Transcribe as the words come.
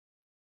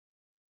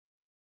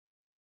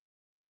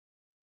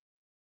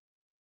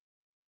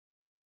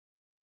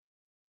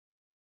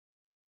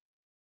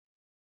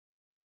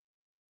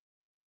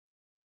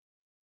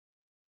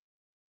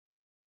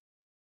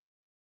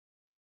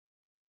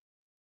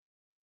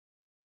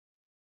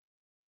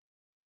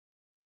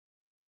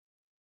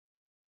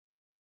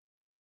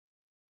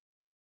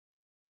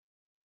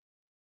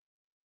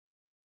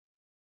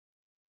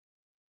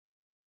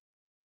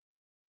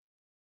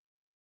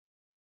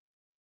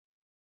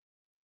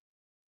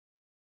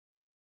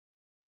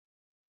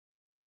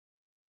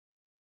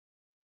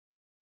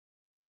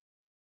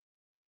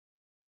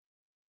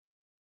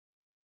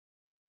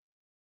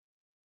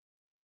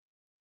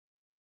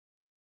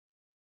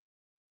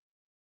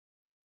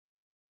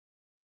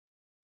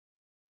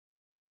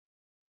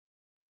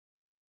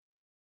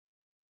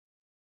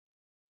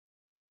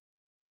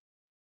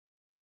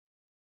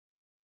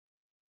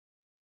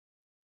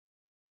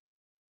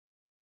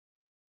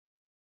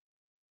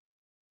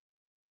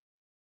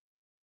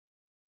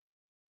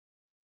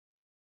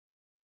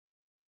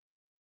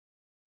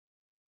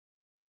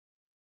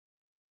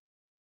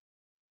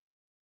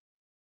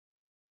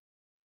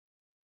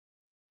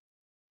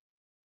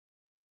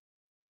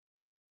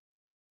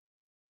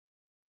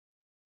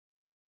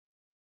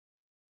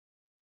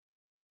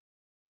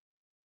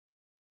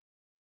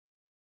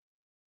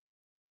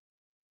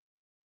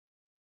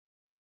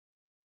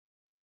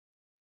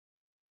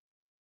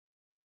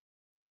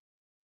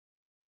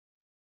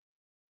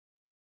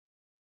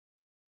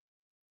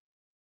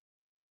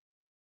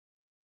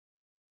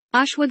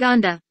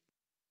Ashwagandha.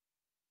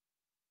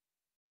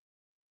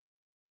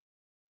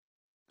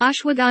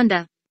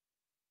 Ashwagandha.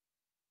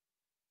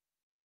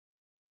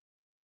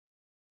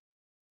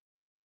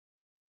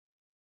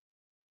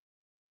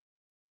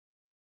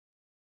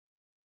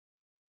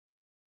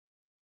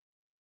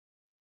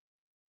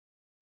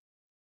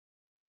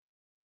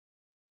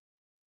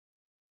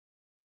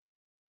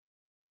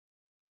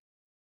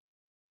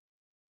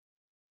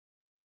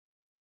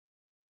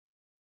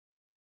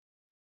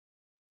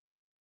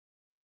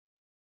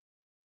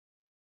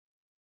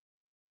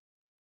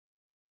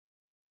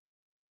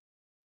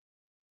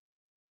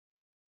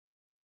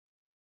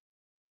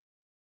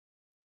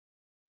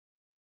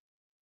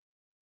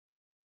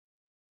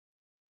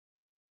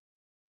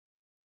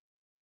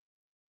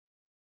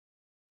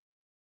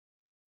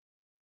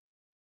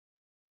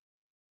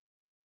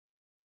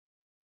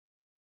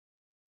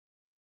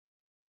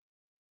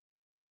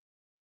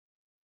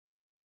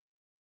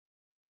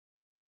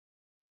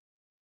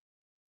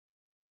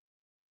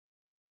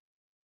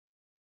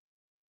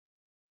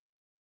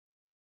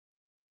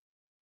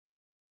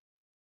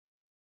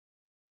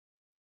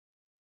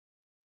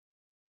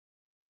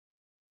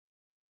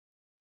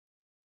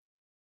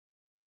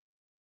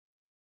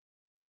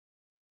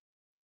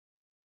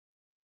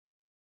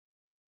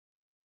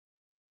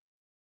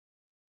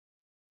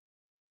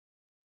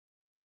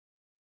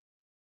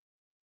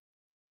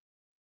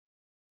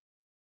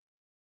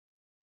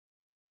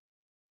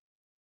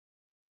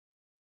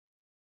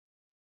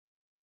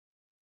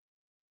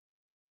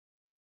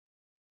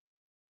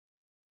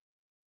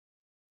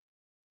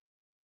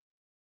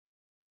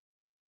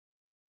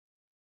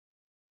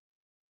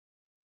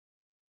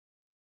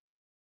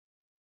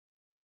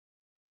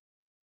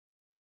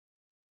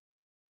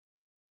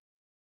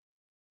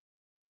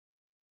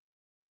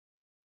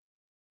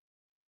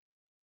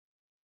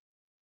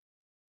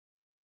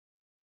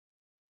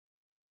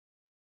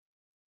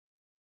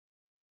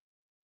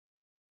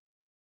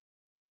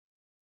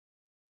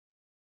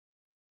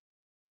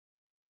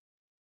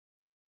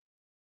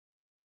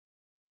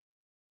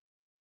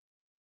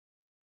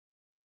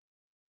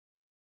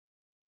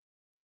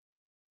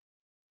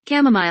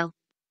 Chamomile.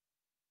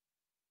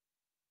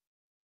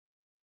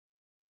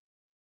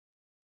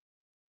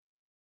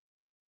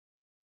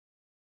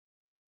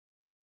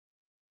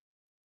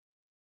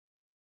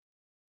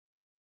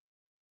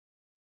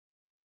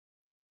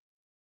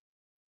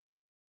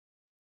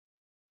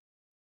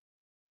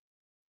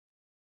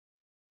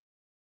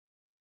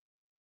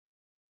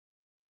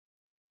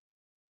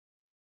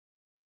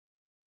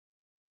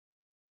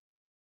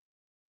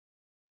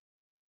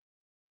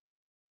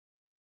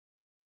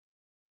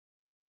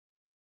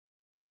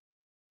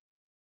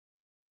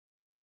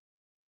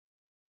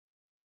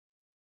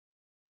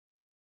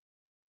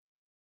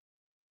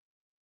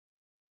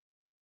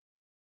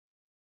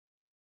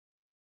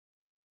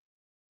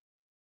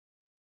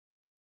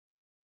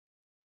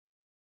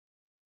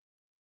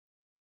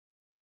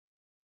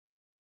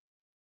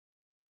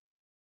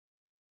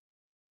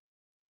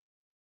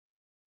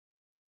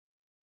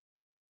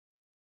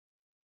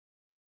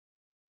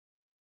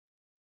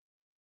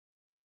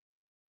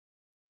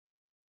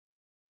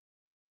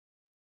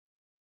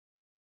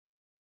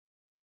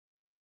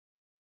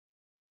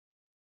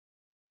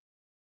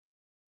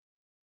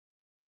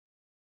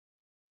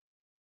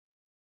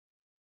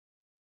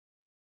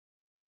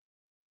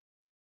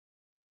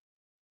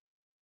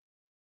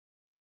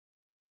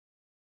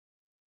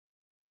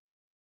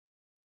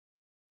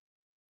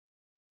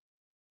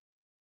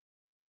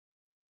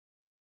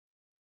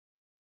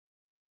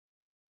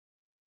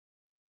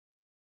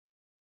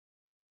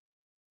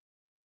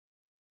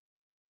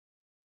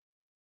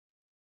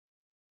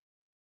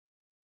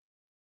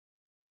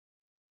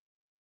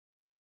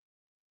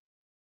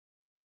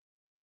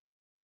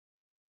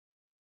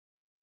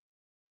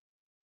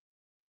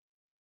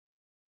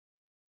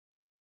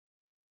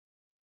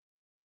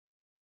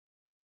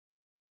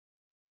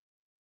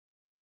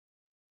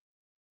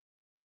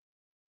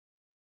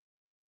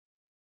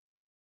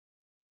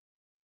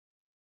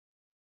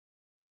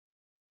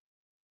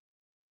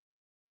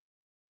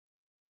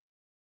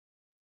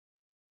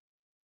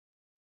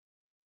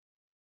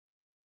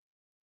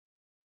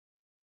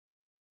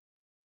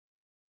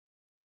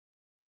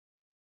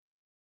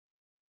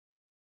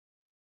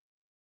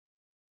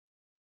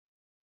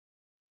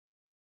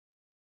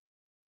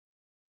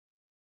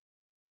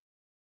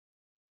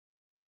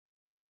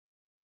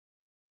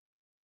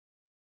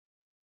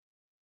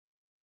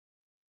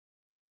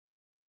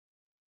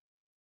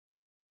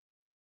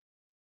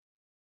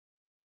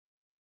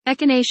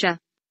 Echinacea.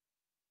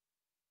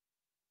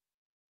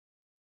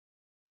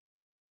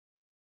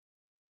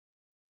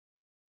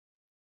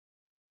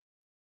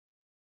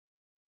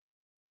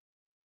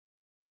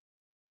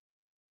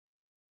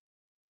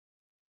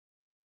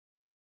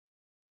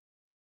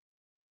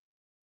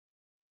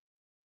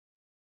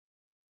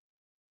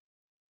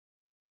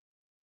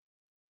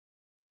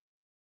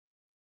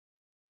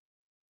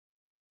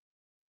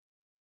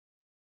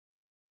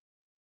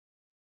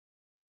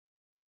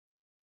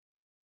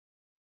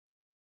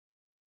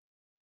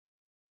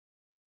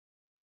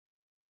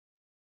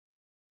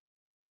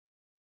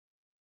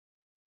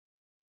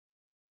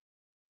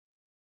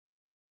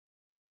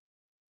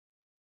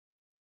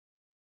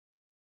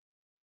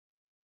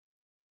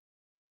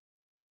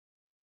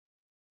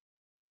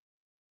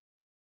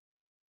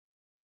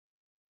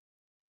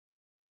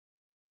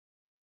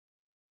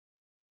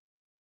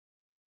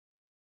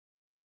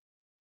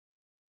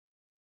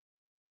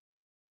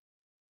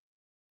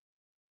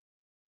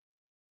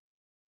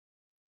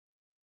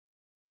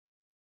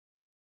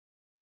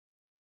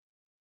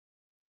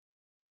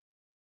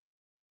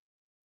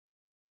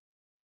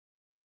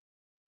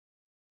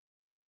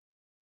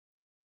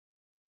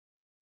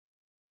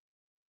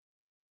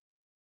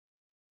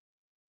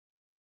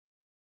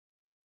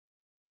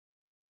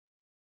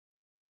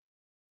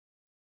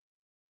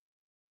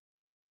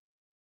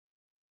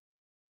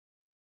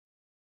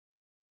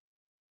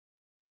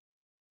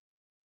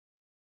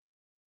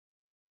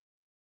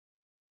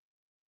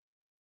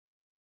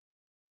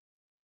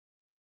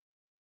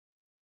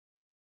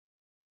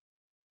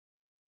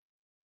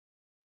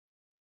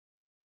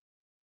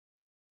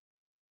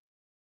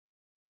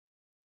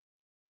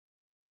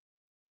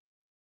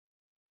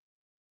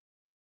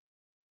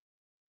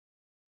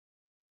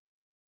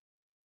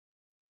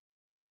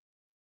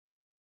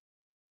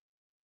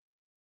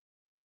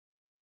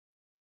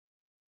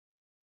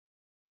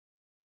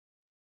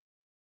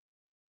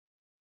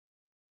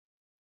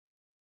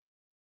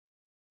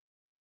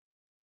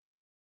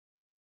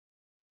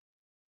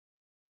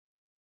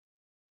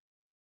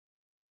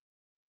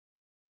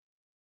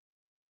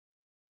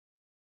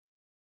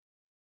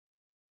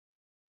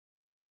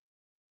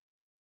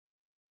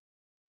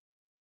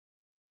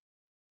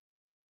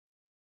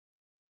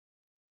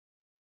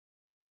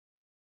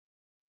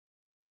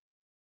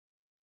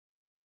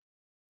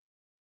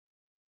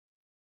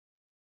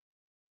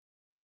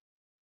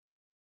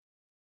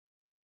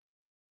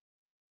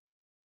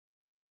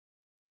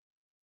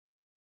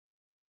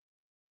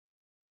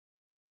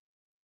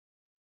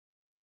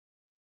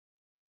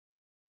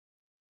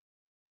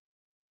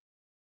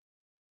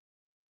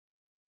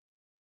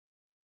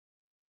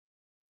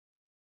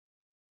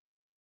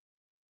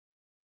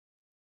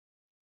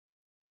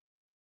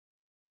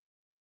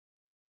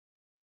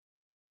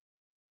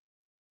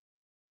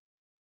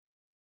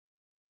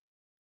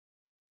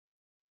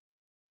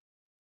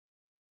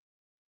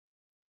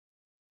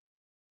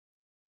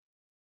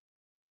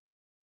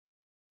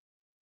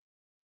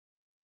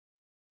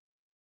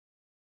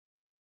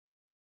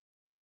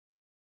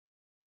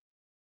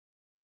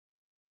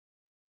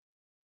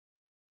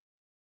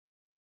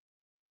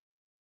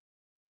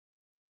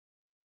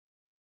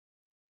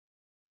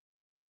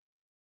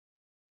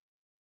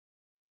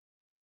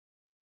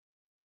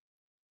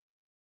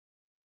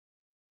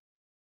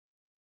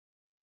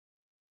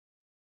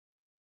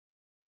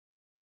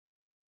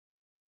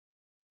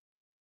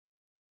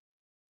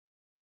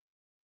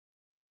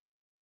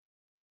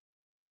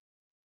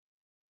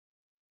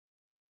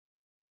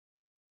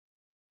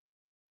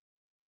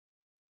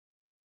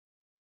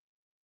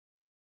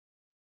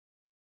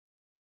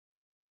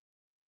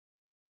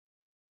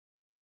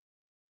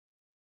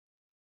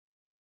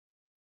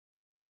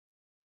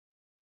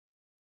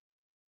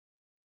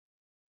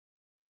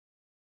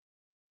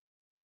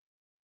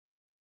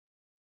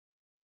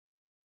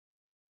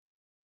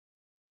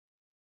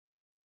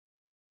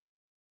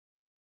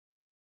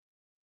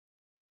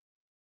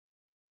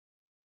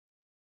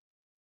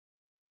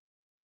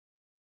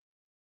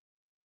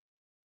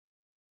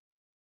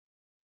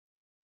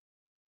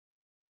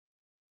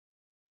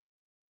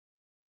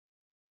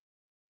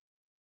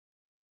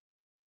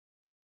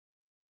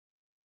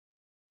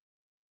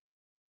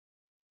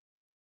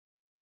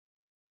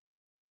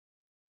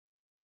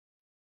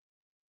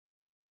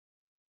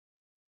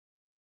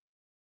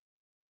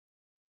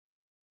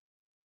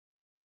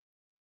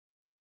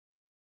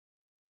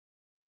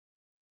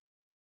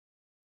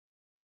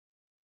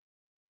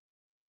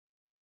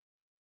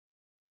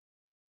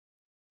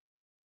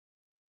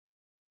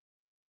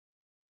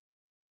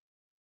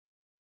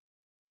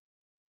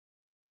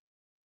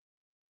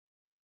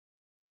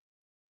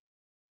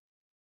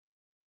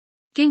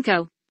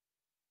 Ginkgo.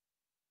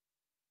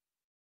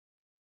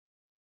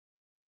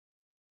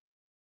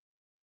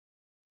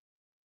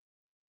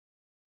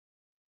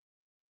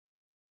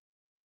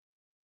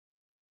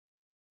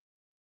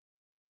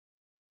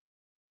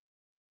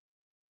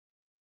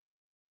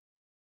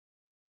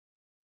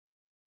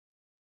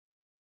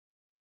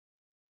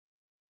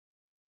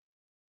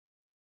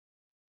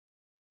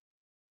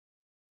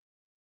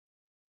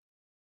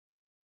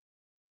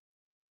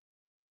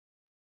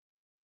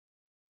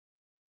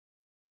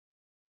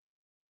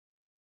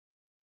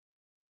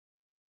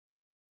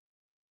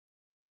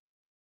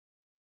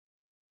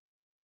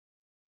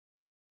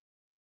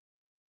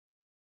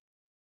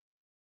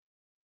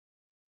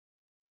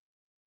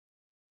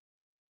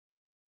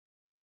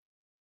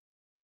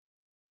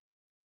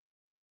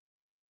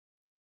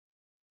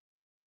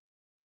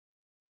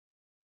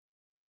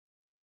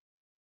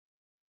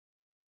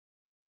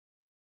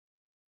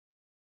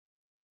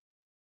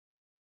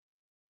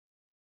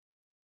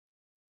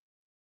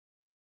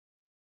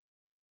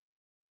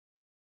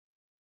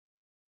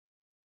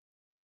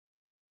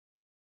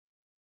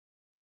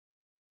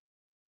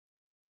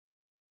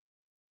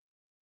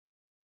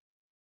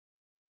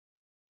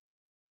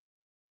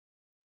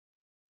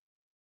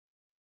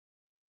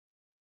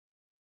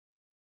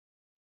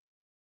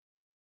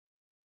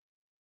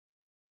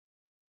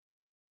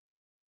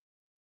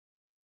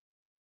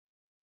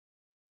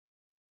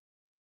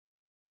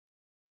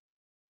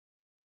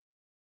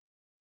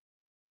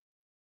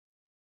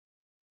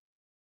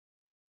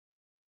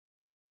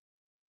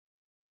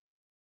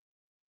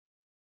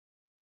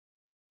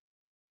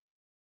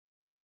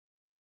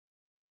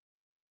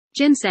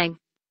 Ginseng.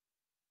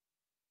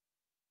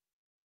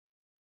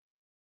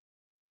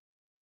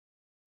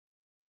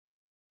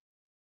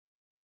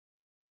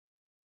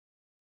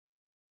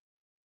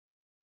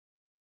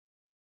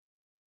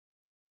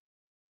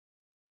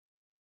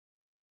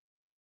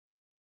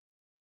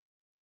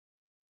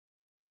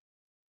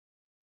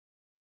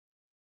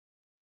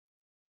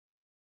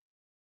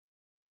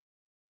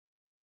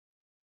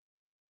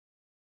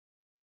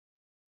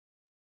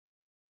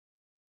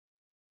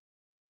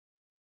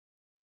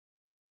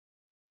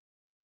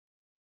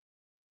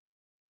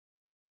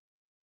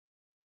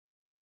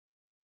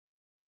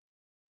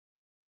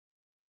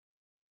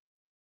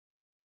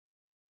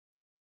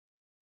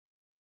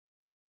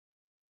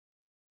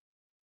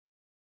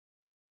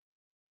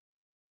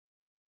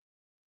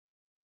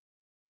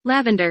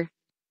 Lavender.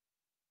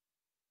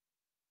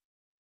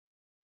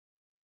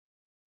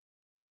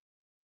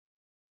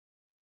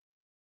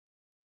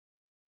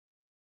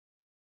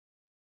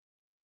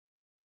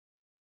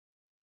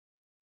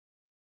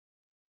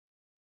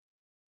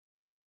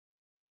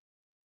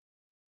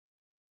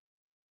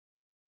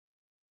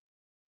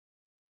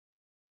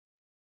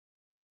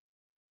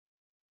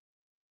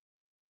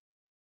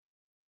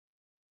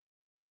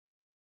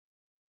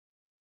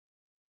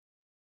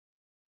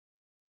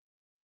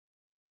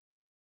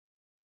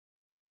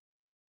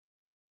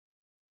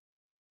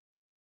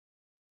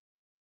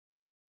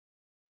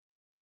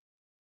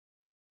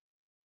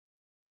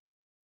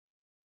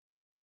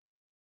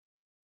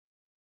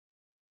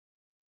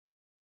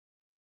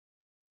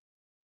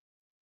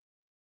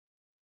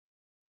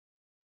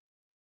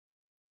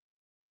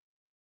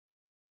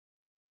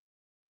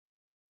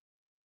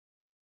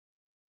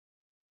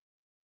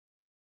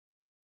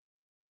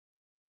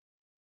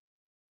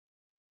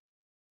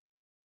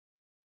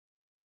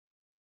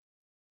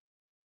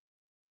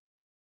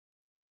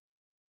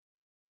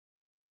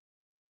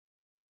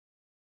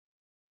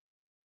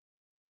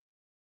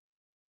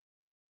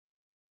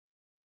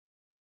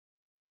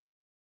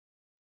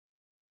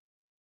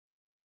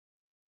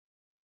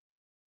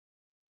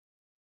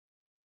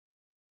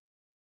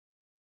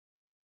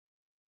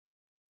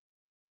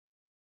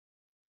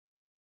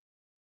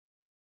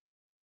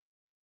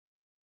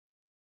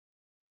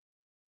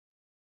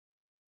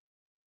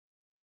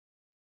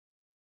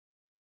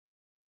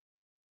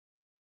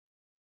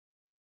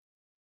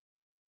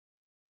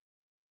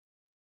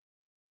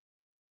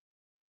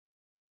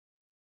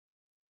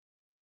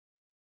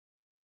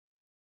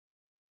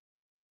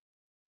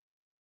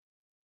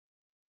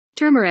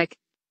 Turmeric.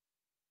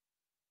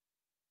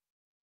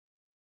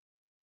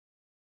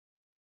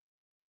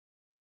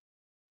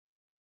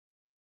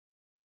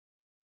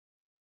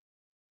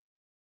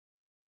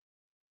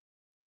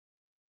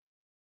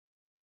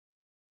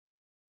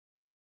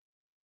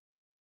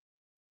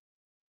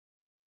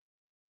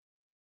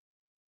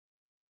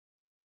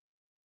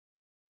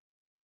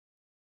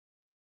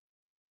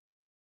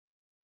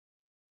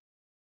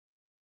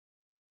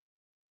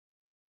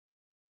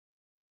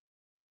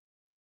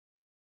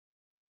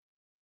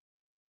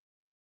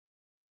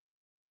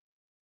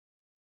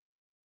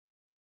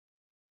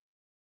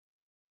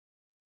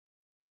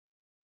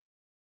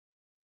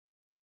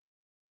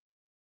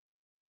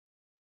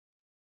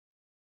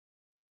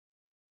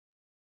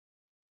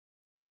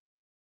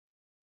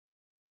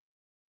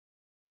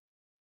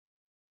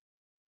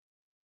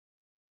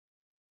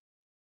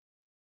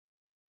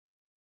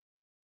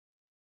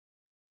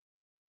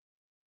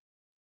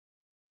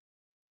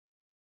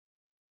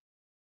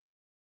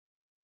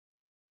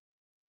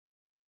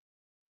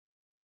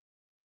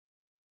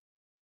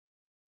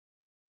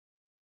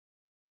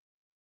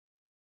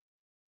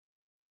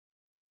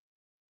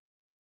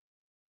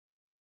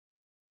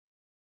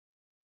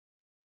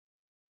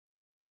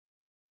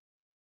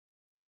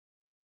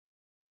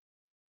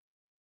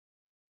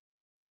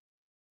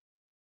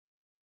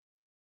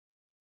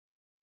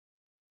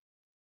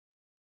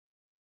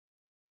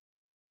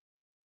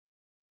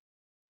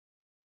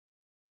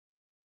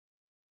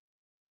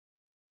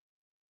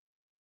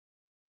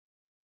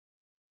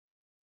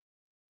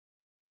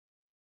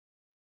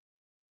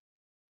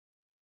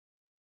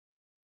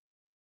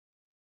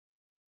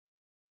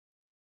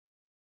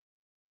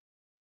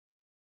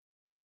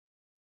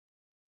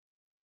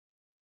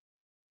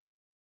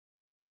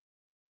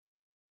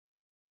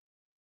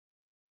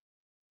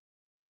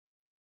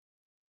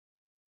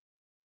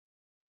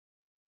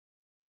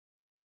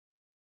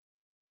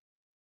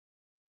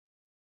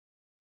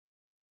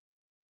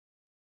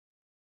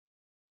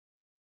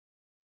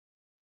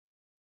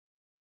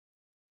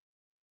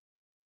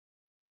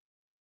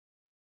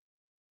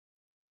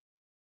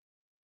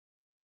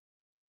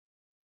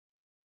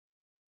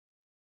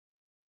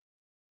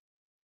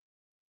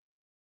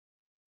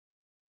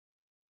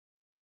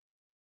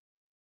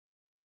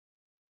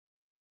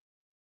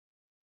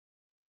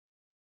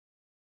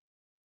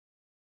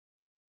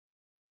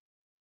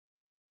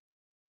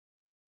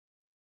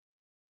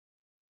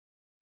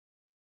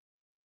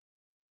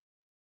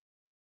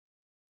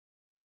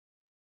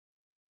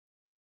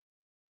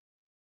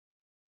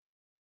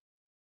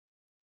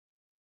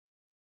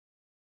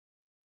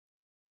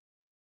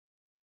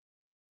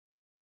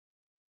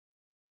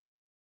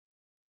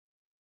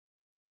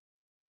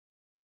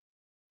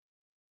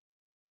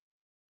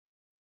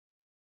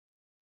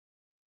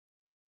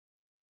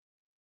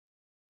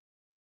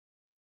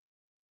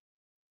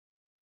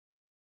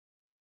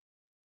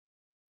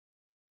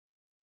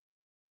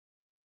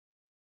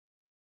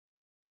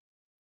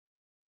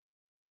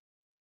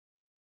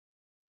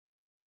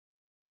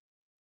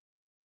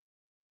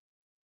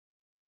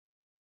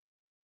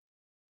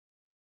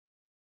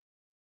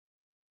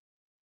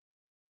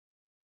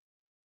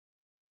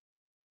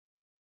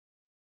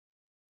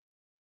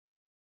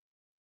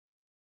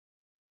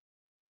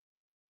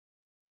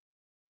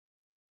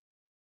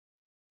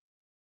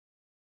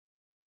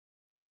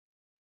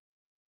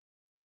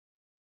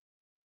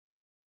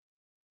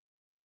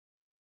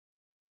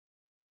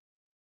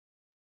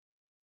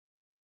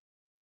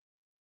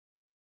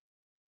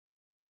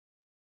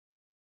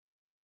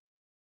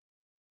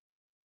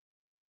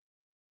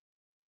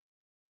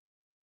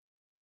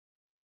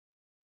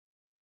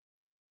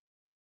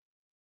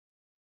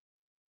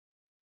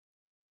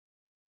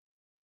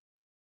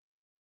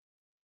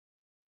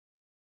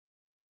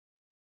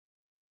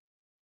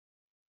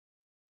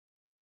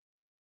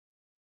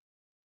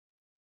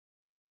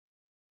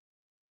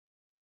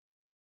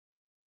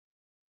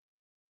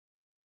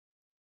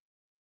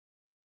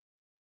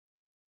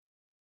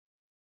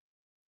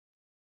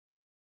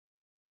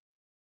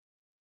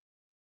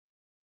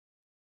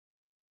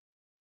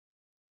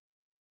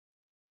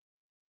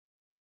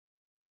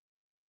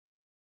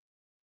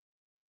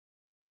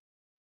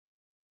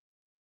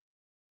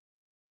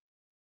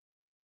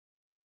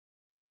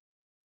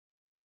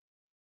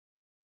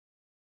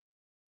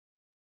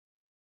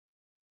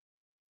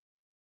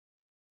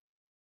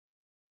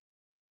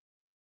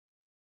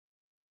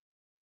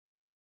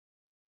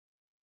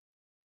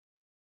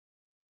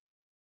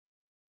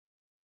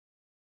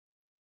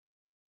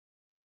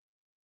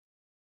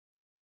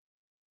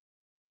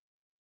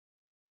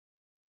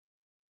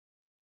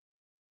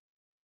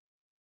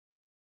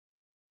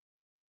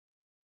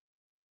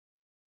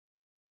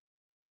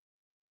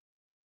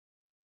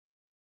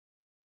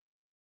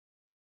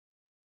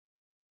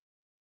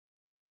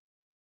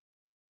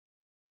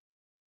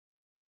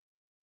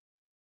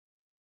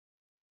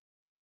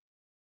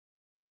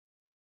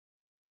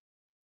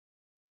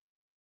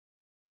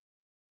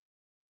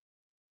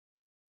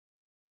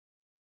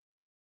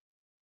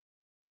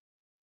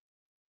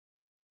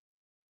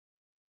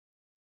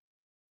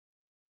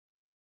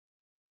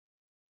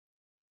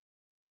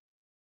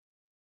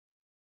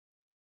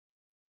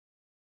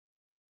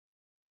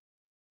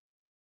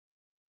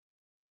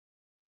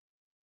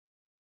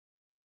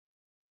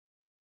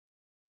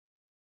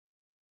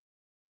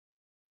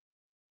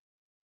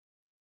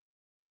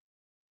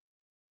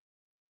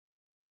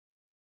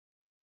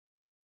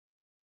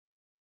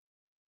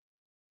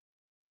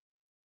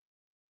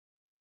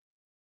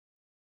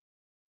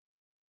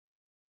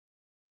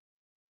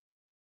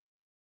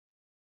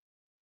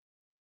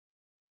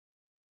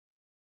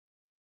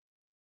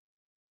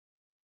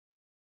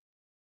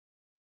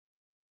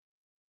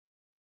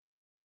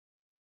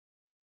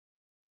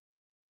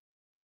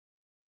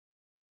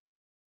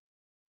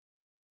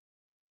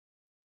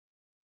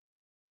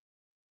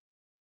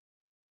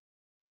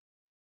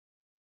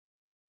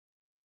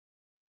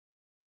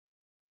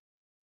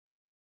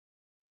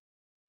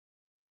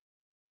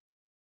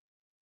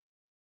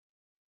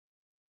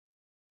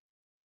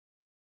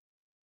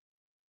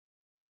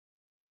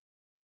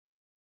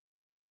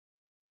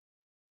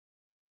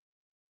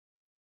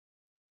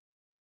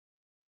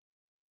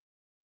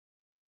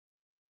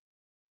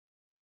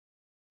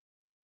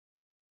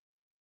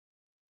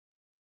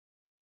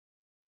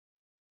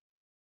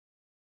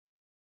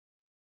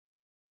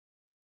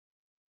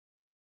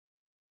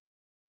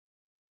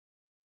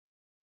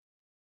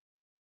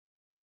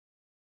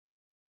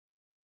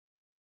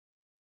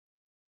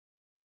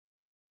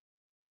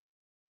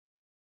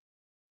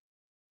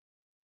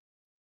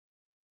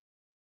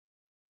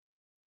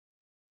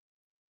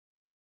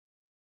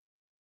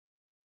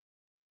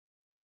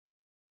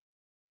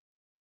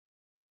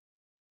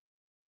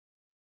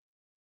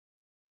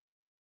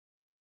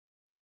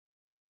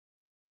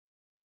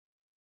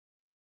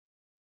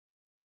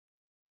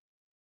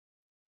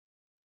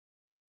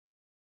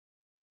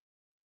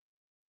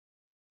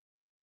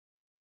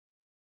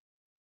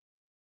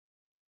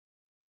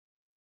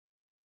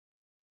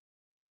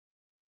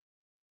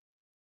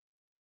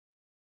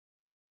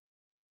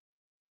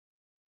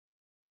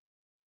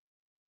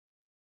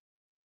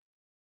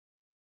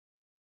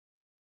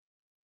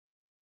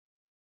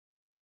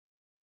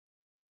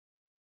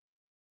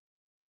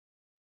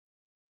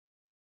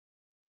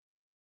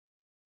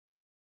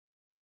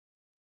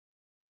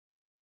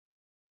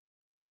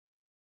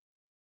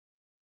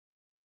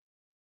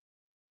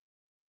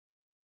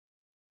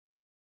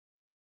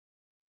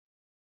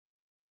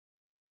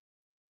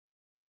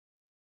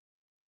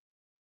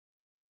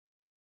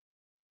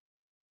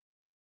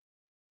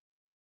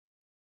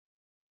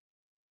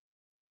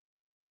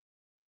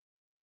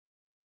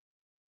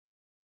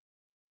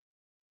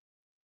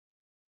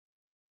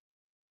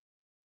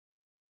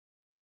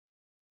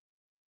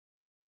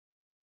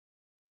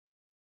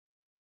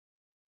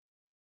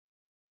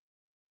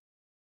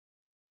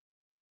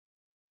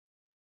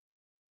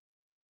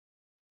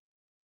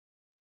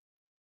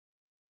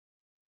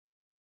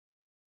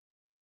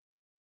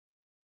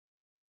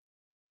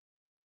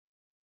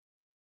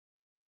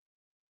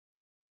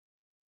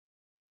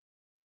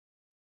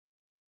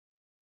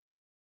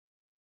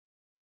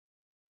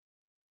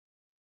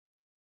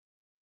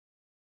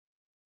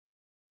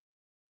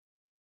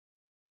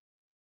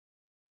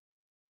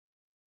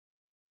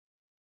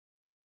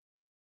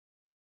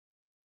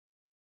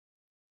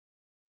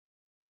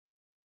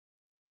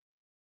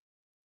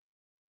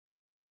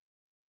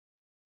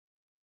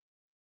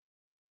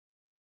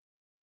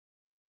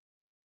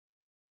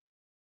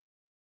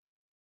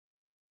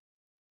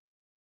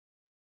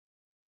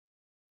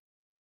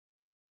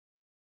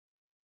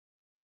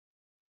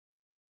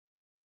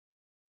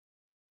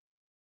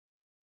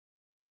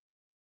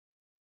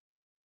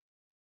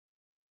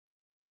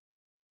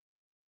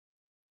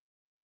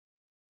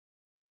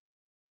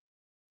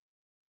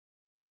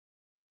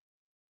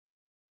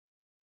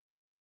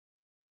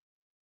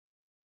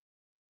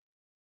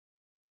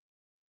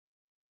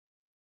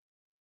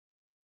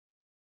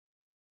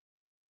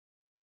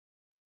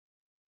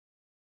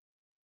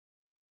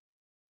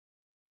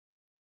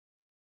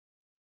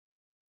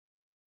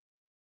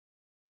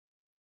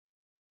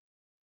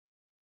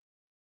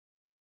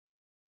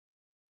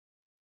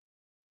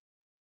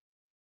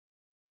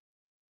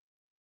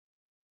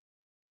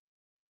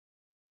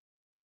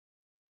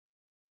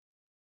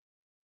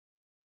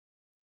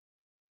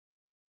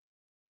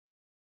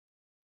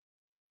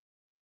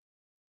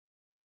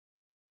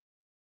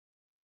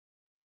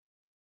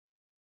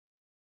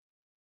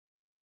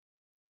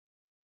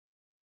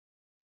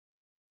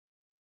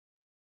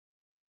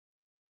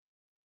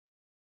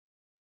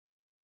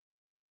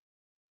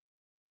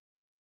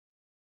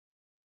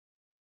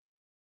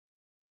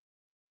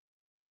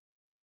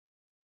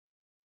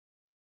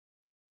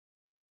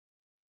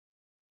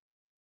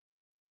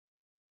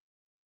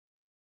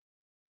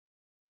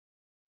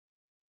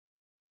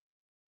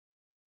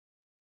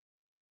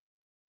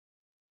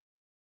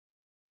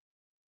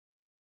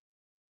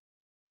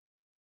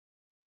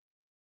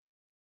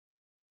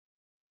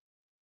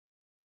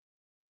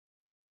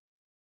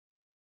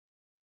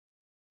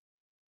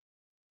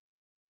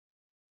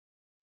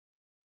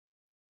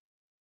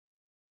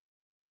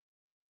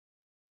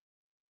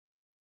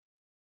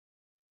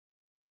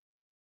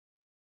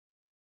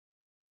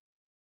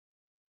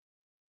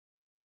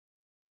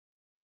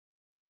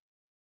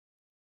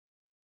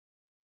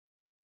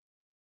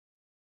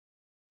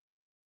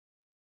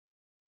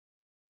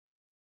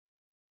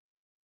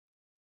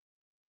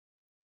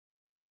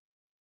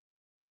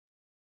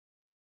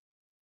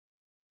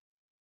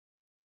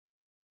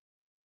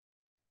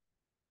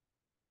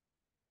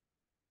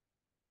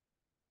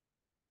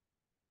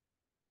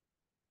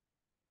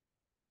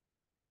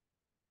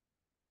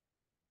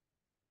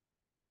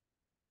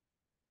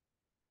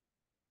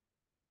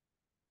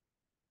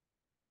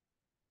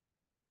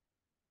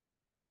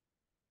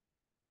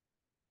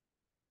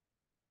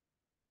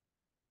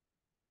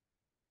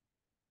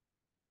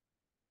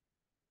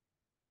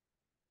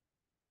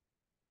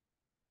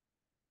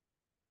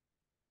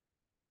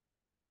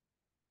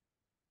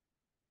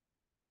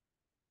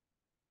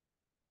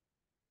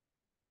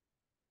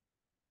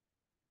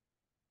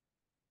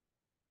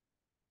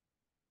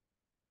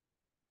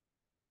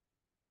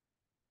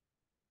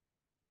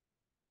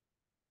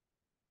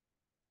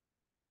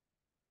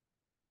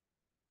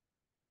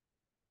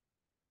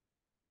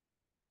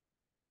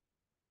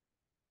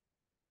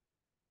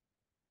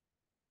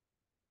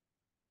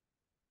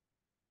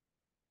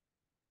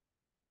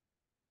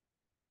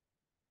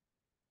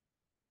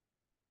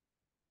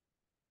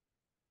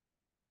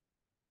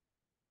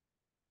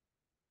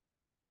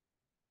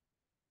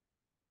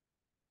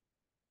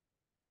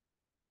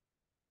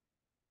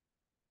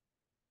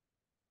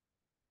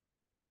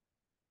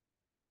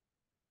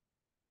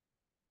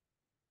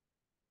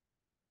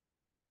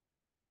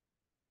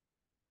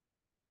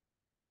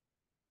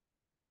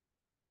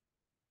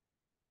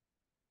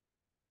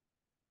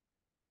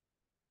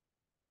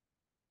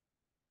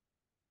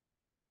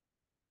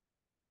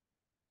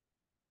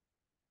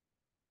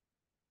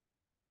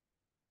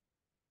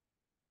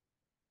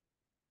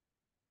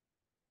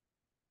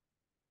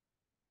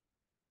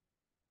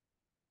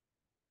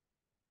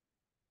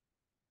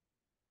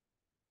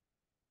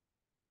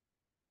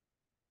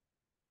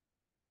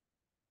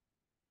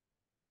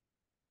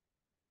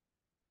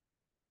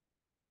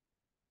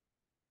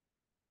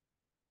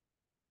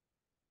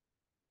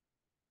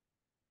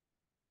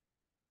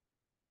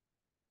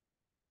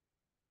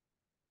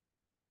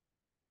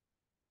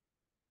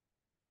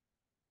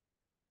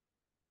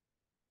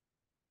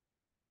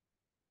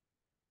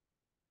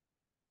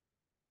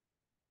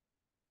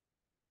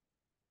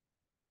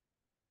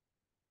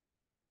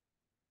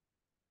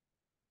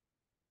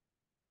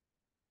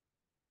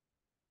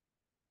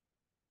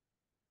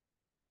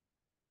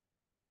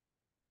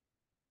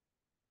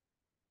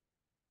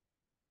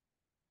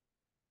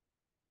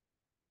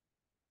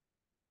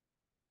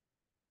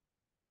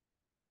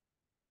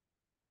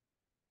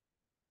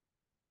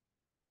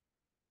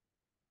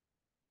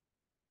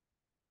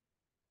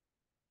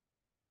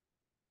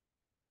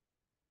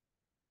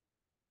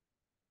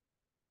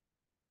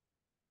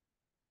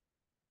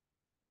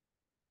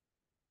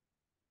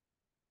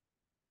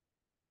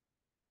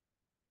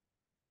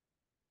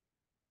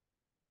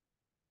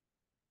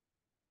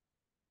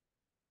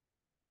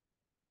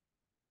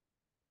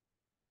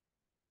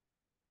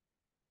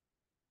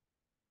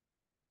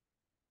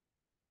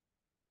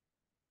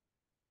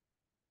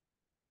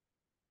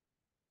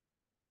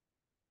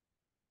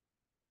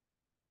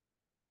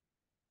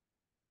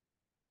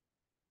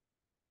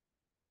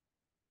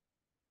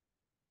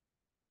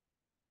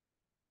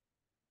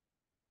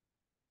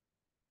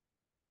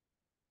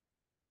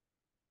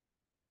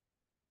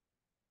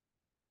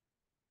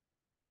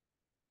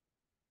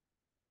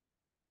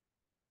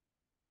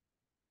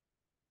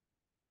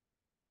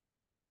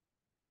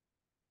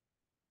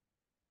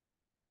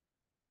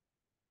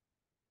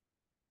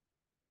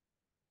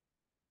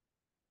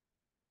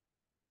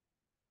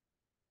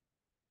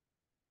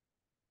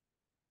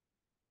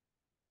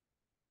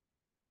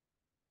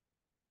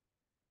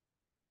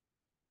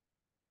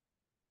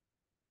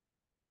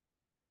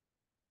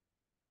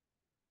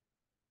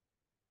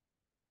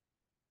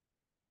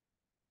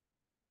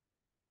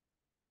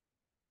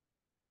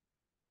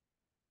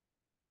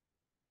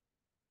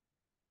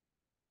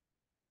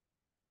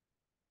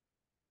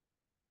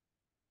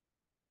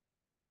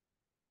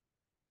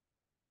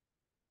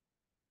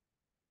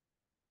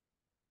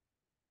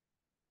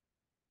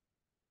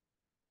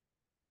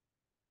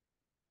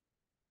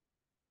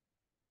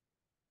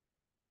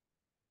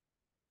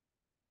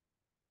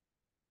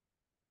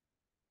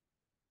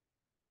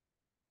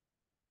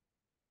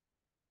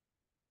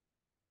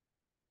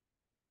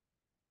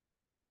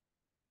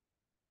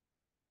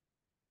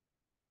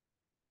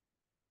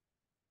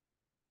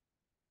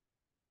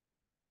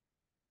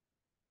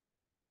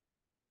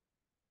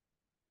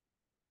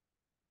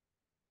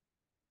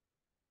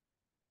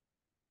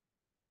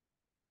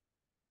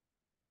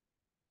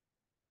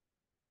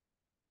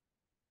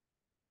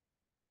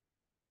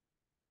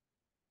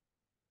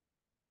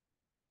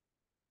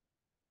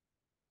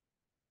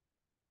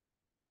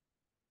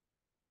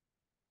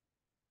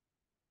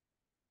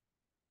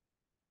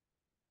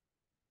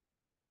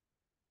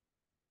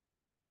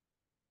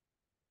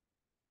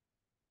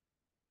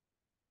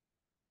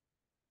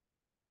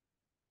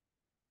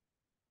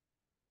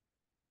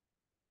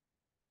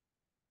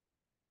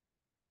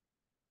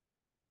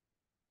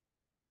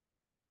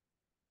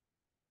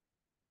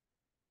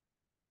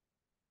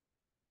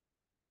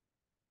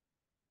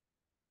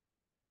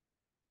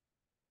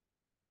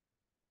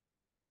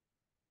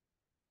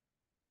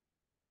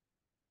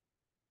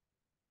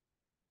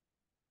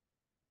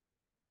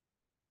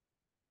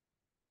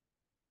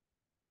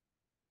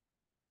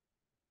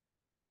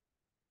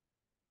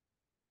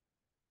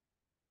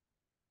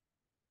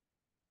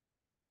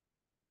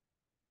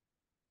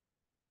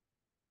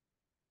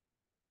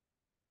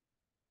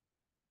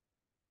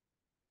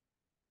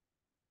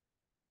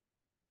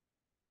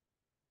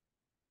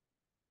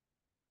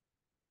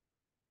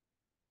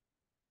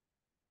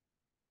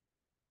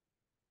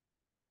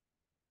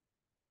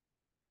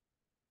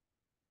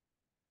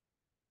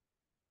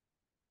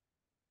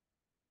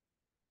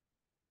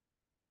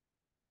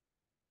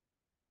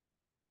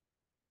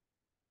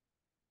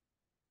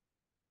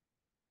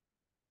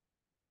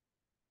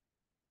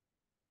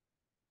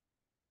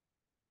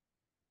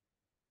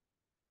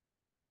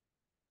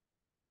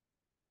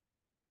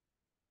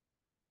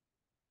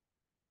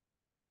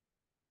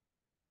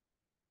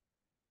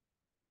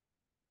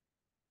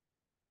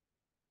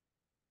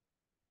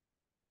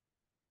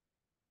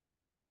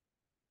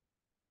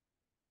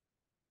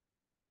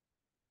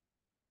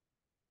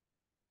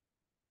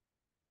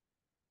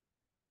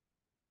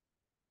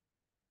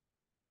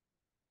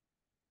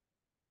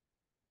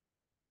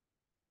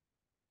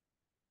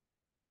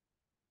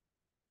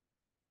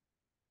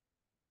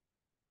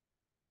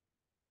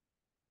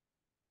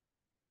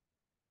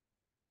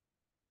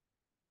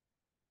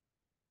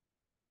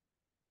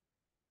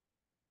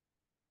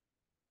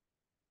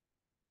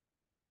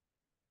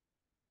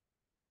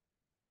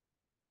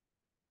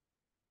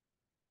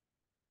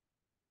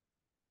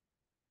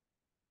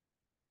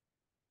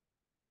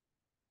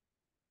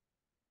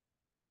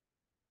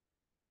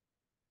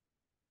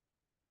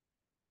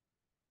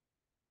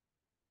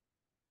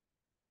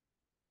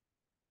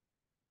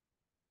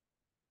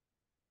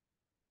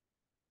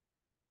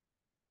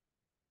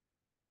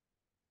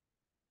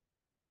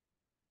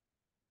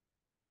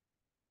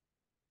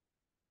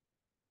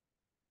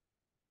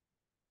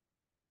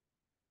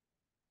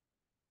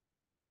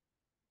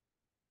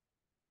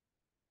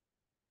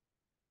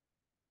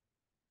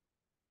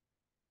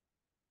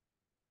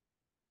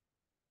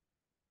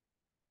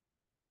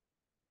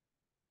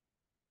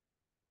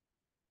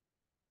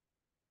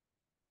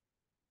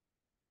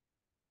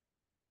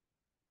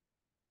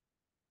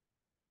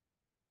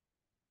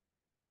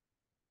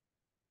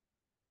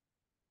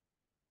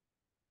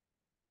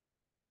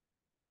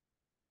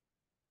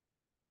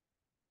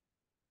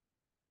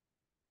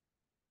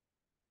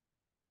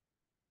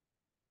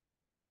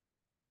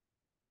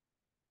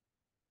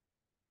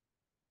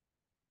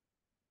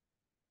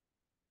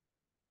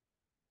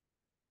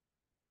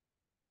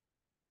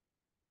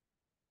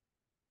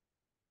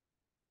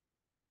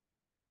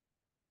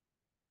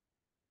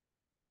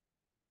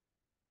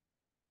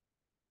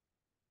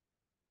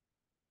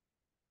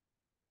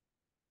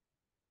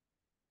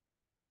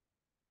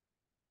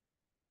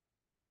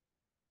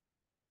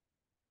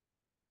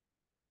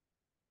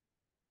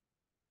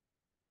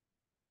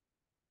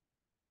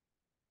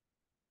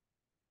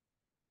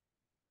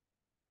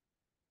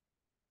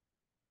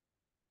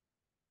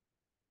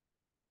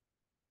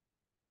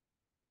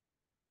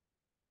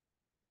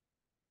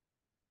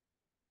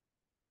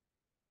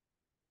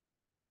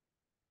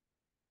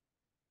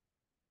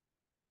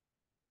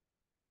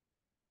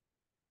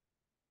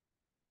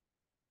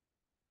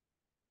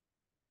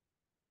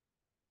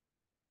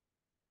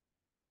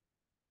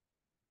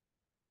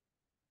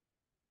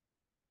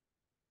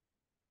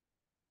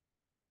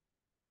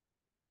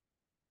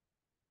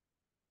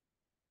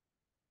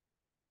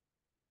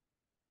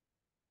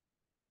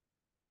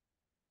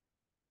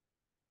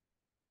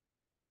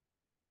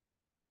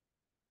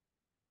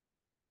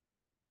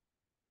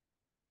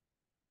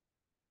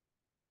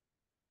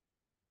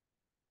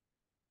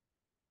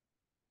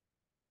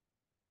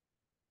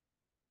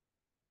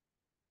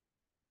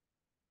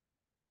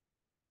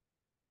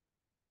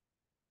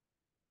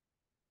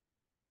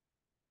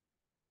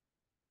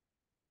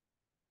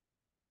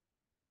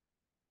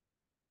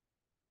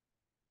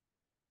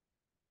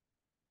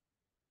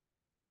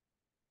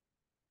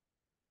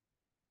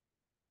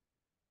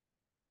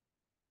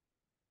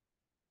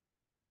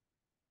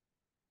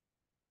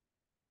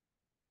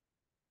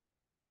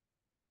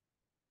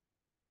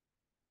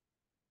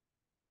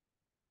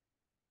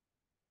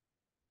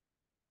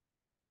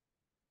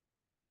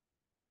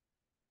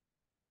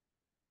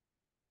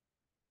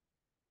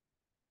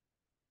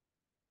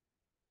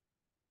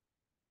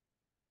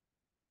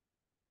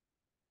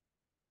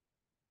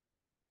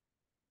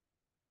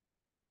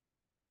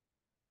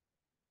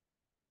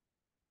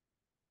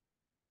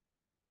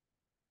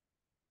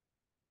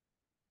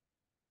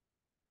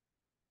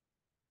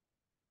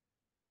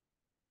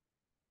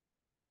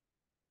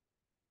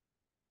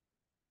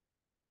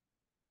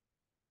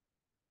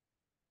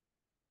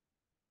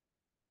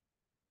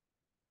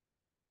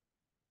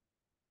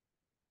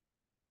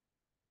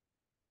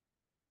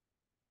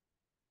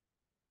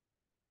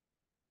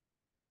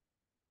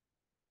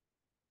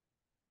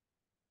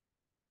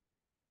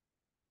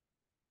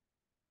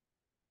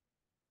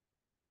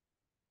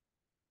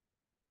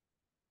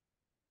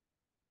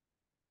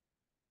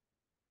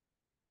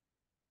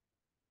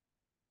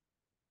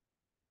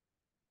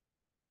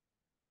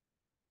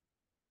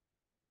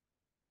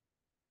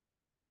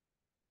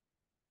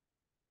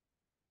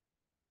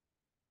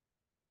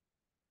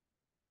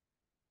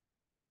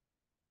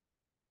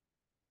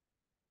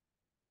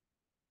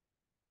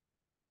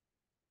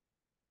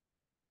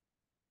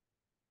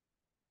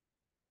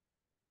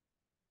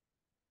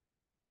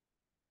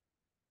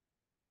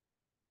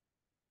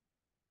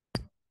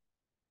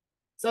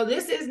 So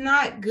this is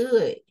not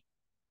good.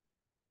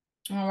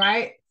 All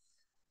right.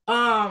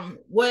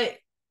 What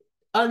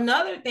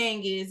another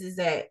thing is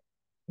that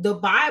the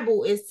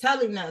Bible is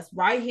telling us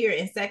right here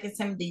in 2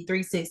 Timothy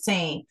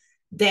 3:16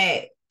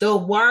 that the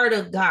word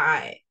of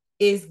God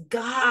is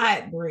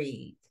God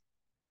breathed.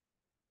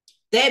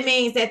 That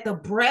means that the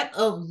breath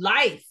of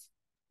life,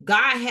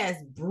 God has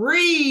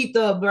breathed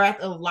the breath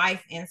of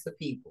life into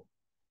people.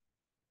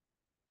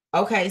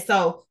 Okay,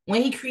 so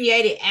when he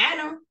created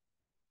Adam,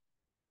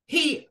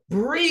 he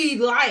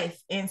breathed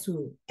life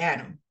into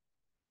Adam.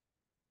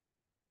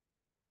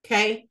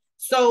 Okay,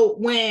 so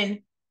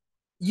when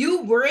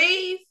you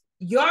breathe,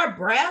 your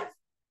breath,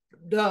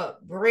 the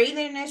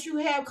breathing that you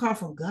have come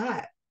from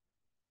God.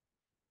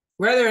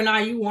 Whether or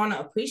not you want to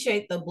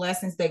appreciate the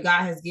blessings that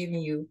God has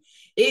given you,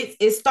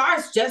 it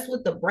starts just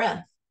with the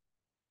breath.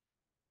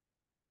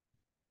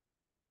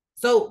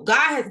 So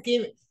God has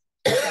given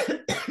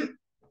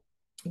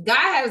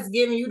God has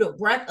given you the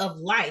breath of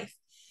life.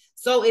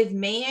 So if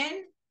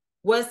man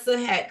was to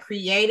have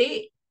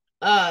created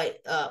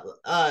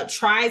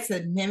try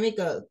to mimic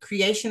a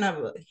creation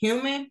of a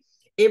human,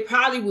 it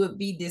probably would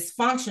be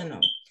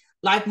dysfunctional.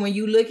 Like when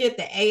you look at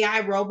the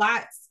AI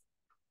robots,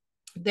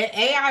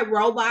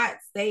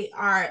 they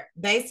are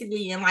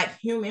basically in like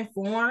human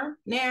form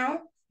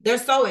now. They're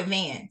so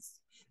advanced.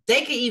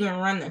 They can even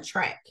run the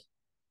track.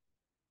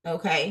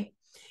 Okay.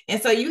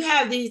 And so you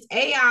have these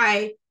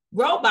AI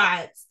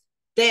robots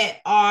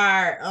that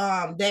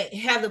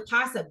have the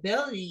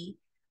possibility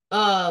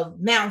of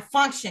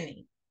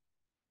malfunctioning.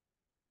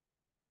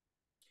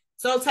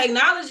 So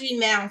technology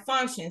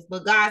malfunctions,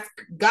 but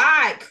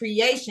God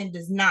creation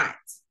does not.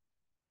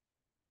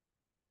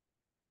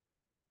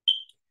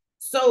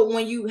 So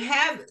when you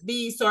have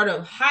these sort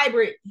of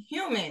hybrid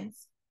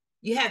humans,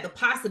 you have the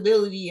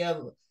possibility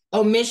of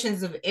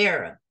omissions of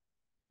error.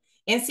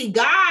 And see,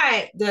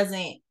 God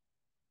doesn't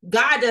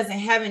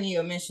have any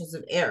omissions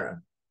of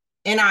error.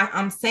 And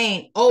I'm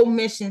saying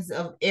omissions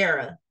of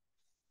error.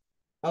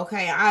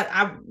 Okay,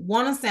 I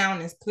want to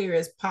sound as clear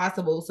as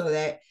possible so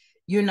that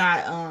you're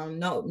not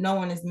no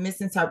one is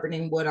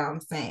misinterpreting what I'm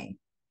saying.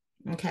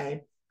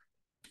 Okay,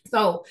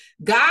 so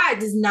God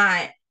does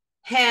not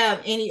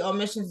have any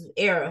omissions of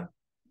error.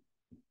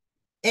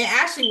 And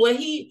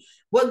actually,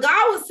 what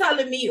God was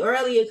telling me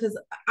earlier, because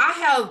I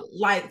have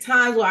like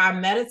times where I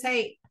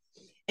meditate,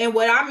 and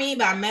what I mean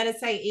by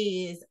meditate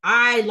is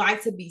I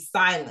like to be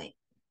silent.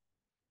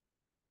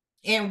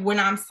 And when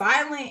I'm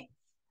silent,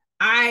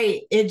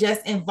 it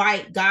just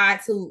invite God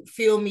to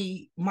fill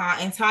me my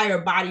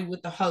entire body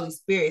with the Holy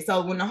Spirit.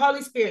 So when the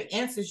Holy Spirit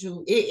enters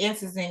you, it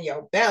enters in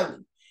your belly.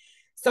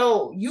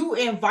 So you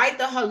invite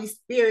the Holy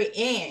Spirit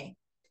in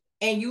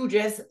and you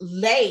just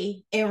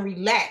lay and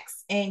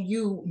relax and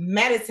you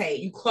meditate.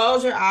 You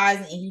close your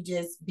eyes and you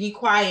just be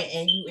quiet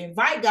and you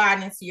invite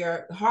God into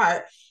your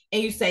heart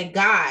and you say,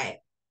 God,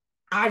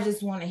 I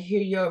just want to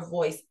hear your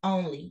voice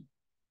only.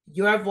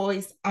 Your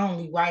voice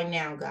only right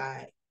now,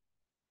 God.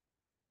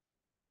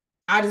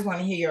 I just want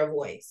to hear your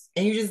voice.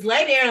 And you just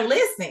lay there and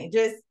listen.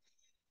 Just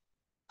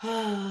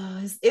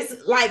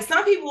it's like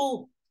some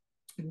people,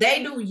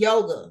 they do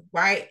yoga,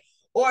 right?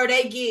 Or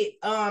they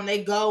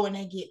go and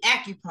they get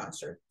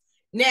acupuncture.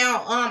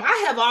 Now,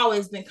 I have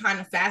always been kind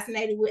of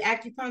fascinated with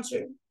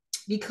acupuncture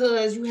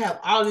because you have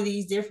all of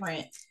these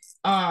different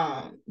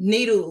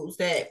needles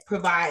that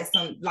provide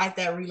some like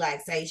that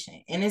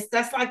relaxation. And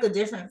that's like a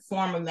different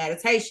form of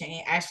meditation.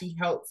 It actually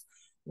helps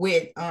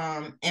with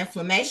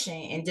inflammation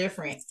and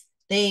different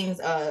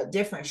things,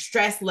 different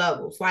stress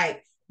levels.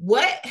 Like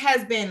what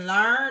has been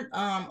learned,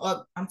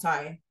 I'm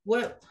sorry,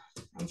 what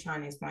I'm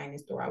trying to explain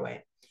this the right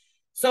way.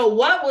 So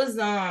what was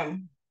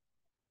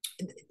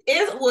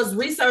it was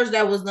research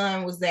that was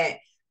done was that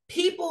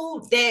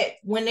people that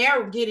when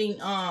they're getting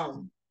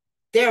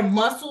their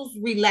muscles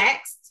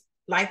relaxed,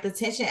 like the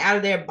tension out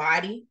of their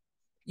body,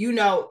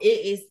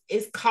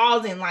 it's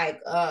causing like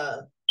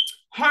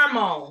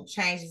hormone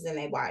changes in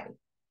their body.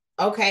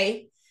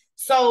 Okay.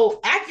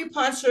 So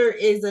acupuncture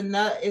is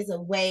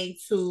a way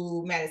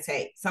to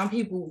meditate. Some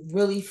people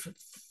really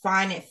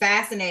find it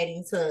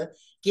fascinating to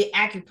get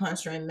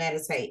acupuncture and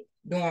meditate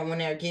during when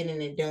they're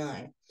getting it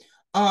done.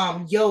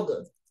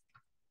 Yoga.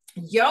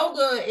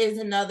 Yoga is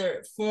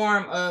another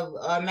form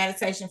of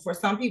meditation for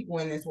some people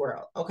in this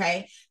world.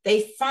 Okay,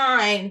 they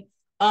find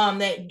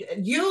that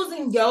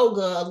using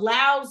yoga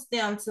allows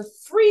them to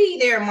free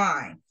their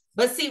mind.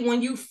 But see,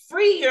 when you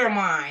free your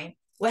mind,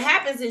 what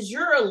happens is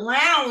you're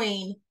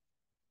allowing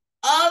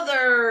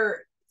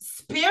other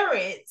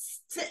spirits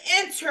to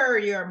enter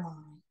your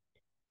mind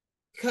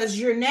because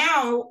you're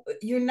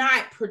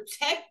not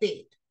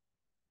protected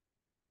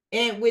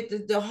and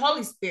with the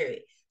Holy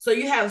Spirit. So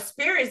you have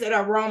spirits that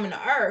are roaming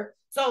the earth.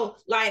 So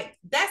like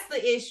that's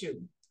the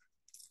issue.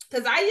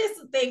 Because I used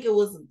to think it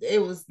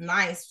was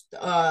nice,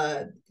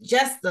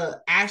 just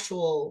the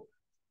actual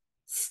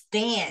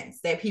stance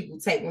that people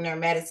take when they're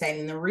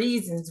meditating, the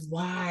reasons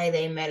why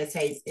they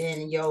meditate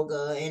in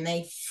yoga and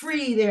they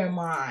free their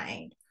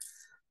mind.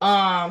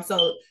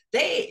 So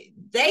they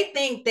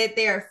think that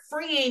they're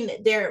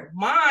freeing their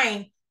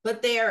mind,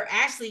 but they're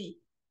actually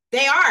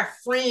They are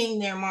freeing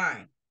their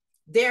mind.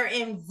 They're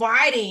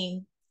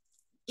inviting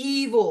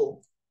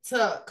evil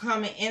to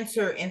come and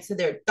enter into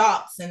their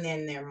thoughts and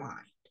in their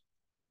mind.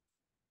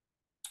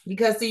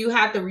 Because you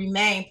have to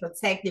remain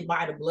protected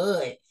by the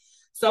blood.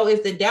 So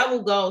if the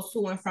devil goes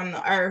to and from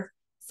the earth,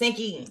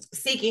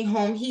 seeking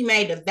whom he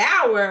may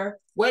devour,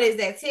 what does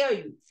that tell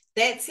you?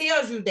 That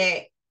tells you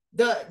that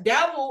the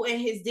devil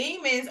and his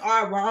demons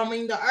are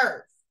roaming the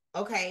earth.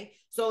 Okay.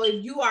 So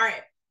if you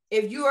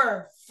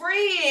are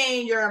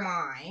freeing your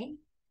mind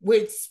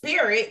with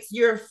spirits,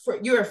 you're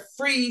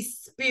free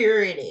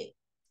spirited,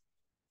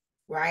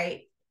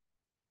 right?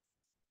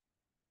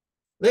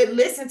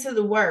 Listen to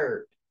the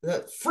word,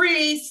 the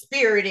free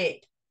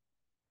spirited.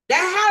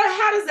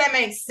 How does that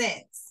make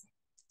sense?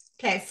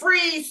 Okay,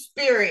 free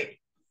spirit.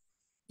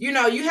 You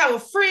know, you have a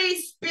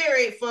free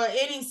spirit for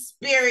any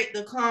spirit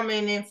to come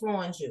and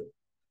influence you.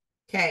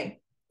 Okay.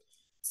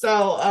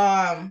 So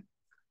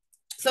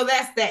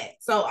that's that.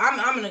 So I'm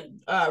gonna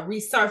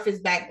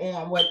resurface back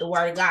on what the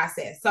word of God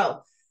says.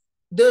 So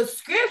the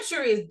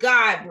scripture is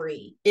God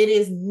breathed. It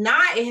has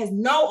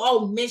no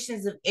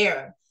omissions of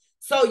error.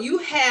 So you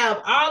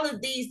have all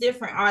of these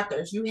different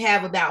authors. You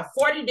have about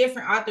 40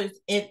 different authors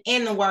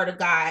in the word of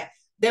God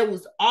that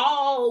was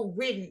all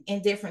written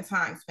in different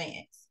time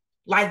spans,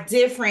 like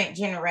different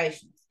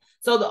generations.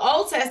 So the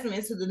Old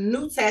Testament to the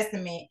New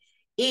Testament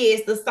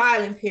is the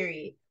silent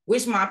period,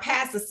 which my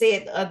pastor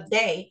said the other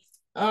day.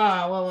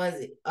 What was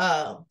it?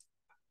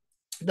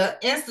 The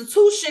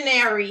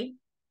institutionary.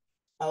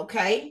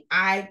 Okay,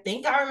 I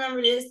think I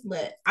remember this,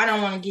 but I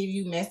don't want to give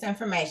you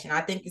misinformation.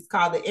 I think it's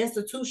called the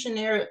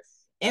institutionary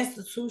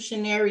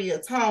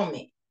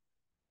atonement.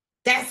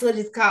 That's what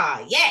it's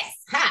called. Yes,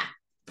 ha.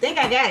 I think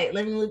I got it.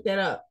 Let me look that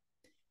up.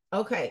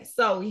 Okay,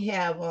 so we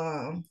have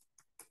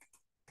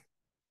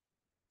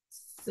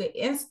the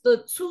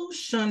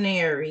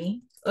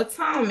institutionary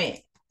atonement,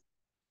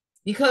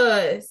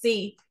 because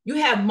see, you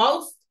have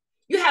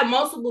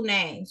multiple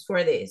names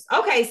for this.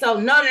 Okay, so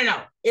no.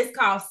 It's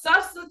called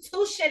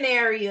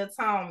substitutionary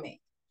atonement.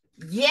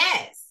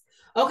 Yes.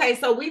 Okay,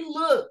 so we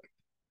look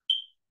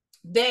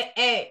that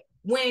at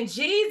when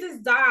Jesus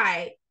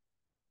died,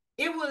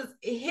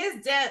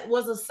 his death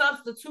was a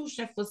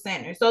substitution for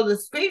sinners. So the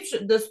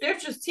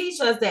scriptures teach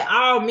us that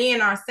all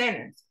men are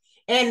sinners.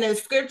 And the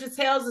scripture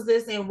tells us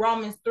this in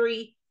Romans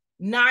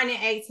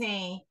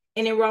 3:9-18,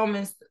 and in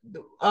Romans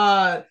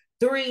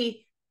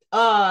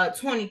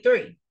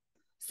 3:23.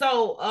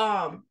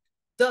 So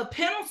the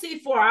penalty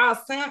for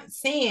our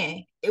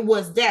sin, it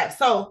was death.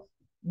 So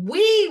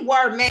we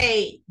were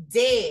made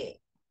dead.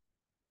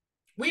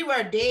 We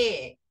were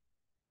dead.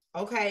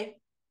 Okay.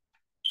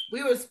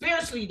 We were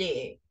spiritually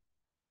dead.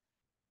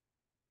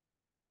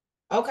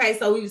 Okay,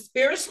 so we were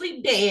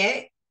spiritually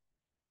dead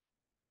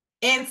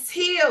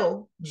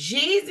until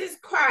Jesus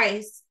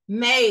Christ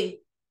made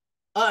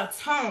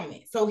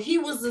atonement. So he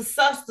was the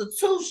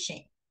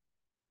substitution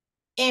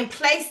in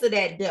place of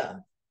that death.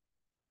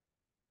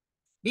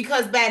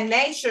 Because by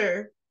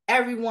nature,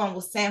 everyone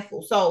was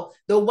sinful. So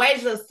the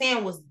wages of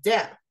sin was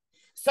death.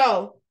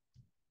 So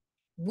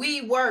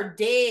we were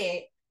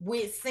dead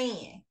with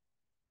sin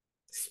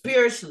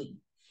spiritually.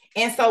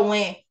 And so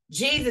when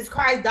Jesus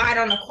Christ died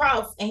on the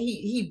cross and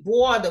he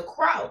bore the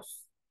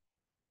cross,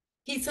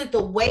 he took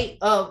the weight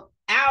of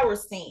our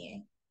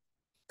sin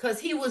because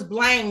he was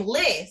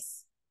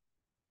blameless,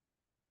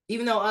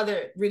 even though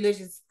other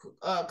religions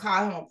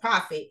call him a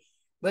prophet.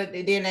 But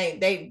then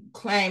they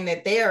claim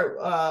that their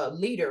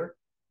leader,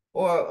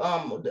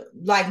 or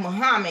like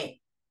Muhammad,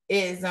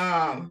 is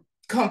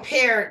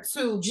compared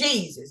to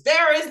Jesus.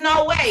 There is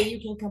no way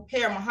you can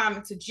compare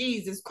Muhammad to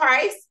Jesus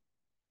Christ.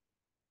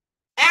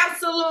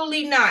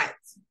 Absolutely not.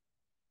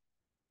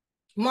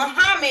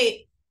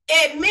 Muhammad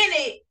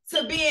admitted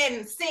to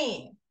being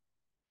sin.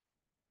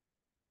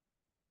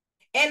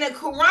 And the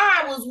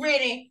Quran was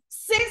written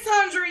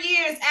 600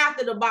 years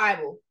after the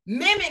Bible,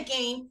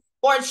 mimicking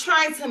or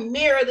trying to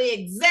mirror the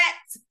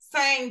exact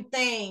same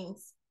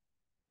things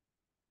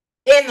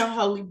in the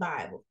Holy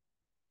Bible.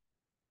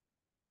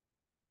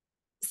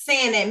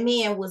 Saying that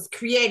man was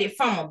created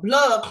from a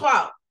blood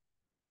clot.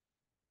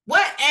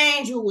 What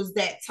angel was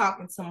that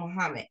talking to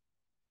Muhammad?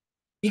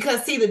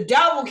 Because see, the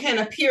devil can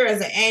appear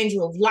as an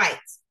angel of light.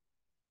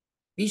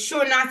 Be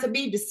sure not to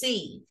be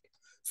deceived.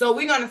 So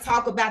we're going to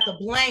talk about the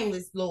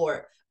blameless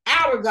Lord,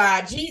 our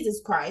God, Jesus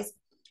Christ.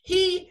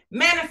 He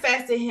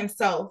manifested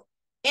himself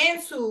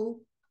into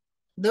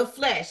the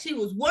flesh. He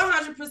was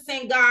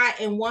 100% God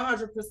and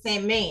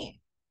 100% man.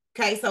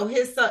 Okay, so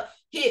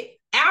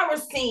our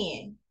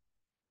sin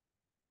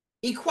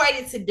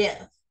equated to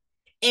death.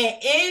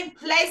 And in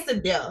place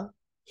of death,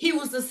 he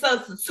was the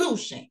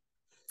substitution.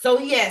 So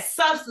he had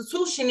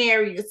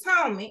substitutionary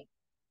atonement.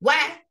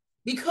 Why?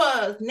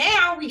 Because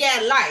now we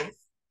got life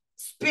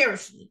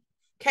spiritually.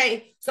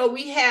 Okay, so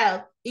we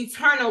have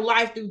eternal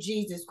life through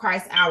Jesus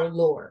Christ, our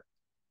Lord.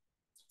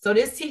 So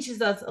this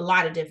teaches us a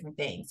lot of different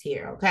things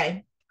here.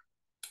 Okay,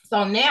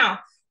 so now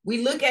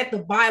we look at the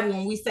Bible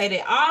and we say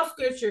that all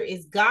scripture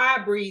is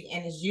God breathed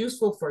and is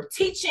useful for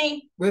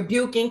teaching,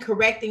 rebuking,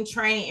 correcting,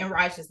 training, and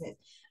righteousness.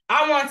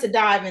 I want to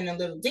dive in a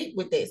little deep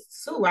with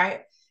this too,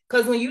 right?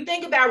 Because when you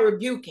think about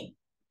rebuking,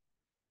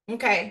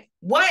 okay,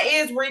 what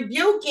is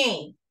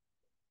rebuking?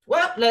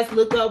 Well, let's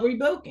look up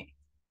rebuking.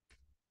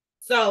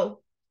 So,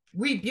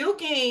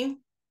 rebuking,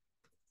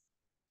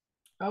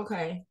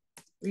 okay,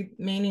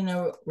 meaning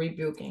of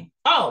rebuking.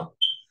 Oh,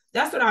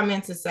 that's what I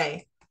meant to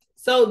say.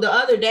 So, the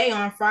other day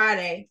on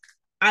Friday,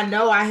 I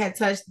know I had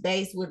touched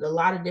base with a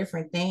lot of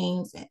different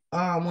things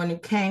when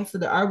it came to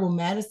the herbal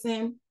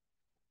medicine.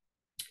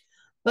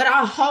 But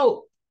I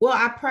hope, well,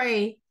 I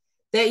pray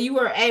that you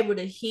were able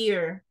to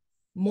hear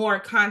more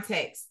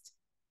context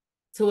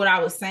to what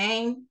I was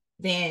saying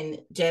than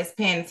just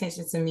paying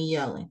attention to me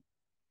yelling.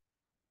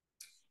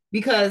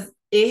 Because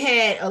it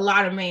had a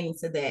lot of meaning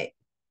to that.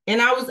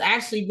 And I was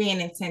actually being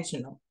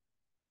intentional.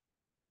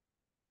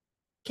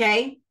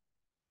 Okay.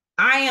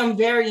 I am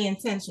very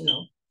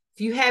intentional.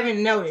 If you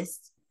haven't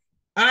noticed,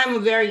 I'm a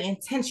very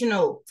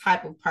intentional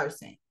type of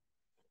person.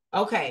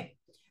 Okay.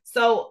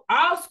 So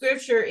all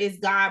scripture is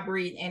God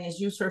breathed and is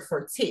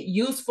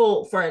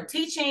useful for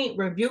teaching,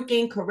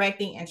 rebuking,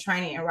 correcting, and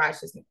training in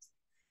righteousness.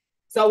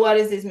 So what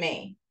does this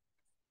mean?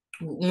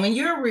 When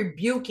you're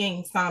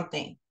rebuking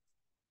something,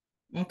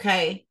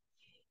 okay,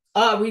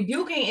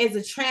 rebuking is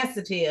a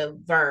transitive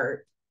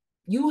verb.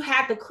 You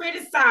have to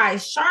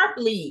criticize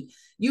sharply.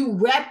 You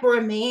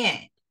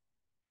reprimand,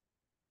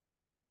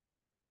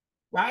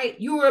 right?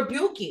 You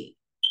rebuke it.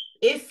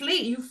 It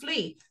flee. You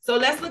flee. So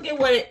let's look at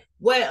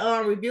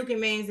what rebuking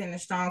means in the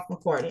Strong's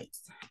Concordance.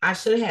 I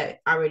should have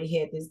already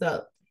had this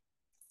up.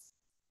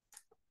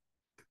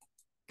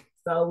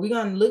 So we're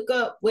gonna look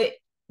up what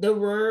the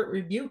word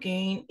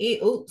rebuking.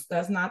 Oops,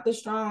 that's not the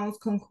Strong's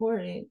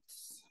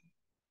Concordance.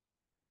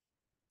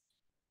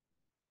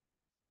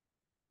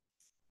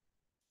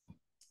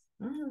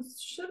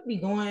 Should be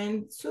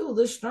going to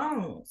the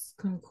Strong's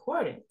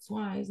Concordance.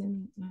 Why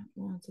isn't it not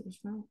going to the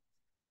Strong's?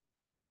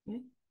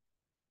 Okay.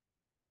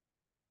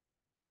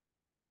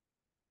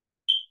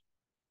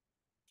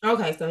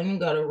 Okay, so let me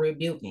go to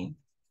rebuking.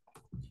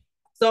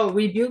 So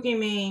rebuking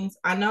means,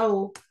 I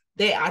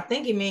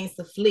think it means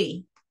to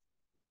flee.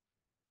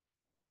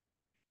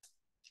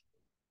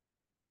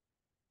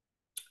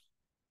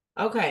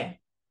 Okay.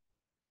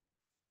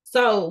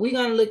 So we're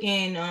gonna look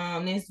in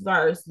this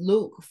verse,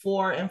 Luke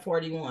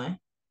 4:41.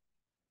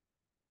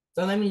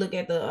 So let me look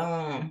at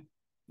the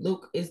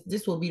Luke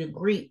this will be the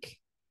Greek.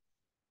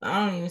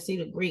 I don't even see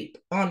the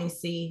Greek. I only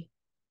see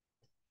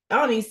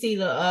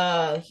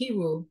the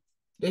Hebrew.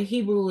 The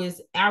Hebrew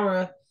is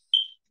our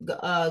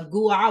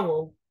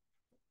guawal.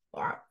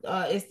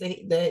 It's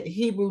the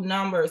Hebrew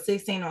number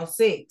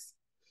 1606.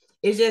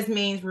 It just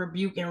means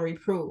rebuke and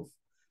reproof.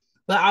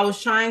 But I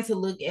was trying to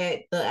look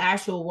at the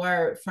actual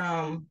word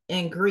from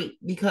in Greek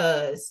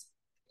because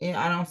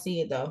I don't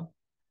see it though.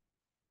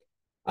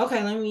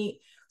 Okay,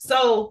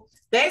 so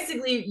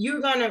basically you're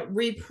gonna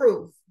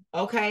reproof,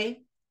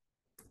 okay?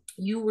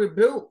 You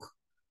rebuke.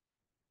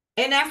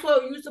 And that's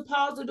what you're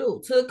supposed to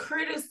do, to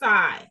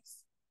criticize.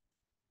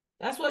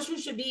 That's what you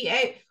should be.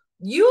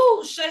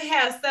 You should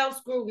have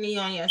self-scrutiny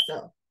on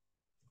yourself.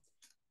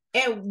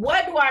 And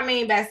what do I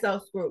mean by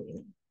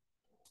self-scrutiny?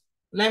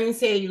 Let me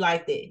tell you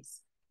like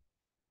this.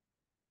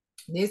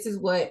 This is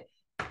what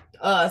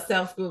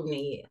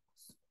self-scrutiny is.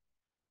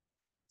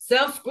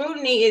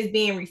 Self-scrutiny is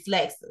being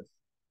reflexive.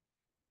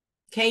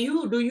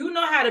 Do you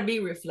know how to be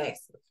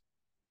reflexive?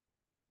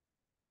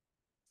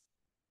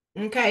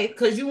 Okay,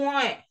 because you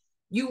want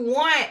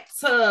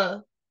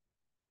to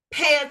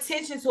pay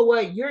attention to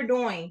what you're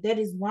doing that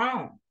is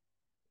wrong.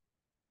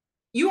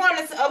 You want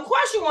to, of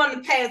course, you want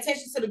to pay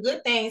attention to the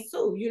good things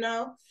too,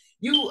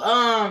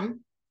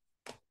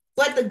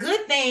 but the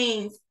good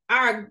things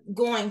are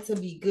going to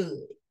be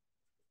good,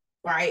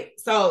 right?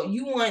 So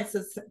you want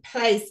to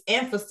place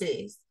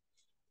emphasis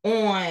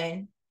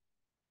on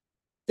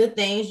the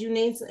things you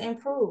need to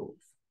improve.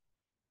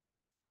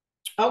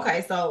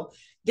 Okay, so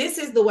this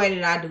is the way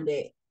that I do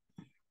that.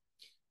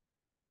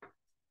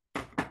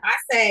 I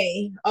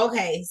say,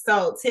 okay,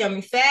 so tell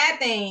me 5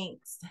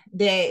 things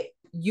that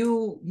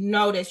you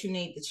know that you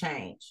need to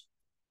change.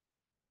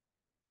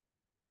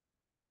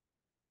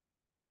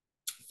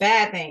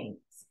 5 things.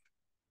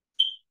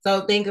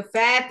 So think of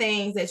 5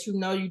 things that you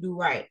know you do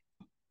right.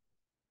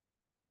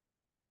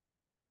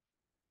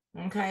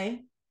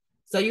 Okay.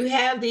 So you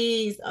have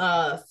these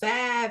 5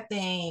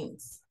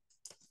 things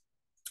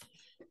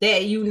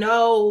that you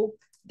know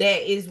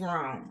that is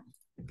wrong,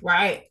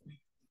 right?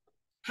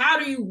 How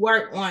do you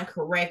work on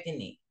correcting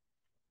it?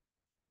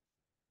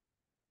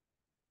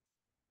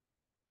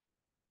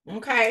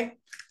 Okay.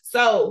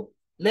 So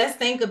let's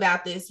think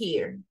about this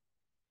here.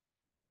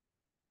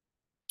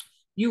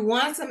 You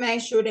want to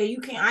make sure that you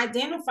can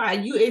identify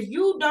if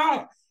you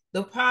don't,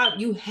 the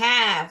problem, you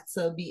have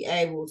to be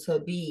able to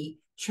be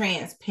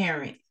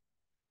transparent.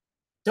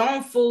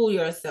 Don't fool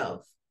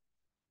yourself.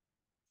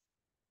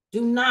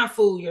 Do not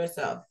fool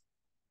yourself.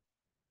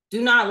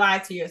 Do not lie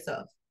to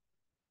yourself.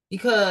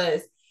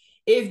 Because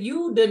if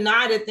you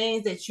deny the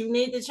things that you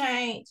need to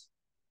change,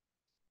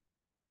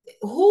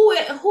 who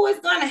is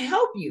going to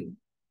help you?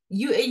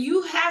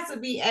 you have to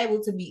be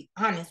able to be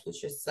honest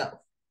with yourself.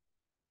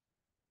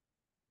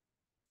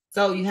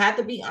 So you have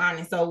to be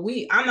honest. So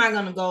I'm not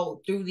gonna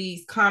go through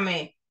these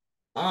common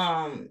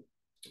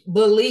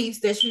beliefs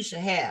that you should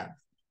have.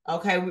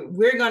 Okay,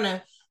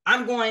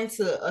 I'm going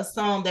to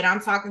assume that I'm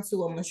talking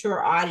to a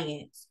mature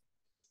audience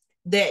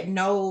that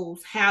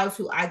knows how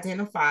to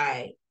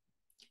identify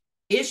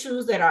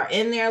issues that are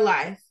in their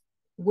life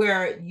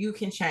where you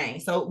can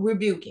change. So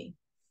rebuking.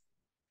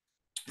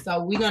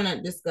 So we're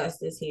gonna discuss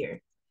this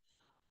here.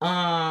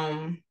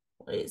 What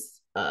is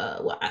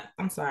well,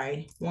 I'm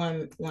sorry.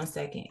 One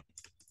second.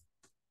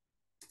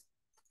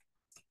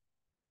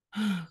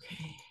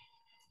 Okay.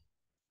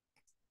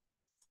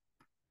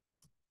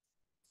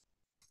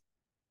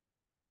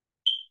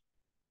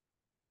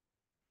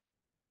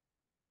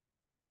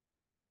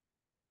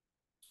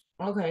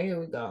 Okay, here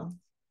we go.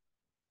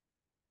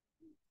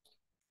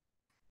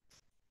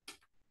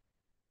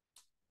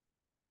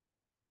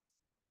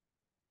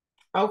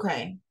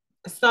 Okay.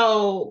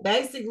 So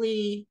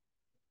basically,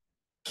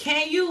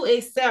 can you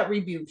accept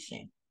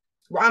rebuking?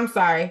 I'm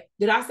sorry.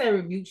 Did I say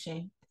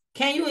rebuking?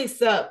 Can you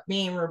accept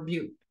being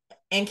rebuked?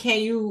 And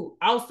can you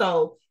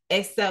also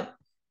accept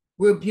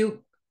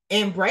rebuke,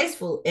 embrace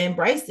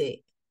it?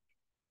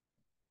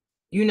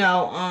 You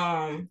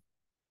know,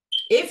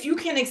 if you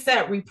can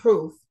accept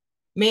reproof,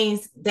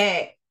 means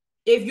that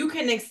if you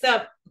can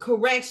accept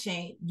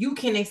correction, you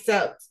can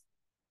accept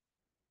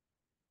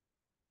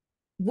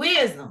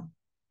wisdom.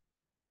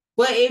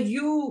 But if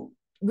you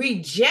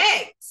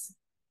reject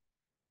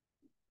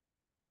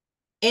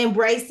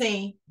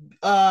embracing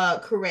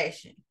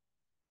correction,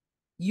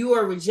 you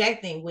are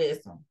rejecting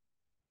wisdom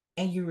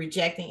and you're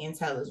rejecting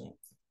intelligence.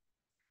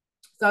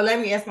 So let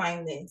me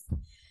explain this.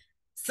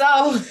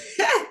 So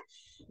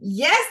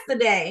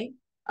yesterday,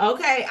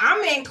 okay,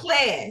 I'm in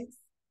class.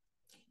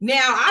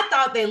 Now I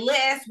thought that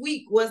last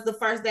week was the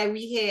first day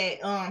we had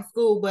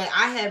school, but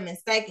I had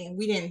mistaken.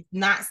 We did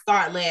not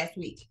start last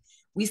week.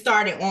 We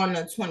started on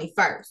the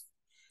 21st.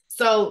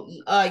 So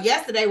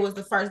yesterday was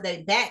the first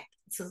day back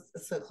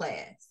to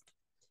class.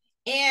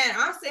 And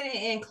I'm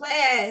sitting in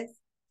class,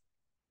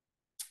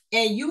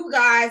 and you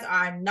guys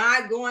are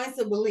not going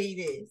to believe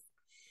this.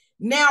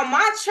 Now,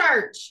 my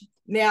church,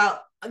 God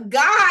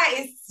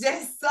is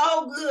just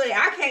so good.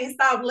 I can't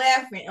stop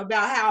laughing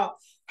about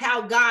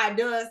how God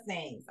does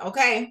things.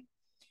 Okay.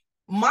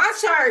 My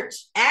church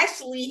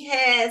actually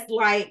has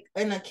like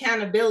an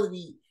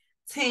accountability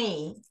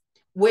team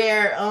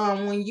where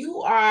when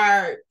you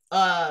are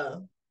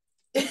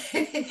it's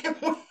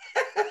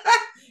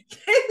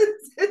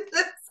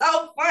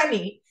so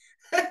funny.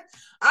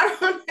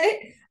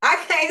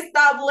 I can't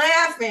stop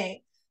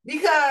laughing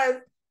because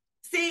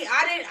see,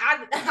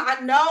 I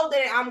know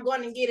that I'm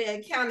going to get an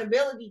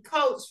accountability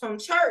coach from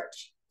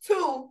church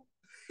too.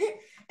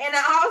 And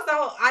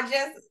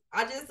I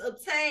just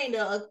obtained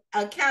an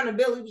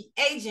accountability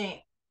agent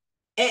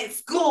at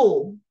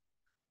school.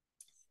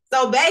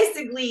 So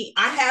basically,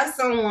 I have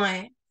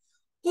someone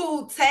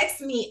who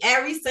texts me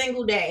every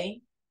single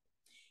day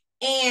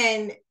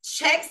and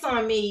checks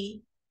on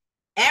me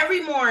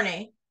every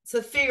morning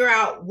to figure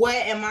out what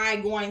am I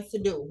going to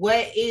do?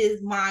 What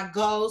is my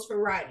goals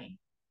for writing?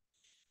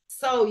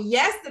 So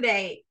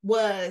yesterday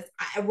was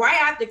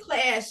right after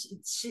class,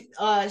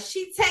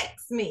 she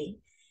texts me.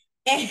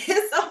 And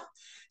so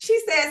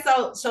she said,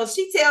 so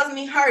she tells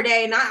me her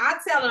day, and I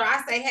tell her,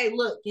 I say, hey,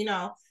 look,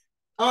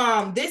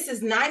 this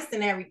is nice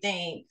and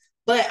everything,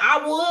 but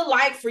I would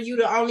like for you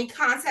to only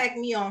contact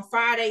me on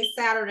Friday,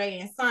 Saturday,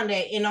 and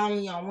Sunday, and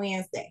only on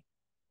Wednesday.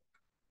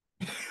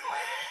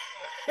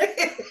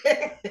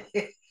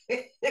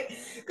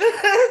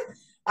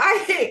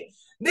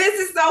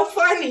 This is so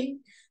funny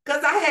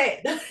because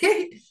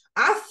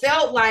I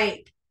felt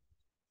like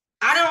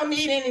I don't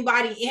need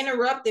anybody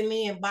interrupting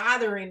me and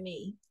bothering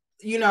me,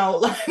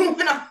 like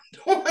when I'm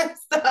doing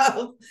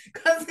stuff.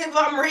 Because if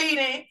I'm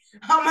reading,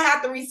 I'm gonna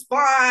have to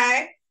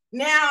respond.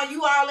 Now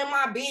you all in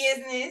my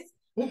business.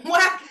 What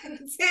I can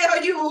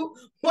tell you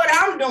what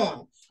I'm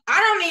doing. I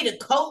don't need a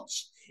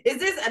coach. Is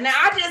this now?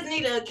 I just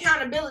need an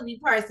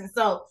accountability person.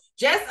 So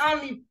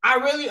I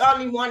really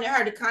only wanted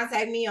her to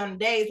contact me on the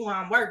days when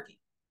I'm working.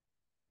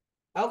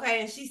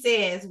 Okay, and she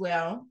says,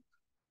 well,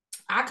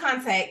 I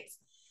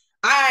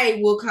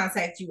will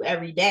contact you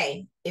every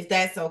day if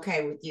that's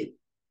okay with you.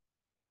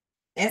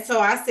 And so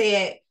I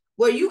said,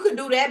 well, you could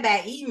do that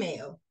by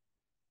email.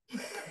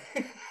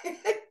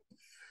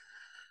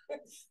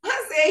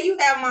 I said, you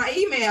have my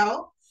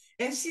email.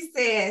 And she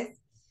says,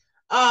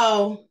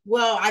 oh,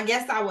 well, I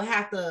guess I would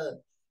have to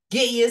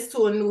get used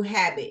to a new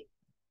habit.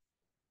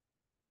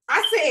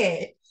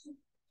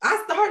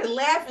 I started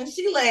laughing.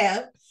 She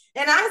laughed.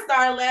 And I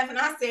started laughing.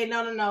 I said,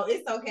 no,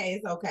 it's okay.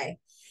 It's okay.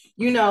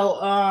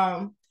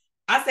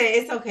 I said,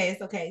 it's okay.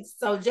 It's okay.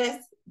 So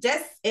just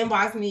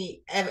inbox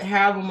me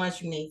however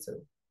much you need to.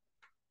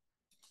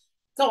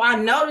 So I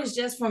noticed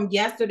just from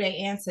yesterday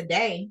and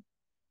today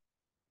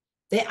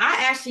that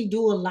I actually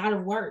do a lot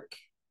of work.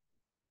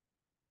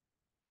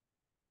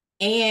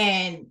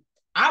 And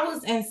I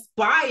was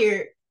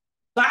inspired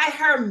by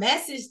her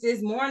message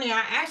this morning,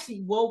 I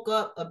actually woke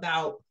up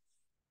about,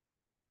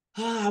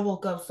 I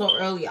woke up so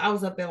early. I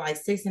was up at like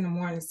 6 in the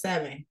morning,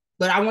 7,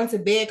 but I went to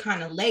bed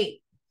kind of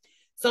late.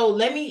 So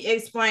let me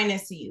explain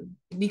this to you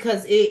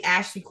because it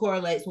actually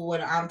correlates with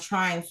what I'm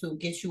trying to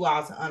get you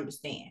all to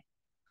understand.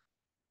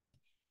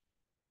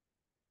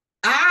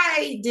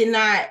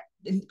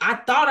 I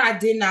thought I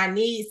did not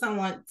need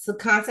someone to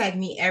contact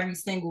me every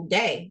single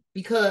day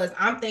because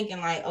I'm thinking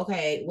like,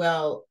 okay,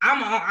 well,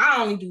 I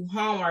only do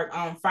homework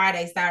on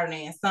Friday,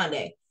 Saturday, and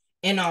Sunday,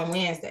 and on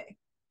Wednesday.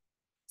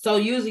 So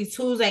usually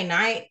Tuesday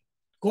night,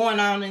 going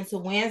on into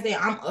Wednesday,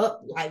 I'm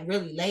up like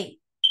really late,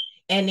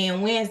 and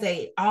then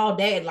Wednesday all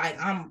day, like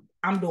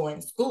I'm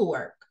doing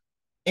schoolwork,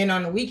 and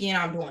on the weekend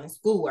I'm doing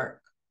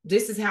schoolwork.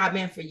 This is how I've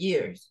been for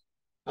years.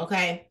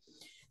 Okay.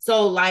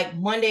 So like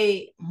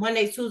Monday,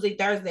 Tuesday,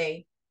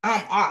 Thursday,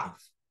 I'm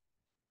off.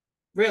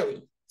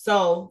 Really.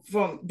 So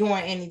from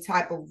doing any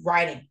type of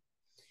writing.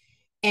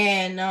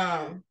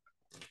 And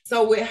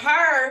so with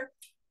her,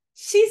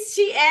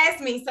 she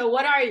asked me, so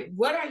what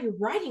are your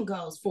writing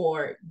goals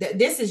for?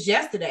 This is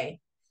yesterday.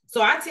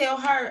 So I tell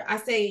her, I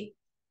say,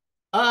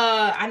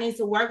 I need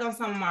to work on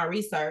some of my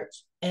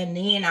research. And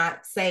then I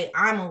say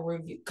I'm a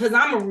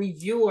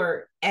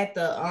reviewer at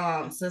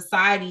the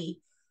Society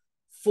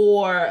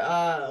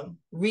for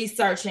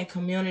Research and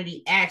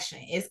Community Action.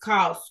 It's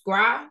called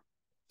SCRI.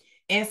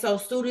 And so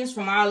students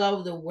from all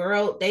over the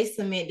world, they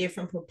submit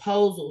different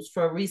proposals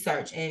for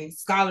research and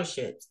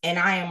scholarships, and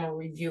I am a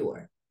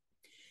reviewer.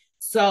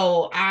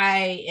 So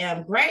I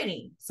am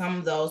grading some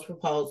of those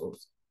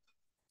proposals.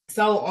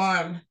 So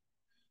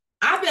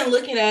I've been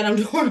looking at them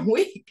during the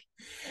week,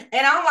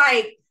 and I'm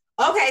like,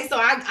 okay, so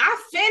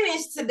I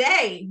finished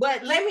today,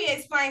 but let me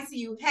explain to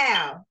you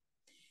how.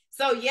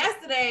 So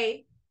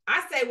yesterday,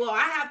 I say, well,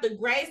 I have to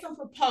grade some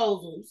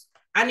proposals.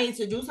 I need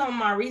to do some of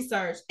my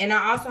research, and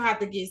I also have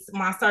to get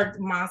my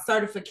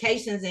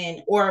certifications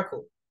in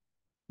Oracle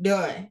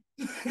done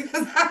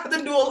because I have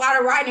to do a lot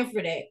of writing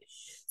for that.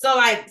 So,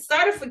 like,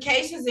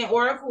 certifications in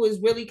Oracle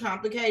is really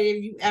complicated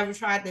if you ever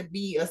tried to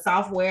be a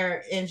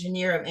software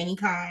engineer of any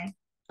kind.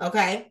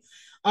 Okay,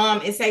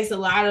 it takes a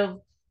lot of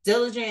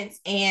diligence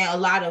and a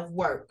lot of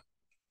work.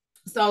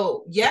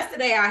 So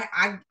yesterday,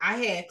 I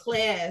had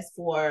class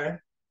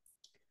for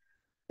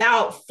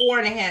about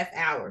 4.5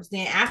 hours.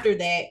 Then after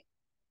that,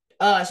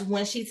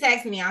 when she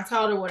texted me, I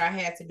told her what I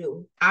had to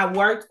do. I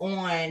worked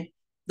on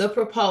the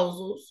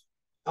proposals,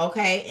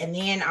 okay, and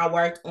then I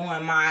worked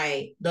on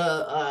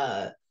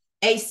the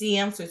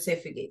ACM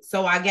certificate.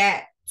 So I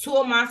got 2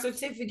 of my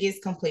certificates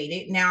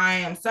completed. Now I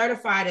am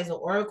certified as an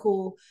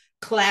Oracle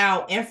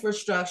Cloud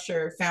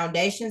Infrastructure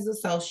Foundations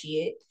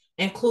Associate,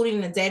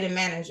 including the Data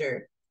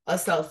Manager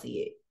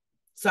Associate.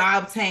 So I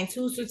obtained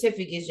 2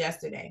 certificates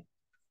yesterday.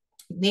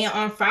 Then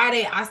on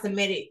Friday, I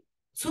submitted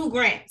 2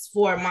 grants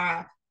for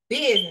my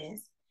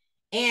business.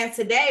 And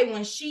today,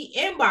 when she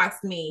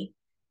inboxed me,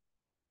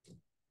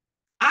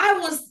 I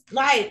was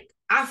like,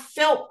 I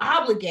felt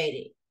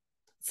obligated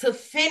to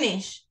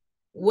finish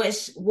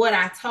what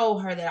I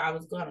told her that I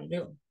was going to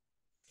do.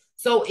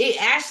 So it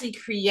actually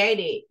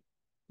created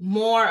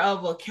more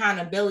of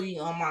accountability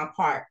on my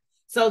part.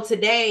 So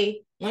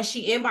today, when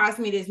she inboxed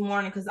me this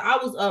morning, because I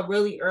was up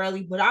really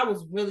early, but I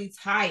was really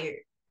tired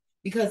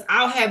because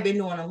I have been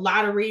doing a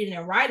lot of reading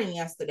and writing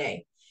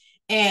yesterday.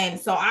 And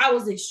so I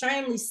was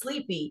extremely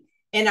sleepy,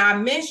 and I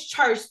missed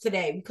church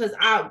today because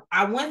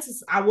I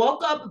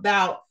woke up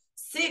about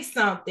 6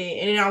 something,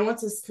 and then I went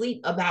to sleep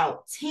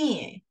about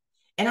 10.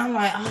 And I'm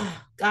like,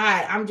 oh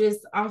God,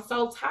 I'm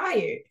so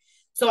tired.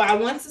 So I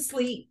went to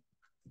sleep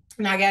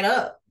and I got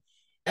up.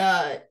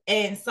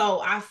 And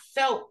so I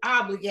felt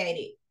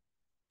obligated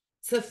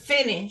to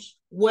finish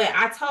what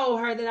I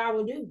told her that I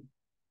would do.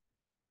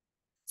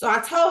 So I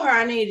told her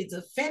I needed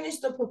to finish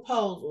the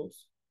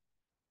proposals.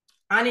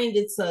 I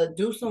needed to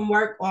do some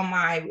work on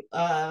my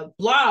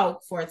blog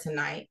for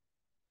tonight.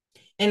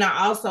 And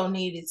I also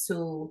needed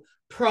to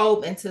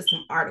probe into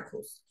some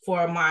articles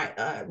for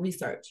my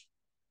research.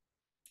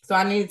 So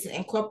I needed to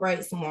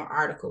incorporate some more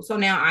articles. So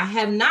now I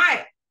have not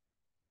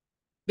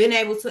been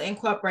able to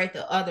incorporate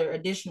the other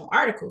additional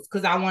articles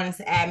because I wanted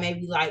to add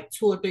maybe like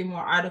 2 or 3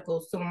 more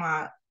articles to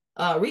my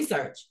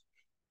research.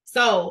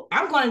 So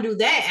I'm going to do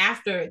that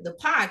after the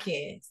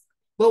podcast.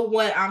 But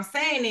what I'm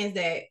saying is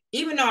that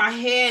even though I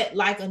had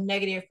like a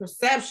negative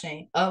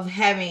perception of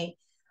having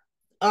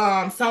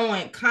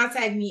someone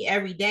contact me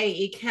every day,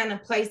 it kind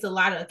of placed a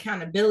lot of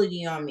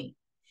accountability on me.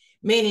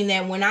 Meaning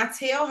that when I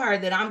tell her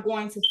that I'm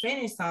going to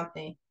finish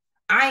something,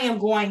 I am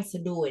going to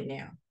do it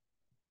now.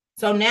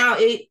 So now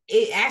it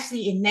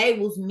actually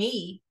enables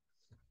me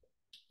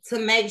to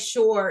make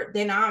sure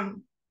that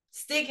I'm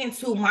sticking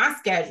to my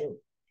schedule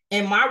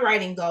and my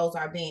writing goals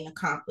are being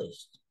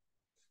accomplished.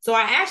 So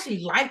I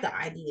actually like the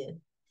idea.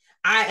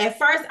 At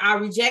first I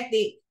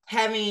rejected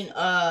having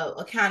a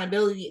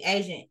accountability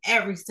agent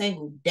every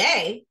single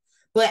day,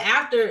 but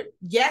after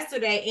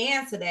yesterday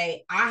and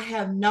today, I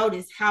have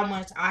noticed how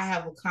much I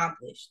have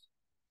accomplished.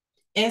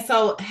 And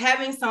so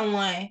having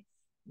someone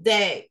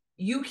that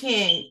you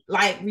can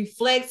like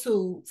reflect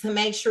to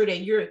make sure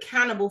that you're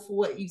accountable for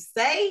what you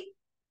say,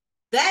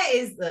 that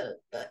is the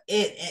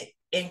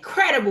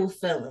incredible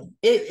feeling.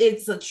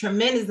 It's a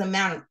tremendous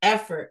amount of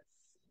effort,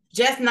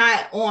 just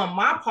not on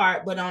my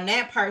part, but on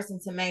that person,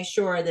 to make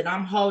sure that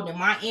I'm holding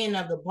my end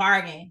of the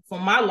bargain for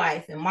my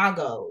life and my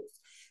goals.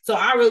 So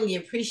I really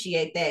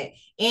appreciate that.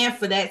 And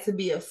for that to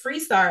be a free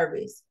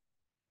service,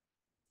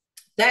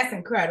 that's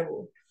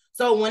incredible.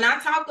 So when I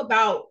talk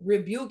about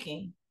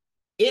rebuking,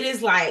 it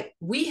is like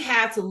we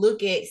have to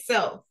look at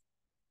self.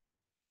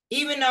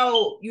 Even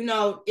though,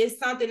 it's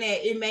something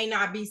that it may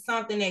not be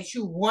something that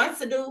you want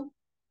to do,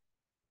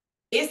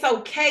 it's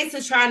okay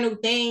to try new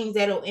things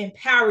that'll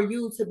empower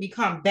you to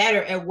become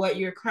better at what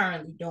you're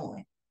currently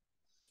doing.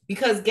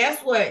 Because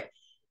guess what?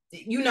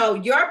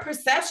 Your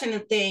perception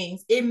of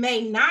things, it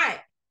may not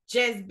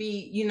just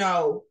be,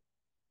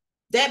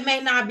 that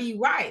may not be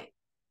right.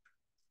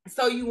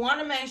 So you want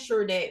to make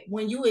sure that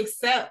when you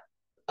accept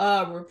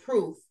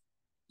reproof,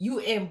 you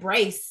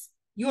embrace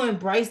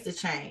the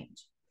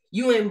change.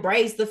 You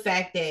embrace the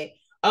fact that,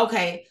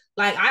 okay,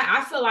 like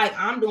I feel like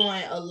I'm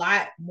doing a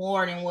lot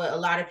more than what a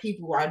lot of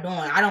people are doing.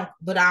 I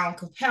don't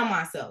compare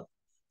myself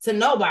to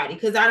nobody,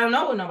 because I don't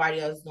know what nobody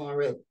else is doing,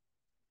 really.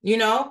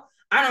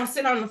 I don't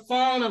sit on the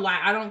phone a lot.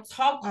 I don't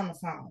talk on the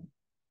phone.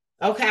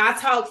 Okay, I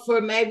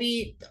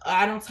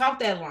don't talk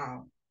that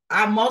long.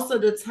 Most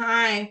of the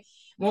time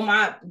when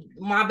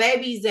my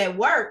baby's at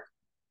work,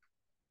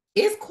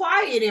 it's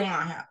quiet in my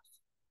house.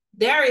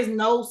 There is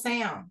no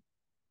sound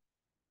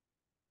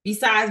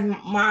besides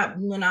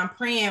when I'm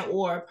praying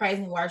or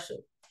praising worship.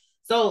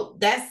 So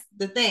that's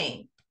the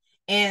thing.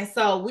 And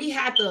so we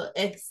have to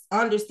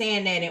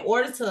understand that in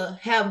order to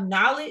have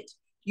knowledge,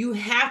 you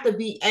have to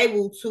be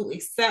able to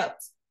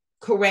accept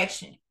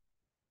correction.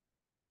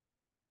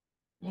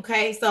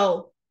 Okay,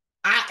 so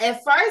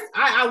at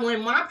first,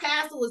 when my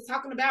pastor was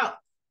talking about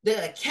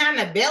the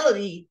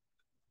accountability,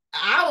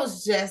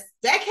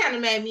 that kind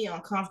of made me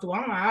uncomfortable.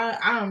 I'm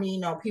like, I don't need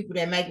no people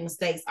that make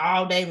mistakes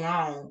all day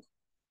long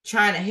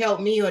trying to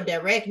help me or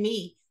direct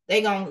me.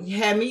 They gonna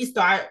have me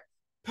start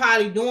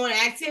probably doing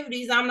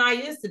activities I'm not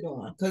used to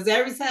doing, because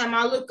every time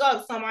I look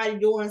up, somebody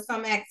doing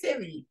some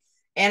activity,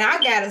 and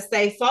I gotta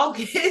stay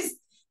focused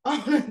on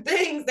the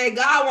things that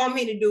God want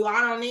me to do.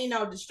 I don't need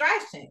no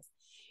distractions.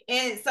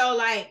 And so,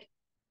 like,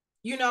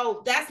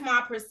 that's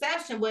my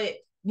perception. But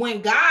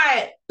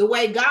the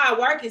way God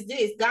works is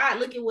this: God,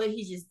 look at what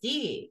he just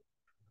did.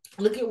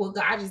 Look at what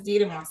God just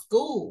did in my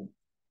school.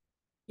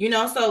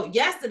 So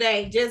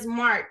yesterday just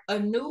marked a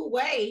new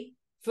way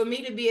for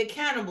me to be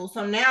accountable.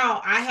 So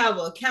now I have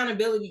an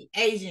accountability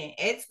agent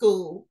at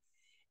school.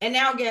 And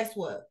now guess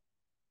what?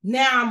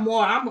 Now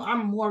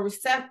I'm more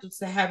receptive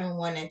to having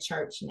one at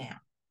church now.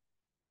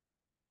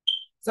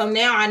 So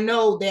now I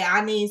know that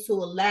I need to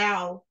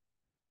allow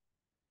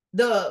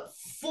the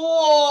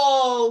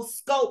full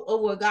scope of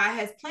what God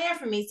has planned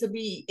for me to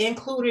be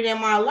included in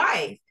my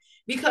life.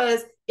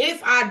 Because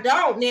if I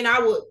don't, then I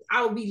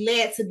would be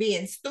led to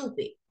being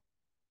stupid,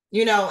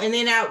 and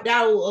then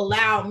that will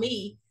allow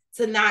me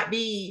to not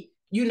be,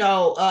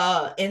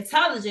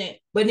 intelligent,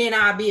 but then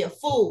I'll be a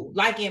fool,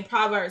 like in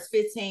Proverbs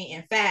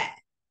 15:5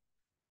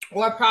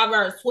 or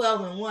Proverbs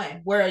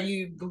 12:1, where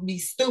you be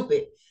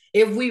stupid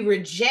if we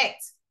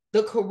reject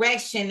the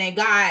correction that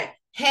God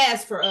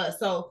has for us.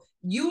 So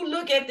you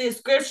look at this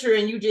scripture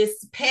and you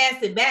just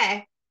pass it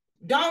back.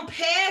 Don't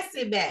pass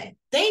it back.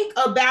 Think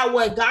about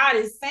what God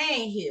is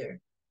saying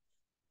here.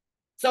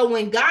 So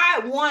when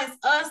God wants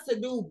us to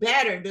do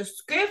better, the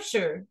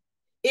scripture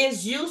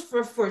is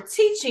useful for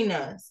teaching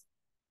us,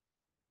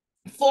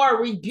 for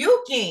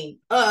rebuking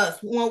us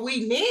when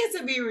we need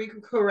to be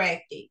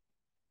corrected,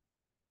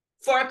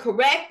 for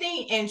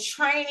correcting and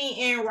training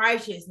in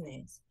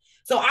righteousness.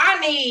 So I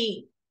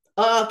need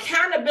an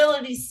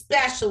accountability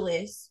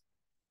specialist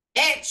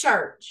at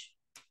church.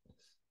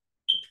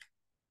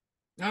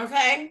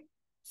 Okay?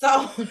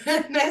 So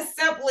that's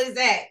simple as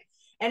that.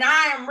 And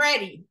I am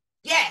ready.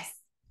 Yes.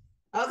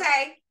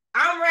 Okay?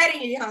 I'm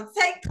ready to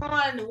take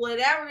on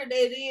whatever it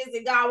is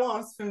that God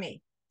wants for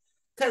me,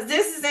 because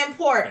this is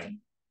important.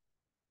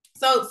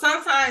 So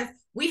sometimes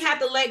we have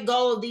to let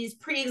go of these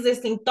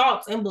pre-existing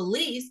thoughts and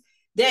beliefs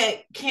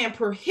that can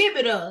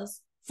prohibit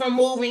us from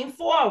moving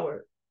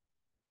forward.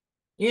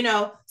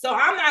 So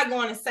I'm not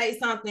going to say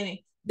something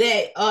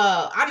that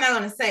I'm not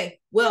going to say,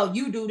 well,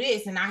 you do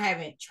this and I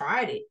haven't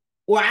tried it,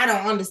 or I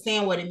don't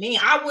understand what it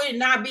means. I would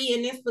not be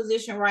in this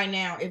position right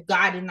now if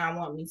God did not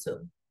want me to.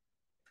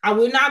 I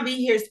would not be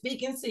here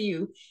speaking to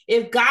you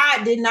if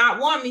God did not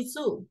want me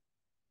to.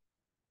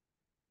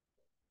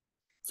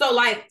 So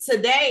like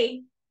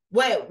today,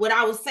 what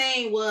I was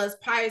saying was,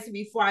 prior to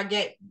before I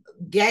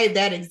gave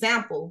that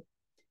example,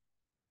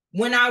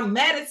 when I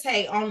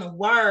meditate on the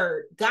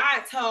word,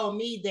 God told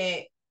me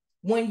that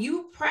when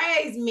you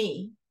praise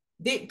me,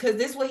 because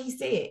this is what he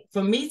said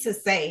for me to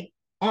say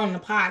on the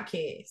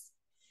podcast.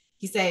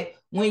 He said,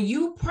 when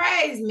you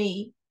praise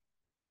me,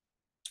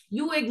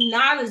 you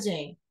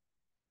acknowledging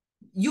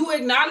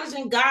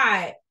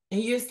God,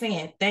 and you're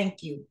saying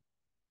thank you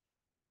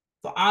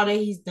for all that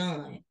he's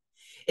done.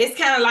 It's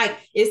kind of like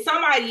if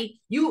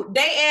somebody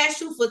they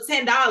ask you for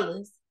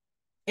 $10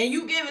 and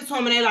you give it to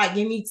them and they're like,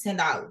 give me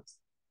 $10.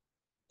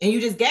 And you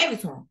just gave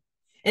it to them.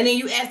 And then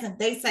you ask them,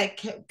 they say,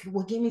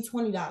 well, give me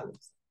 $20.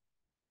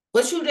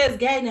 But you just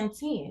gave them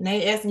 10. And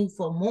they asking you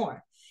for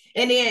more.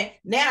 And then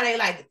now they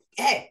like,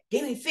 hey,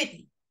 give me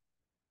 50.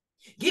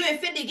 Give me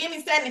 50, give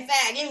me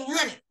 75, give me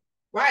 100.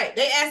 Right?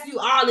 They ask you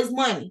all this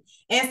money.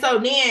 And so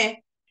then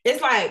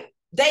it's like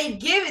they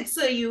give it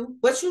to you,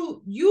 but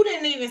you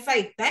didn't even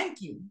say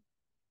thank you.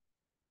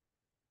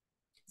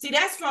 See,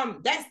 that's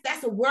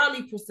a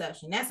worldly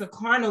perception. That's a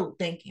carnal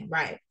thinking,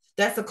 right?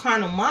 That's a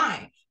carnal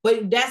mind.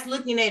 But that's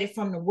looking at it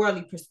from the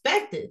worldly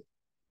perspective.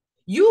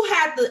 You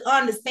have to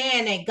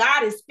understand that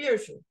God is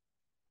spiritual.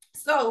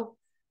 So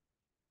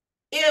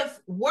if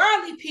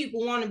worldly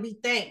people want to be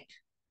thanked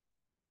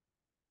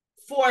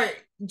for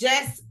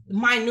just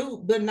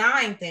minute,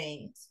 benign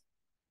things,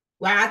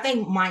 well, I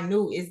think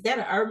minute, is that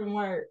an urban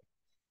word?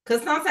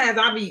 Because sometimes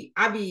I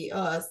be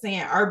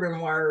saying urban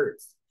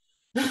words.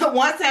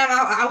 One time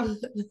I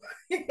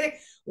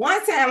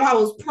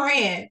was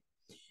praying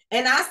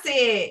and I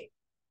said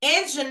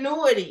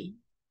ingenuity.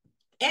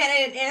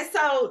 And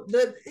so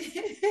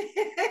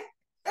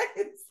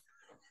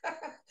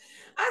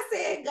I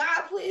said,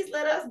 God, please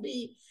let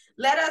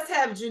us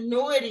have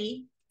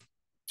ingenuity.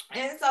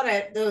 And so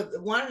that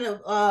one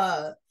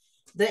of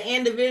the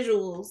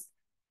individuals,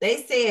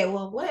 they said,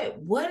 well,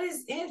 what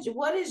is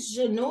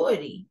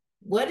ingenuity?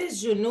 What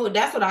is ingenuity?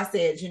 That's what I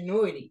said,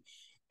 ingenuity.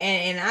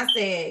 And I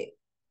said,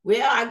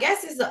 well, I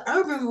guess it's an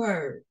urban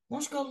word. Why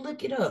don't you go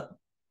look it up?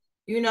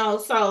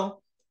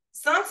 So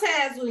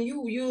sometimes when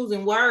you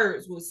using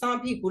words with some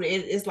people,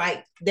 it's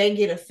like they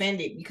get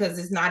offended because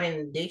it's not in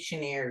the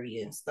dictionary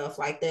and stuff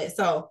like that.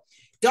 So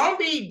don't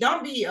be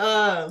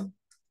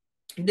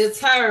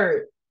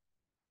deterred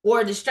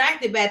or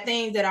distracted by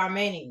things that are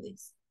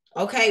meaningless.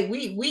 Okay,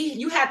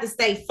 you have to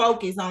stay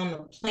focused on the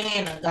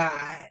plan of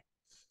God.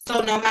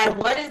 So no matter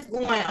what is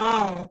going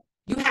on,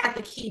 you have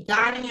to keep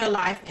God in your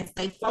life and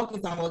stay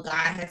focused on what God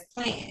has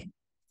planned.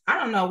 I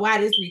don't know why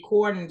this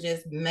recording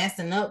just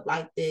messing up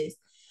like this.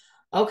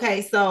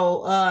 Okay,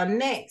 so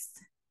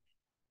next.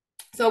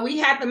 So we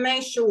have to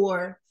make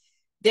sure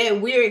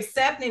that we're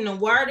accepting the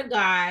word of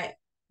God,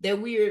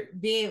 that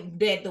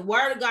the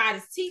word of God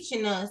is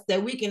teaching us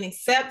that we can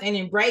accept and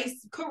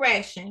embrace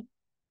correction.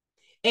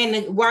 And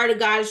the word of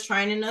God is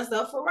training us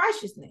up for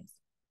righteousness.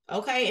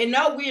 Okay. And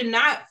no, we're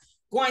not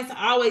going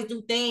to always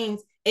do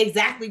things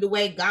exactly the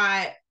way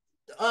God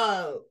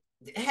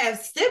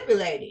has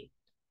stipulated.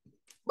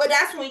 But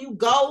that's when you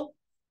go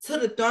to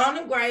the throne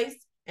of grace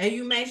and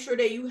you make sure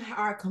that you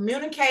are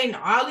communicating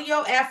all of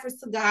your efforts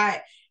to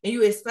God and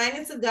you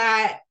explaining to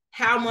God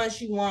how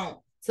much you want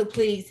to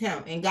please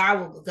him, and God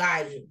will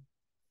guide you.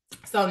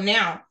 So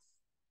now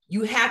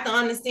you have to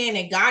understand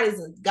that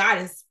God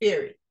is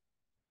spirit.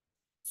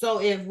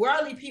 So if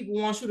worldly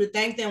people want you to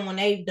thank them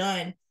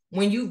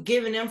when you've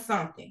given them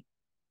something,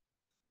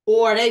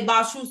 or they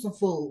bought you some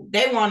food,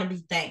 they want to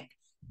be thanked.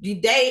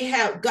 They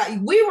have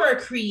God. We were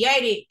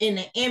created in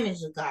the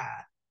image of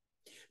God.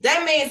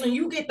 That means when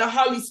you get the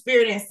Holy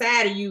Spirit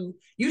inside of you,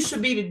 you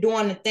should be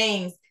doing the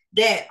things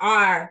that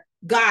are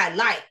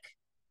God-like.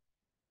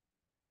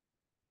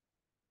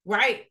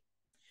 Right?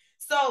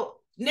 So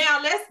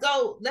now let's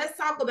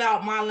talk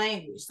about my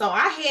language. So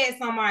I had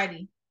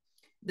somebody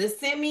to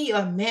send me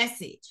a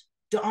message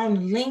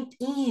on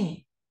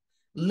LinkedIn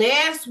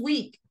last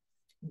week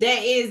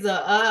that is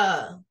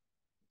a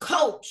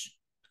coach,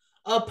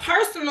 a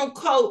personal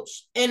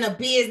coach and a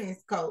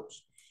business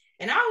coach.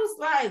 And I was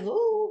like,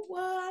 oh,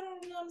 well, I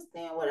don't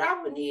understand what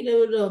I would need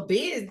a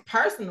business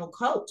personal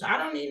coach. I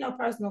don't need no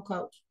personal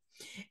coach.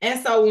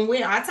 And so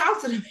when I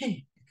talked to the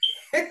man,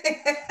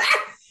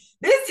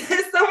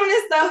 some of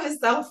this stuff is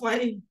so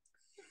funny.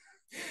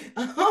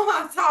 I'm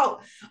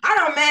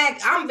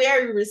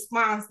very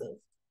responsive.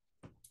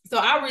 So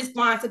I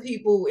respond to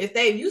people. If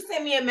you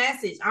send me a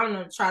message, I'm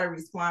gonna try to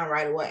respond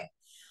right away.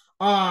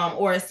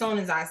 Or as soon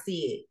as I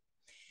see it.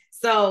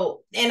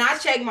 So, and I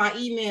check my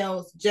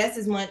emails just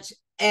as much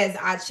as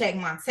I check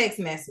my text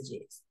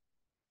messages.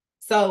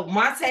 So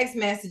my text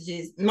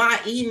messages, my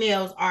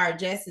emails are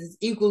just as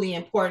equally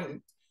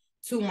important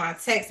to my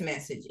text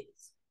messages.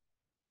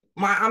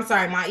 My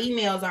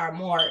emails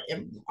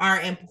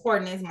are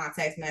important as my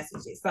text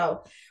messages.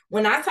 So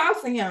when I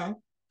talked to him,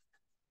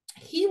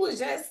 he was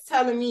just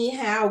telling me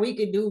how we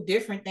could do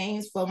different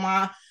things for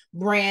my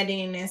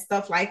branding and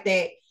stuff like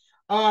that.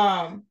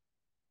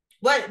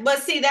 But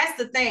see, that's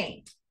the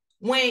thing.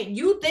 When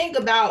you think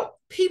about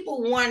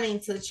people wanting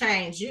to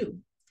change you,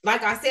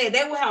 like I said,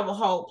 they will have a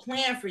whole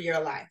plan for your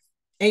life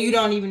and you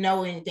don't even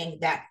know anything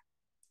about it.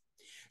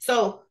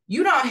 So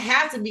you don't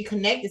have to be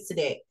connected to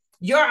that.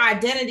 Your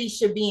identity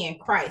should be in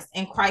Christ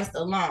and Christ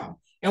alone.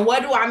 And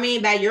what do I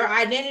mean by your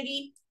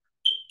identity?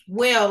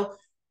 Well,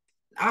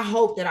 I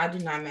hope that I do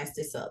not mess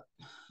this up.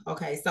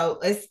 Okay, so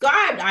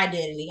ascribed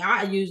identity,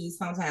 I usually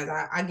sometimes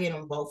I get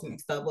them both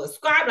mixed up, but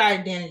ascribed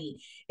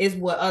identity is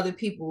what other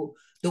people,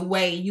 the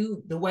way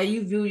you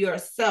view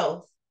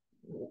yourself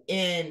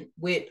in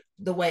with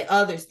the way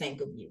others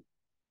think of you.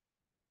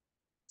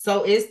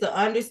 So it's the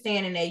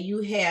understanding that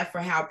you have for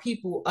how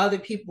other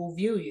people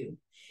view you.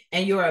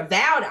 And your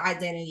avowed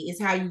identity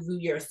is how you view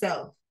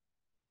yourself.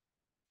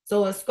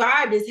 So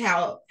ascribed is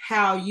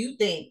how you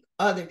think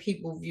other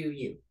people view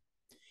you.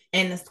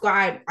 And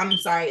avowed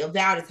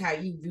is how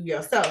you view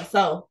yourself.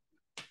 So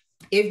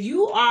if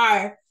you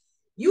have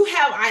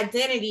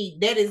identity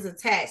that is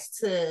attached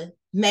to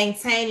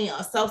maintaining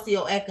a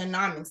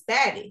socioeconomic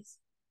status,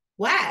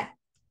 why?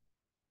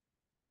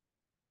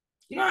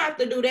 You don't have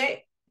to do that.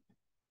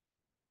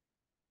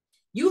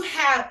 You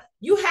have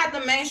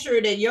to make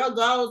sure that your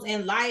goals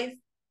in life,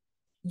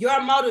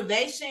 your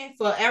motivation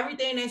for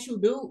everything that you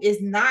do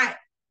is not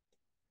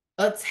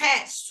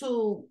attached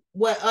to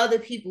what other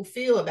people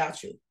feel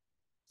about you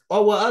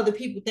or what other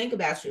people think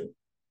about you.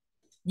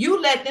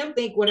 You let them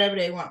think whatever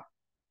they want.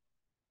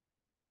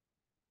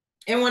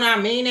 And when I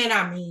mean that,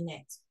 I mean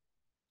that.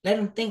 Let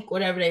them think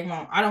whatever they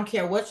want. I don't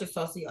care what your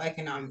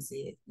socioeconomic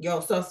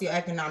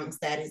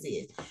status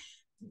is.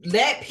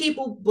 Let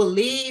people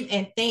believe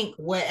and think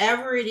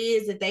whatever it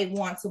is that they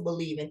want to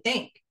believe and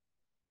think.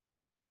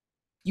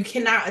 You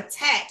cannot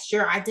attach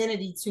your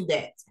identity to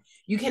that.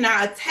 You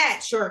cannot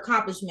attach your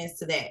accomplishments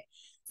to that.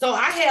 So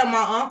I had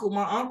my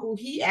uncle,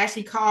 he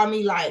actually called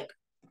me like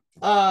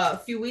a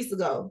few weeks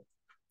ago.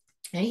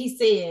 And he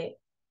said,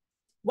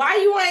 why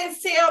you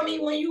ain't tell me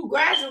when you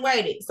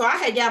graduated? So I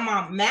had got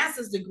my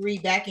master's degree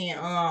back in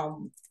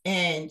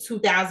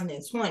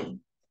 2020.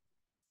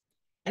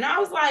 And I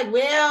was like,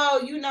 well,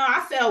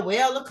 I felt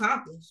well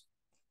accomplished.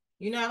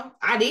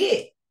 I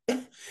did.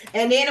 And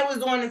then it was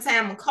during the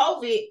time of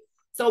COVID.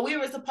 So we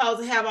were supposed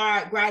to have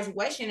our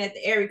graduation at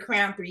the Erie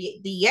Crown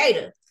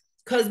Theater.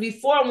 Because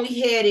before we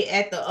had it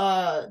at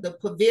the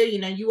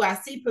pavilion, the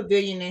UIC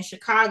pavilion in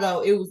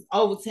Chicago, it was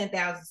over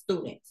 10,000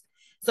 students.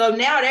 So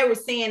now they were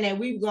saying that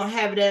we were going to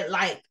have it at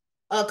like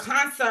a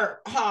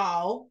concert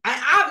hall.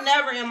 I've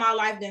never in my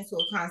life been to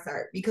a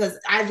concert because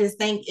I just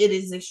think it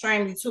is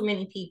extremely too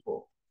many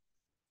people.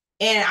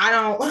 And I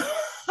don't,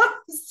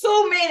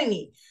 so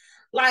many.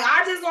 Like,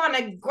 I just want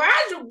to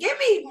graduate, give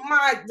me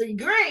my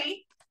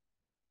degree.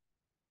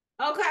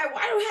 Okay,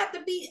 why do it have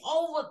to be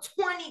over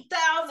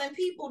 20,000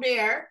 people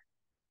there?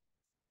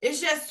 It's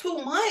just too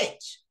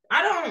much.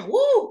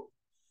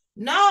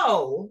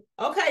 No.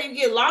 Okay, you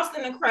get lost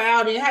in the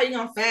crowd and how you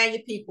gonna find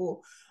your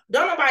people?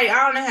 I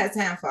don't have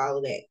time for all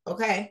of that.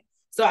 Okay.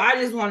 So I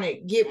just want to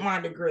get my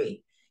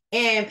degree.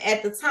 And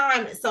at the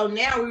time, so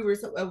now we were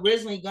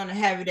originally gonna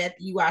have it at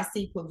the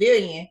UIC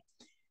Pavilion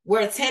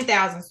where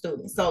 10,000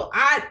 students. So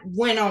I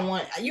went on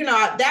one,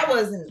 that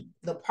wasn't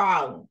the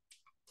problem.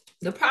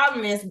 The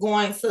problem is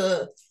going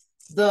to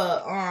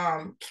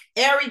the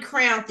Erie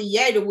Crown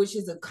Theater, which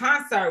is a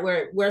concert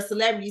where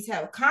celebrities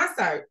have a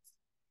concert,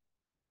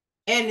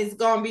 and it's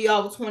gonna be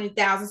over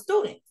 20,000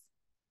 students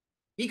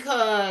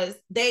because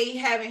they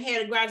haven't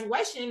had a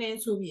graduation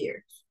in 2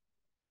 years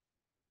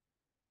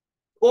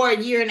or a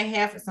year and a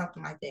half or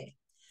something like that.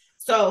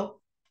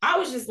 So I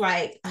was just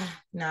like,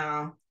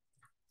 no,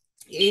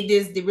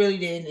 it really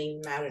didn't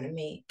even matter to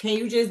me. Can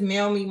you just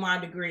mail me my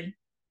degree?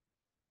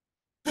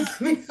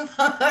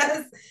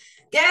 Because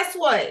guess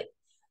what?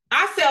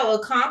 I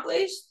felt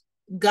accomplished.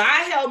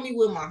 God helped me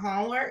with my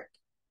homework.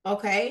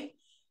 Okay.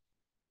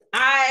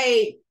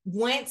 I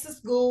went to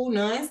school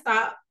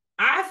nonstop.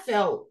 I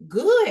felt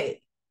good.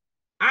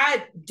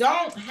 I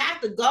don't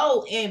have to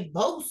go and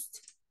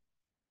boast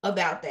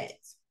about that.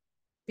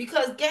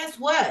 Because guess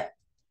what?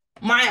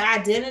 My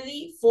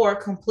identity for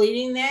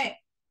completing that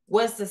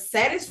was to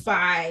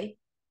satisfy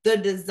the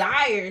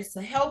desires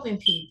to helping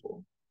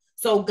people.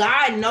 So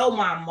God know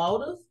my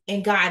motive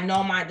and God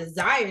know my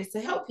desires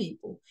to help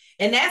people.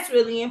 And that's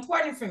really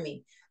important for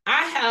me.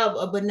 I have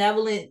a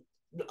benevolent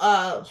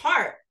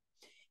heart.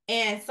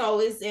 And so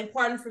it's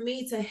important for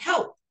me to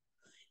help.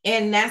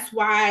 And that's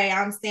why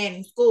I'm staying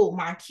in school.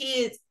 My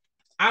kids,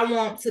 I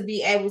want to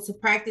be able to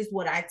practice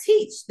what I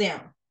teach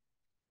them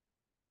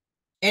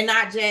and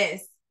not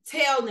just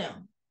tell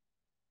them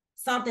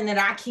something that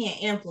I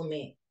can't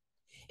implement.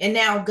 And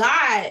now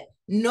God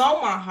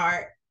know my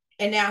heart,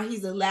 and now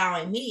he's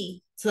allowing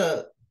me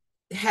to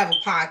have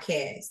a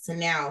podcast to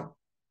now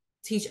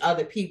teach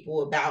other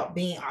people about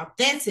being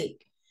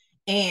authentic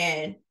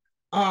and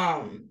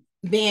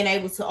being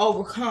able to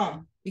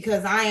overcome,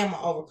 because I am an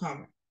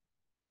overcomer.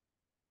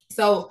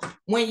 So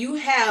when you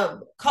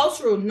have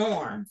cultural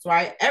norms,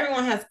 right?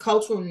 Everyone has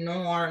cultural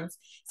norms.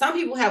 Some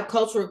people have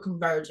cultural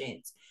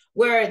convergence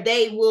where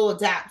they will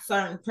adopt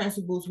certain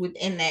principles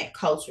within that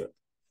culture,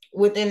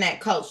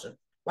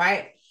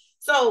 right?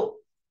 So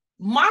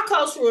my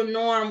cultural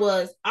norm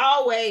was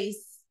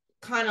always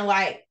kind of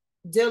like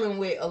dealing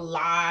with a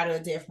lot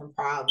of different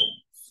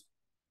problems.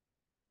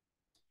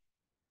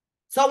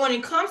 So when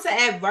it comes to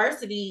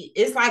adversity,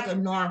 it's like a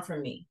norm for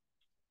me.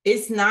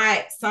 It's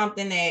not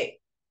something that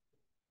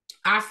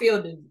I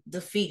feel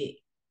defeated.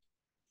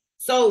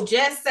 So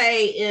just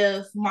say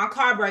if my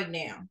car breaks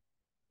down,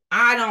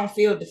 I don't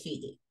feel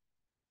defeated.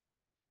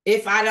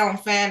 If I don't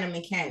find a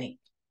mechanic,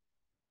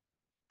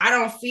 I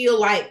don't feel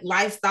like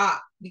life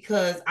stopped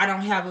because I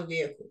don't have a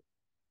vehicle.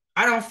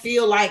 I don't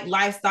feel like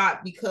life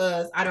stopped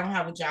because I don't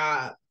have a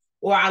job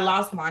or I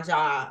lost my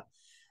job.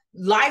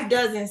 Life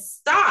doesn't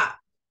stop.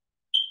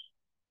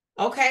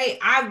 Okay,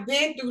 I've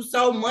been through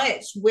so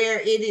much where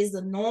it is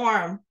a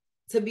norm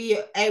to be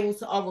able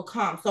to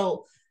overcome.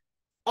 So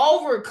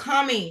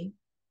overcoming,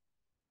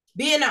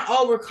 being an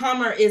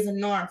overcomer is a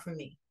norm for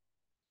me.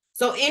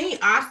 So any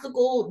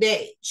obstacle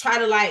that try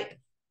to like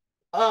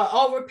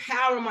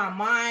overpower my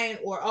mind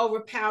or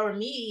overpower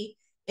me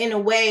in a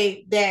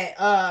way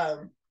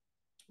that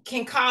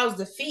can cause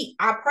defeat,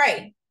 I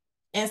pray.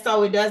 And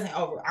so it doesn't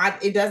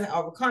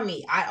overcome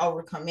me. I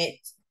overcome it.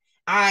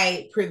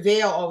 I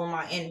prevail over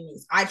my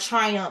enemies. I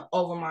triumph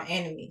over my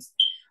enemies.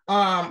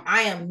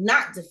 I am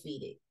not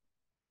defeated.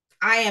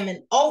 I am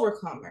an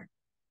overcomer.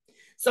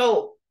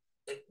 So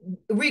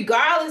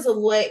regardless of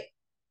what,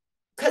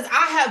 because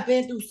I have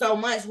been through so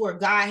much where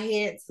God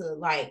has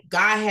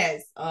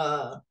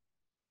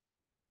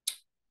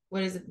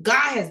God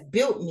has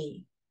built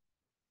me.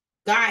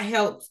 God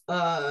has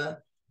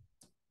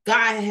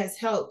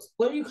helped.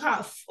 What do you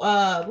call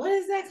what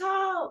is that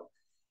called?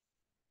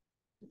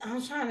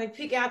 I'm trying to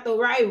pick out the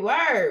right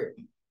word.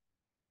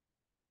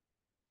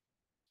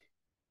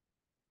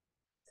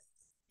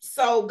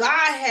 So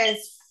God has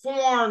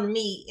formed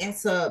me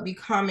into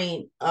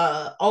becoming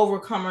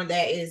overcomer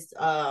that is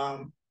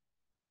I'm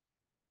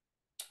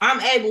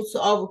able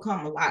to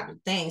overcome a lot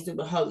of things through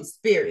the Holy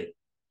Spirit.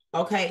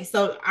 Okay,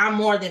 so I'm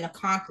more than a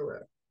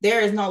conqueror.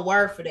 There is no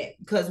word for that,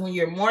 because when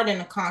you're more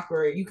than a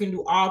conqueror, you can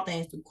do all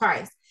things through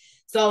Christ.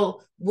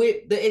 So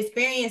with the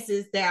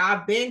experiences that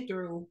I've been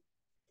through,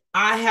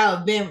 I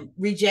have been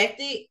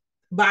rejected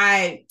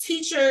by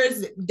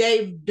teachers.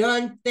 They've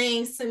done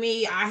things to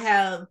me. I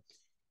have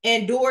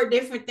endured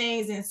different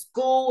things in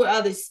school with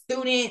other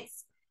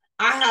students.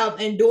 I have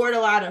endured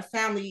a lot of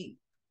family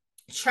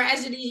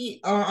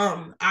tragedy.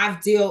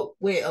 I've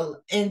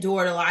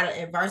endured a lot of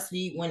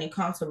adversity when it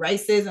comes to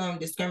racism,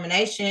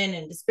 discrimination,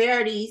 and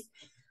disparities.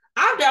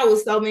 I've dealt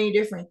with so many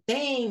different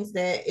things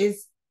that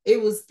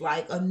it was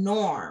like a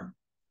norm.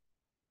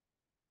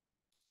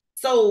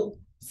 So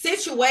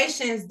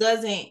situations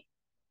doesn't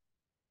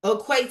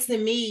equate to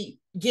me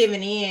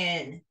giving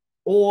in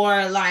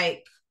or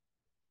like,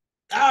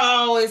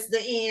 oh, it's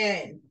the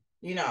end.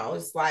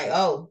 It's like,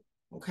 oh,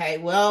 okay,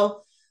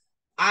 well,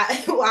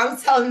 I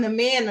was telling the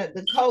man,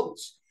 the coach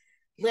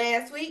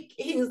last week,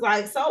 he was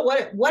like, so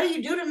what do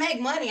you do to make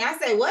money? I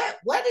said,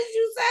 what did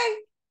you say?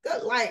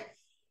 Like,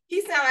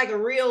 he sounded like a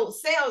real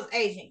sales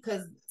agent,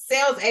 because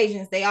sales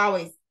agents, they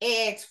always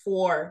ask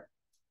for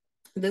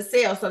the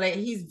sale, so that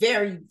he's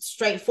very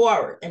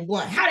straightforward and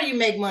blunt. How do you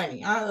make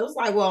money? I was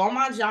like, well, on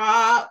my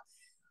job,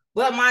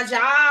 but my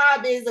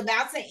job is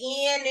about to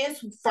end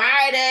this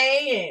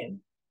Friday,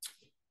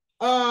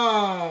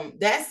 and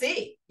that's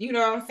it. You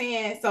know what I'm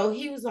saying? So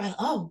he was like,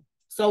 oh,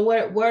 so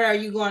what are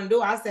you going to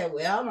do? I said,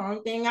 well, the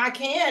only thing I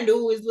can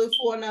do is look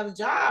for another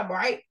job,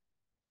 right?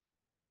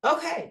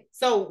 Okay,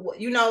 so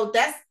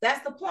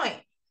that's the point.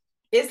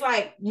 It's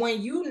like when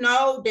you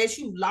know that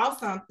you've lost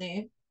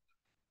something,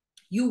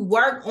 you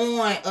work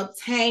on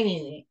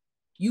obtaining it.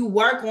 You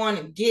work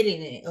on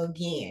getting it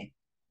again.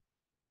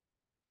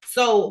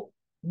 So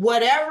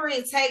whatever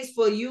it takes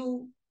for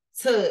you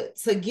to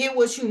get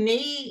what you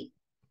need,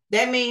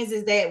 that means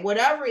is that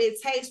whatever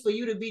it takes for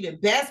you to be the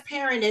best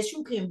parent that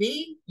you can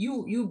be,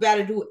 you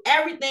better do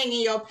everything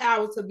in your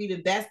power to be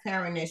the best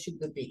parent that you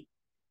could be.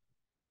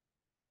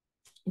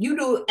 You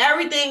do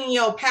everything in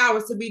your power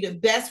to be the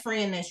best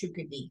friend that you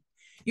could be.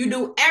 You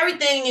do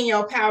everything in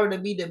your power to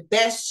be the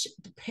best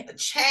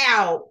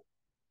child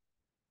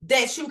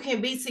that you can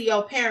be to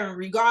your parent,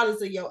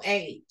 regardless of your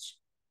age.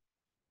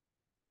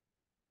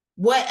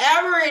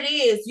 Whatever it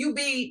is, you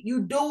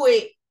do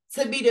it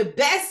to be the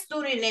best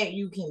student that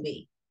you can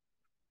be.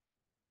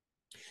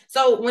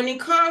 So when it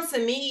comes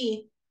to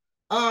me,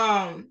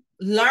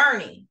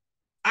 learning,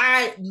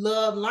 I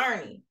love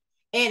learning.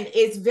 And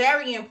it's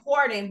very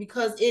important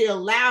because it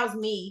allows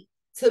me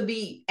to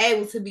be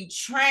able to be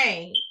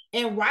trained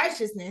in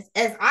righteousness.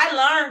 As I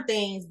learn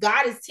things,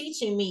 God is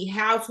teaching me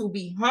how to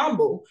be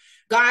humble.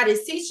 God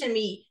is teaching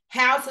me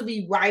how to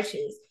be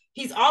righteous.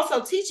 He's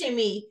also teaching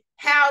me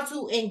how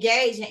to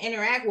engage and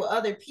interact with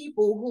other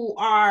people who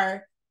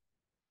are,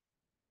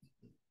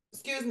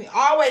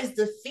 always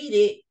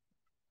defeated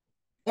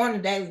on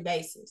a daily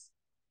basis.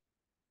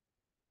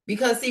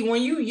 Because see,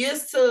 when you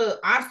used to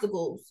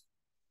obstacles,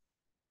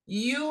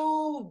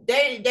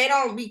 they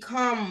don't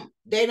become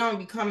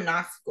an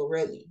obstacle,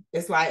 really.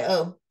 It's like,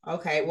 oh,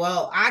 okay,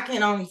 well, I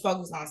can only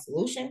focus on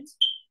solutions.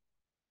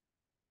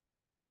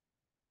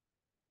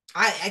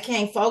 I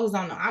can't focus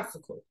on the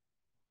obstacle.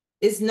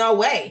 It's no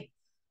way.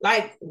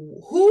 Like,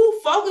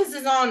 who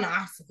focuses on the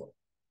obstacle?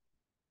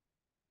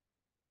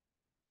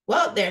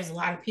 Well, there's a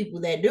lot of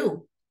people that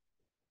do,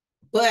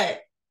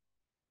 but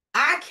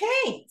I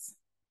can't,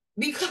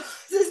 because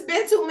there's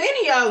been too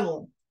many of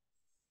them.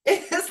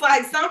 It's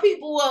like some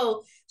people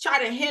will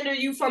try to hinder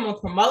you from a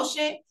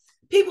promotion.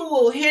 People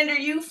will hinder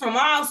you from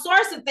all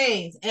sorts of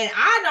things. And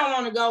I don't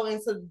want to go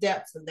into the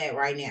depths of that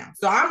right now.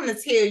 So I'm going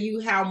to tell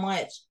you how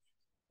much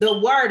the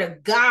word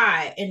of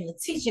God and the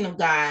teaching of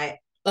God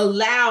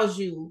allows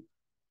you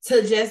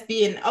to just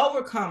be an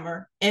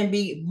overcomer and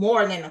be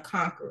more than a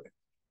conqueror.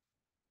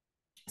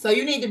 So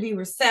you need to be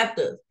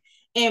receptive,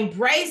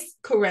 embrace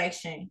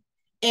correction,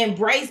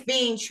 embrace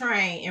being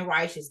trained in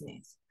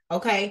righteousness.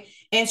 Okay.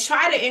 And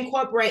try to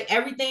incorporate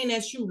everything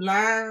that you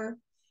learn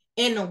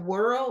in the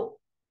world.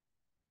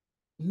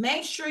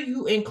 Make sure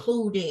you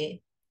include in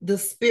the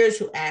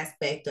spiritual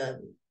aspect of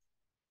it.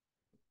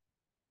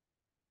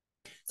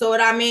 So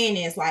what I mean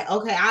is like,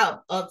 okay, I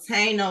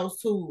obtained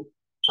those two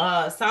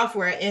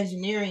software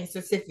engineering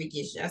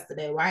certificates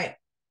yesterday, right?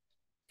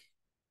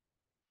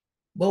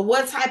 But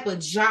what type of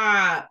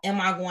job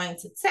am I going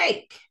to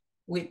take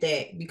with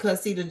that?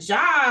 Because see, the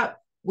job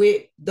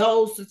with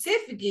those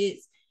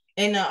certificates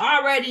and the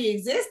already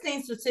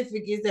existing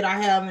certificates that I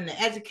have in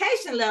the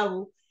education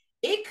level,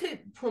 it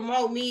could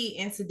promote me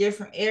into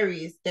different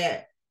areas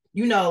that,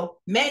 you know,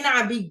 may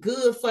not be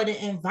good for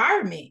the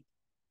environment,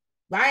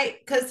 right?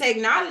 Because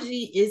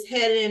technology is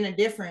headed in a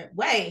different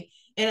way.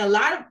 And a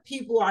lot of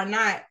people are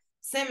not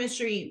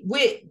symmetry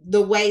with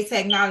the way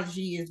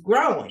technology is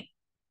growing.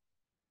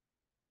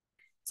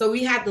 So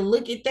we have to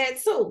look at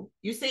that too,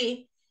 you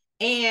see?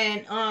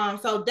 And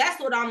so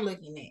that's what I'm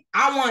looking at.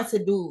 I want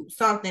to do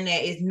something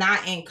that is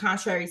not in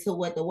contrary to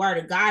what the word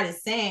of God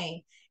is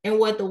saying and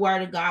what the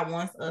word of God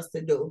wants us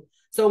to do.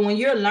 So when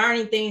you're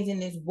learning things in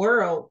this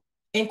world,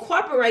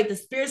 incorporate the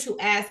spiritual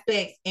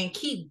aspects and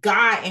keep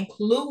God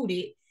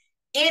included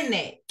in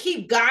that.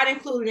 Keep God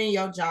included in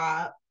your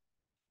job.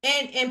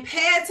 And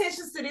pay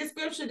attention to this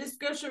scripture. This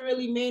scripture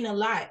really means a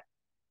lot.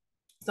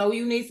 So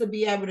you need to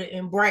be able to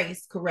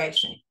embrace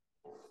correction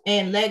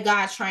and let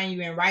God train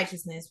you in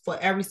righteousness for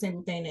every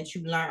single thing that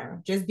you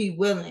learn. Just be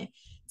willing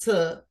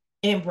to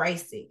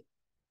embrace it.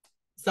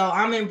 So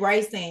I'm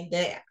embracing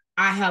that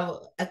I have an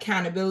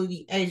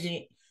accountability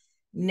agent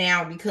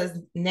now, because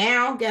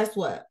now, guess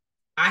what?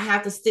 I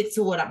have to stick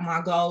to what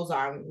my goals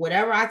are.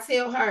 Whatever I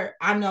tell her,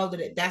 I know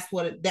that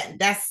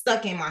that's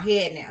stuck in my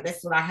head now.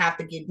 That's what I have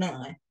to get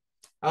done.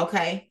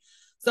 Okay.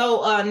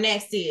 So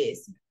next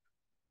is,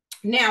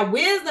 now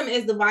wisdom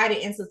is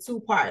divided into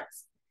two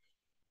parts.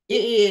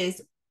 It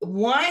is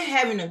one,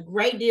 having a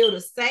great deal to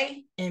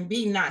say, and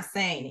B, not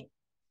saying it.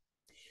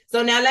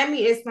 So now let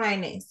me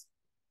explain this.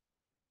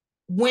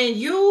 When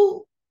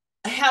you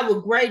have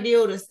a great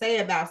deal to say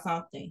about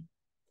something,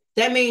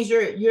 that means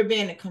you're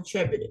being a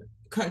contributor.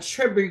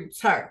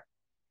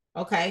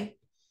 Okay.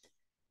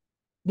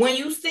 When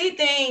you see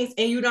things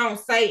and you don't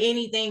say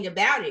anything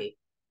about it,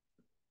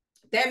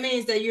 that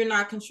means that you're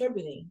not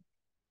contributing.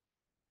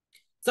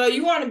 So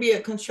you want to be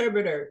a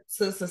contributor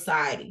to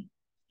society.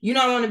 You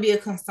don't want to be a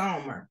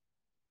consumer.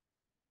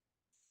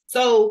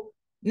 So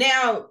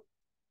now,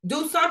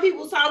 do some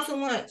people talk too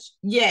much?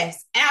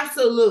 Yes,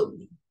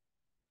 absolutely.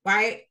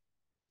 Right?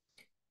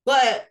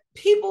 But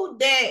people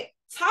that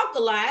talk a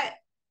lot,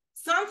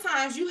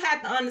 sometimes you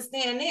have to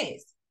understand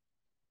this.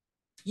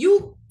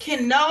 You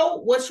can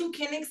know what you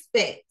can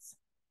expect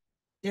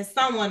than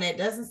someone that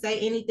doesn't say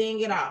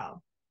anything at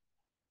all.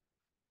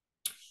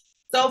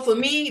 So for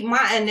me,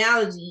 my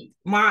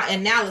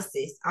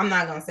analysis, I'm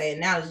not going to say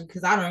analogy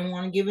because I don't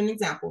want to give an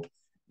example.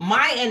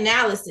 My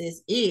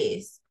analysis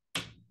is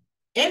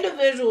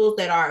individuals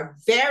that are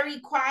very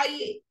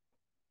quiet,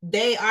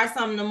 they are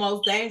some of the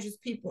most dangerous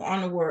people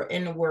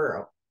in the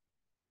world.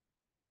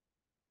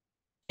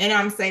 And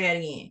I'm saying that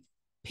again.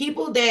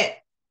 People that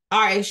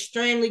are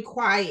extremely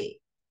quiet,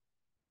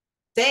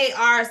 they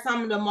are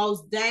some of the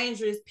most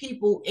dangerous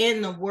people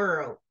in the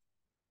world.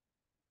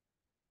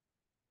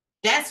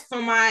 That's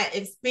from my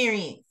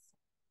experience.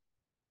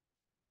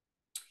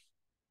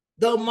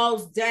 The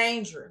most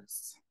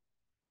dangerous.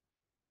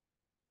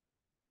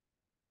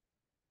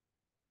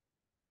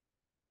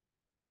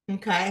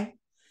 Okay.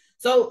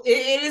 So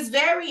it is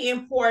very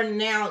important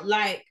now.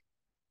 Like,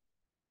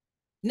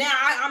 now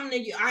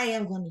I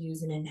am going to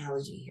use an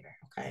analogy here.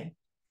 Okay.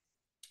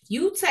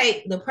 You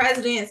take the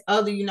presidents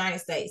of the United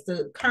States,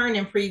 the current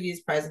and previous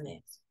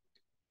presidents.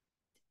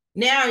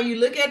 Now you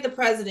look at the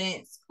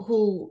presidents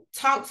who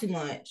talk too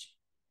much.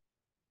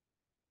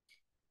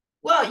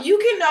 Well, you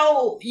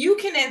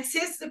can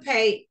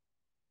anticipate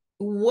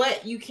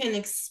what you can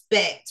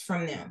expect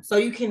from them. So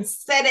you can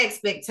set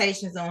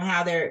expectations on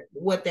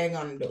what they're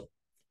going to do.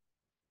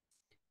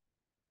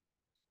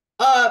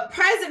 A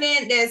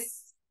president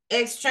that's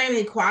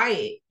extremely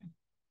quiet,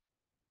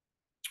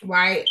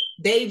 right?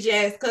 They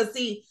just, because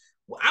see,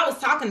 I was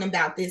talking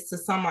about this to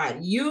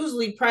somebody.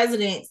 Usually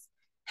presidents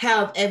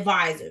have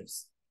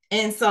advisors.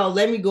 And so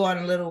let me go on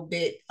a little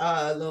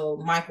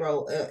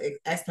micro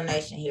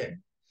explanation here.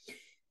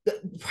 The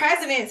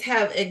presidents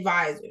have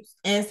advisors.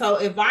 And so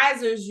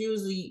advisors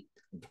usually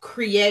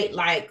create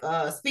like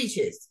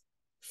speeches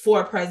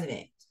for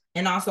presidents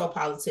and also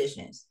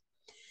politicians.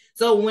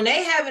 So when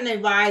they have an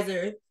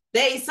advisor,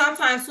 they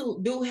sometimes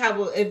do have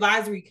an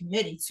advisory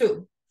committee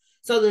too.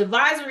 So the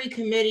advisory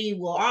committee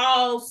will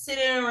all sit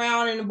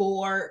around in the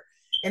board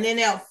and then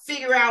they'll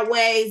figure out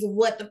ways of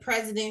what the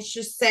president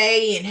should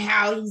say and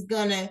how he's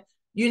gonna,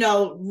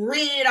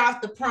 read it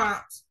off the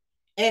prompt.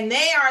 And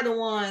they are the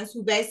ones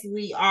who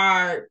basically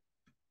are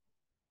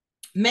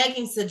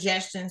making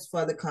suggestions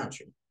for the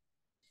country.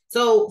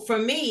 So for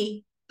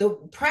me, the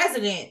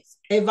president's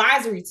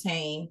advisory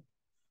team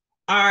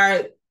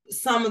are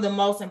some of the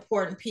most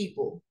important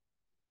people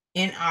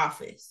in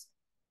office.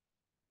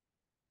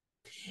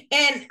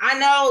 And I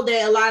know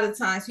that a lot of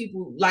times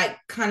people like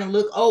kind of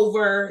look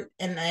over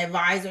an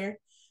advisor,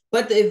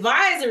 but the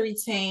advisory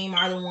team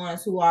are the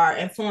ones who are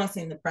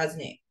influencing the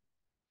president,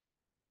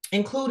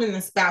 including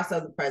the spouse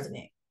of the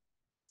president.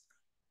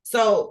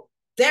 So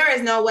there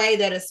is no way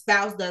that a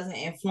spouse doesn't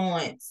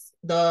influence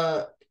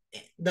the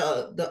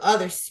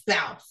other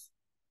spouse.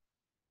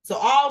 So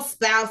all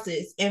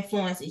spouses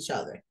influence each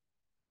other.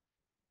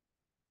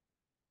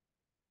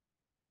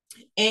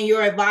 And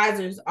your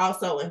advisors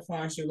also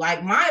influence you.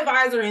 Like my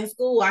advisor in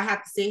school, I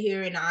have to sit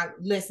here and I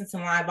listen to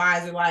my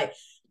advisor. Like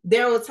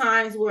there were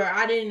times where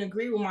I didn't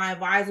agree with my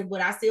advisor,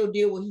 but I still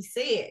did what he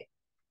said.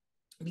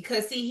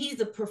 Because see,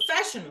 he's a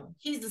professional.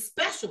 He's a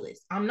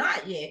specialist. I'm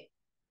not yet.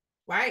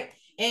 Right?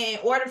 And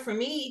in order for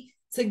me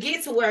to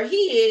get to where he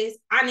is,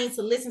 I need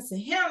to listen to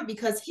him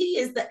because he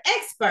is the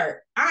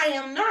expert. I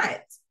am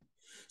not.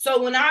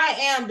 So when I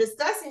am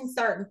discussing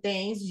certain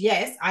things,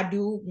 yes, I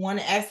do want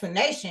an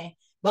explanation,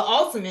 but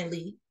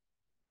ultimately,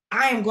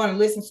 I am going to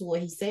listen to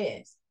what he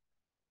says.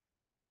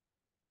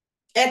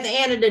 At the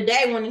end of the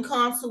day, when it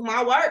comes to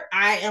my work,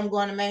 I am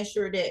going to make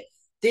sure that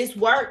this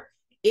work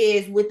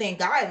is within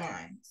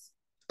guidelines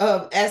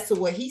of as to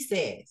what he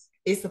says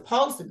it's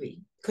supposed to be,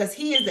 because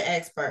he is the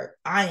expert.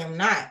 I am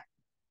not.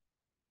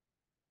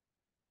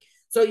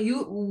 So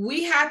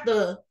we have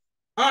to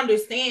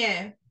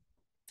understand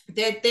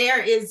that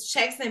there is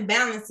checks and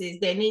balances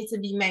that need to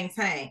be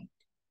maintained.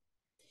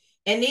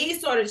 And these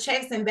sort of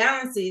checks and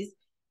balances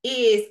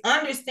is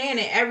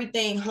understanding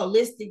everything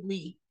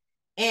holistically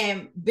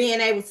and being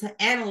able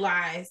to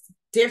analyze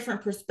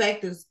different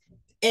perspectives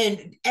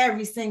in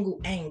every single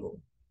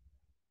angle.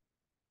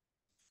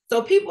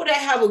 So people that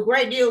have a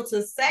great deal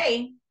to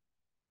say,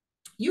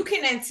 you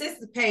can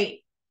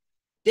anticipate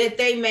that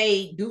they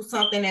may do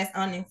something that's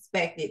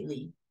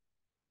unexpectedly.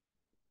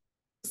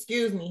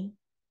 Excuse me.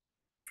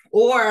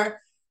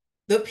 Or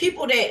the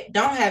people that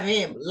don't have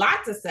a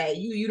lot to say,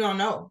 you don't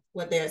know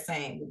what they're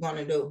saying we're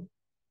going to do.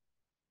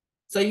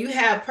 So you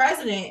have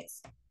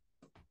presidents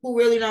who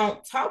really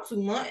don't talk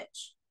too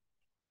much.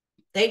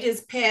 They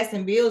just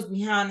passing bills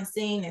behind the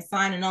scene and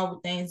signing over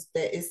things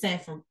that is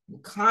sent from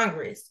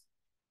Congress.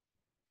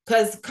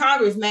 Because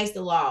Congress makes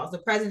the laws. The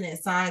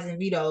president signs and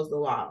vetoes the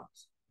laws.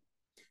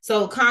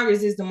 So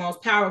Congress is the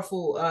most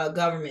powerful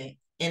government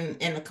in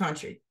the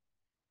country.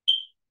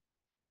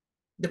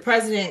 The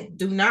president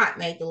do not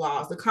make the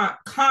laws. The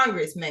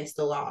Congress makes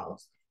the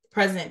laws. The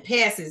president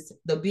passes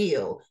the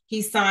bill.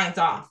 He signs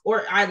off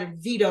or either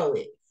veto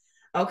it.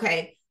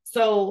 Okay.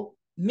 So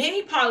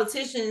many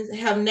politicians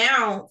have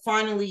now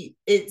finally,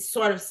 it's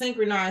sort of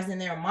synchronized in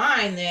their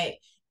mind that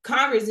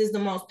Congress is the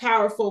most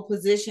powerful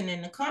position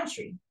in the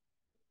country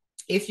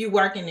if you're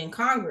working in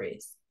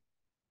Congress.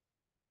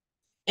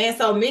 And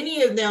so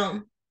many of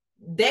them,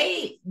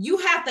 you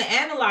have to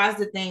analyze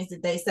the things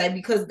that they say,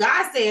 because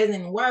God says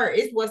in the word,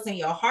 it's what's in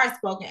your heart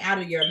spoken out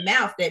of your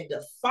mouth that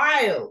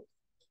defiled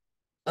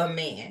a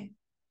man.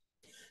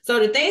 So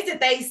the things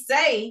that they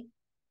say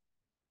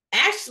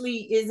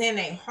actually is in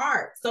their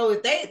heart. So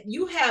if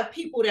you have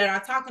people that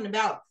are talking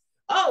about,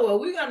 oh, well,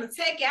 we're going to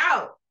take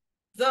out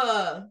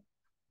the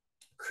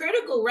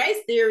critical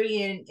race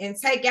theory and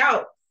take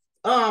out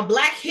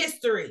Black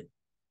history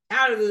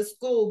out of the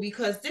school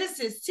because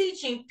this is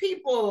teaching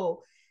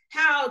people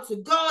how to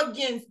go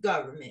against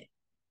government.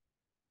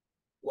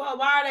 Well,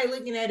 why are they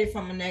looking at it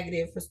from a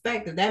negative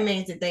perspective? That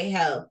means that they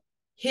have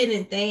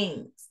hidden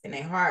things in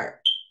their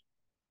heart,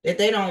 that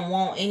they don't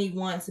want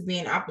anyone to be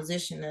in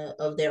opposition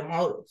of their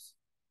motives.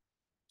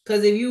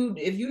 Because if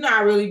you're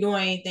not really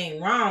doing anything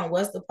wrong,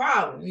 what's the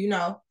problem?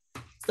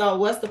 So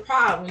what's the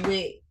problem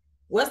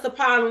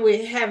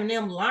with having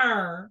them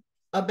learn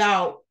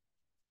about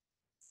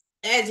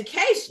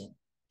education?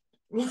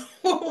 What's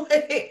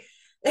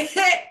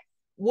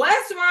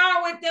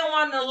wrong with them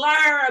wanting to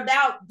learn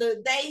about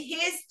their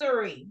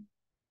history?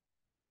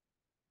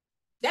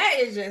 That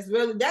is just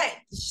really, that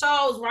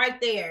shows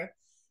right there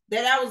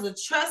that I was a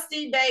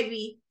trusty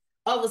baby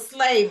of a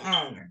slave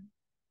owner.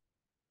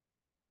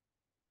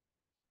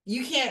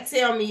 You can't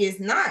tell me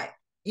it's not.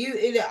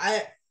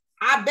 I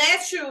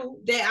bet you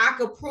that I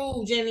could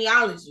prove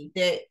genealogy,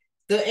 that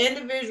the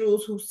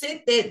individuals who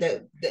sit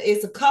there,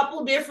 it's a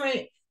couple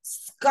different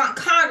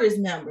Congress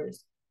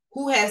members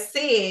who have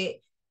said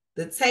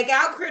to take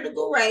out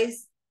critical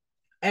race,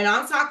 and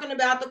I'm talking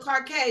about the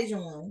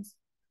Caucasian ones.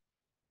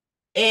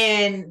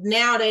 And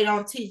now they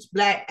don't teach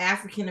Black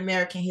African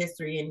American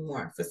history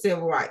anymore for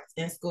civil rights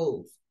in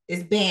schools.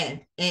 It's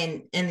banned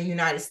in the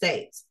United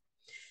States.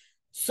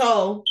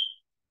 So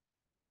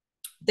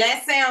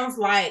that sounds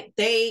like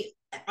they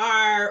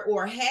are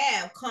or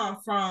have come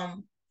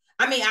from,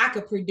 I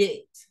could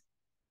predict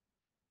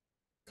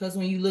Because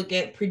when you look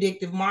at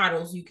predictive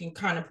models, you can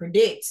kind of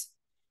predict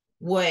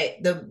what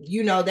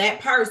that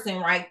person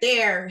right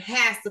there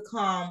has to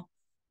come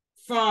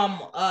from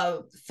a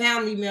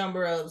family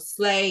member of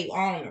slave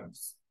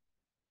owners.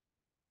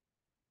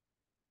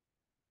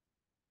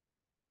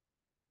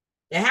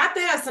 They have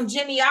to have some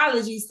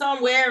genealogy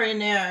somewhere in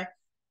there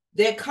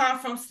that come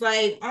from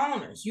slave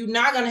owners. You're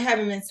not going to have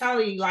a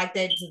mentality like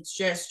that to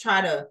just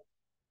try to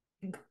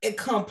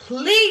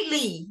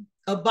completely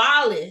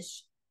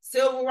abolish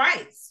civil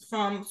rights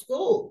from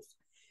schools.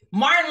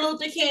 Martin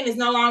Luther King is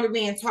no longer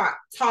being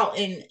taught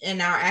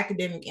in our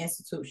academic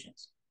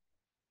institutions.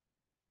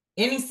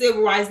 Any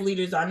civil rights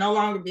leaders are no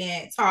longer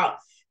being taught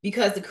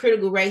because the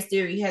critical race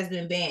theory has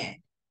been banned.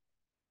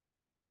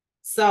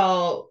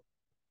 So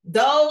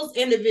those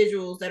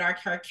individuals that are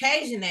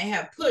Caucasian that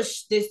have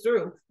pushed this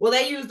through, well,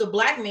 they used a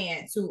black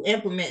man to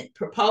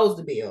propose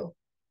the bill,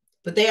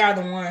 but they are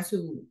the ones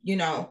who,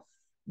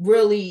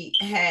 really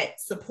had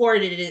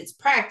supported its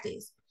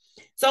practice.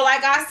 So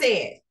like I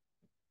said,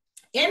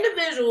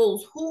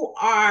 individuals who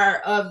are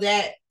of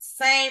that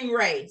same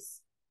race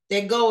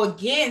that go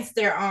against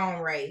their own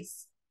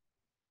race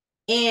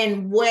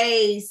in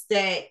ways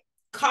that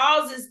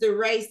causes the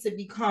race to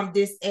become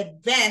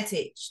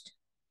disadvantaged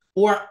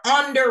or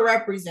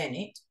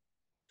underrepresented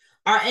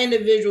are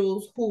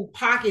individuals whose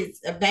pockets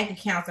of bank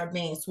accounts are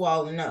being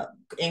swollen up,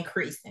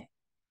 increasing.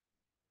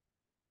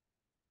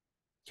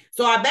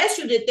 So I bet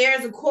you that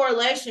there's a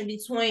correlation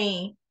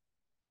between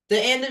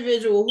the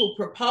individual who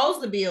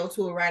proposed the bill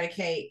to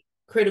eradicate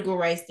critical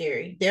race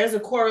theory. There's a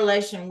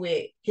correlation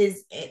with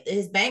his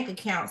bank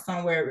account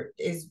somewhere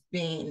is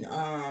being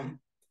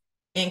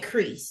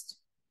increased.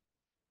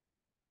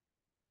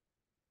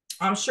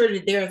 I'm sure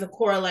that there's a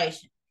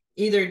correlation,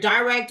 either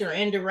direct or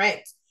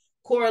indirect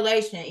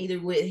correlation, either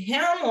with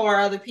him or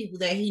other people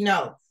that he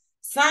knows.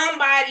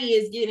 Somebody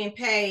is getting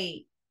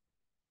paid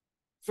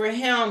for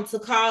him to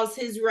cause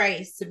his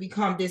race to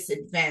become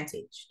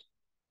disadvantaged.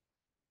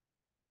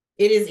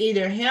 It is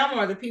either him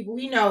or the people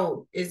he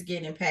knows is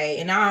getting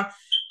paid. And I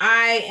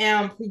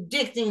am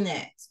predicting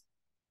that.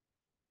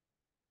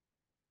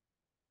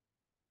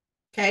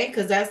 Okay,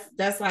 because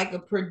that's like a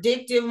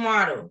predictive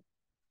model.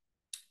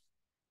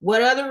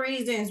 What other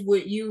reasons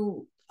would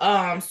you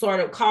sort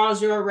of cause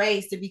your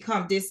race to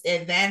become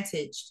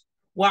disadvantaged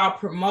while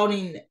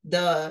promoting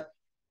the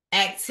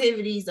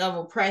activities of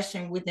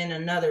oppression within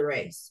another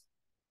race?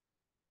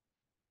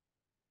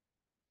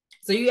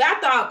 So you have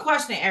to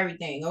question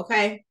everything,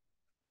 okay?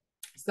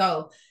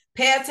 So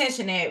pay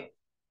attention that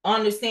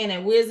understand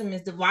that wisdom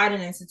is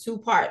divided into two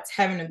parts,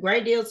 having a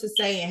great deal to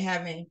say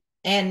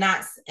and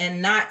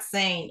not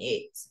saying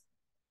it.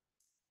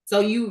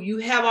 So you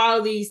have all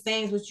of these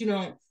things, but you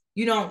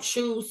don't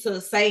choose to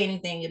say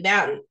anything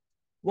about it.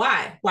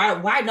 Why?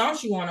 Why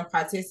don't you want to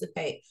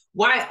participate?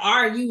 Why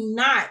are you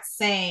not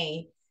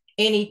saying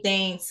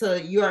anything to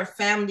your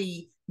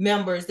family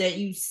members that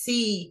you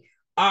see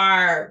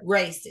are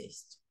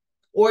racist,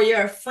 or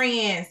your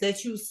friends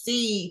that you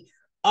see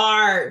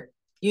are,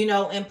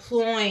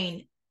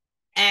 employing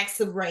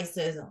acts of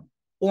racism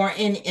or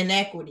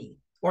inequity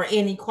or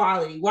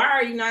inequality? Why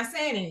are you not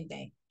saying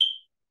anything?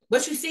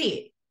 But you see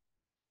it.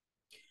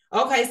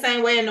 Okay,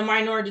 same way in the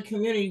minority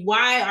community.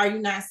 Why are you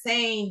not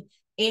saying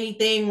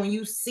anything when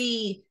you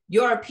see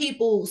your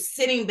people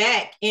sitting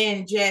back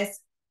and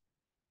just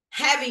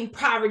having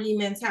poverty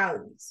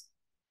mentalities?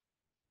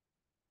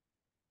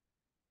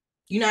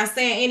 You're not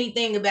saying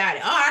anything about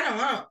it. Oh, I don't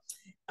know.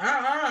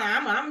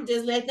 I'm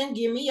just let them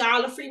give me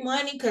all the free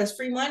money because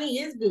free money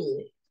is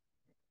good.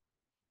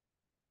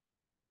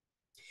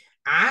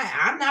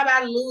 I'm not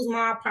about to lose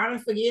my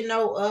apartment for getting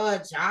no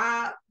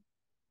job.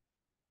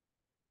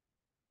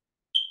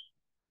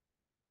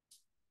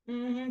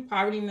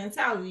 Poverty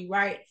mentality,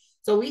 right?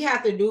 So we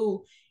have to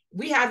do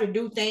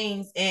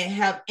things and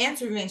have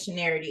intervention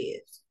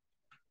narratives.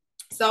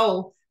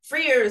 So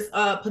Freer's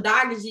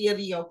pedagogy of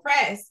the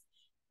oppressed,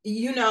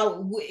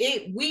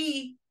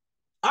 we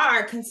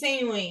are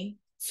continuing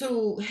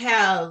to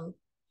have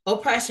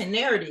oppression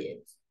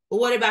narratives. But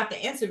what about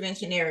the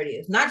intervention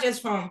narratives? Not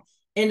just from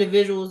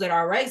individuals that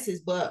are racist,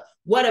 but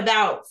what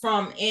about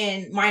from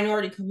in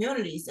minority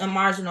communities and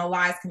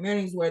marginalized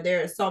communities where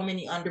there are so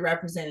many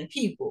underrepresented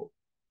people?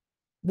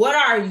 What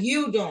are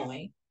you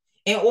doing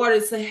in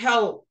order to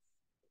help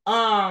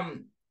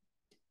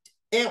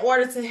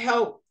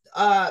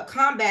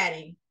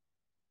combating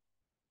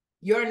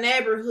your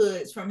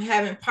neighborhoods from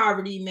having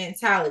poverty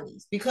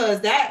mentalities? Because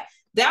that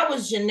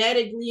was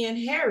genetically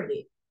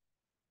inherited.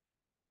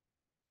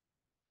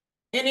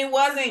 And it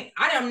wasn't,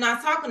 I am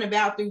not talking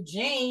about through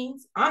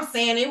genes. I'm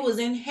saying it was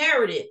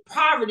inherited.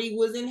 Poverty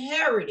was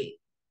inherited.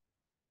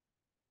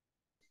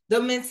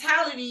 The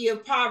mentality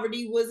of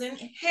poverty was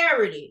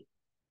inherited.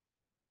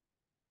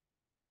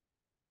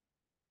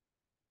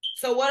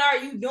 So what are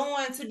you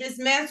doing to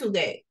dismantle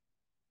that?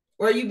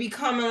 Or are you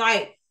becoming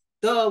like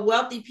the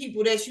wealthy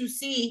people that you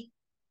see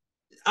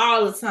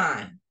all the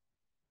time?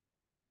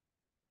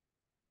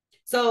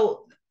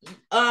 So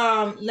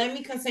let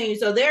me continue.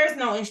 So there is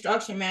no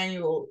instruction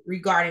manual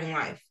regarding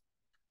life.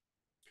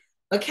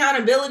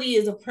 Accountability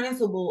is a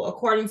principle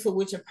according to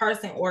which a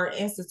person or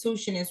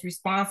institution is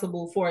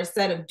responsible for a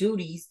set of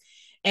duties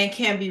and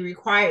can be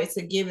required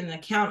to give an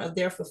account of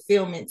their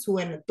fulfillment to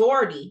an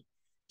authority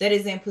that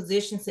is in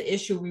position to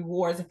issue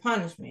rewards or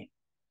punishment.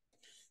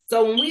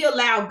 So when we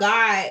allow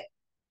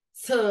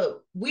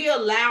we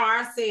allow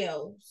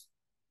ourselves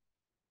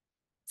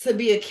to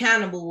be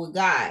accountable with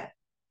God,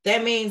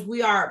 that means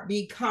we are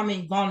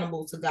becoming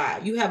vulnerable to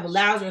God. You have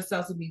allowed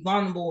yourself to be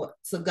vulnerable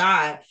to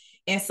God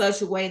in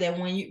such a way that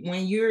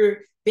when you're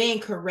being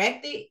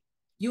corrected,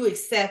 you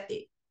accept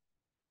it.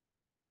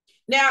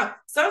 Now,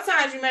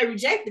 sometimes you may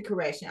reject the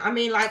correction. I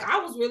mean, like I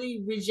was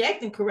really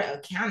rejecting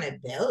correct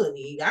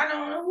accountability. I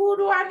don't know, who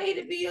do I need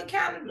to be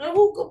accountable?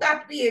 Who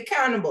got to be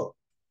accountable?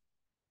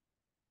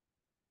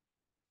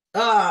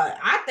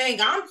 I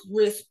think I'm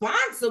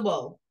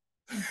responsible.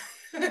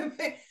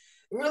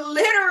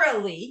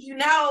 Literally,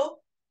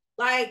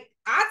 like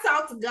I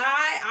talk to God,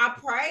 I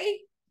pray,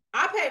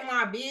 I pay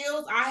my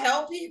bills, I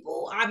help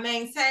people, I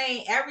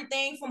maintain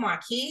everything for my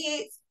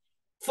kids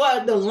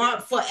for the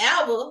lump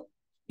forever,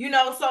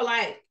 so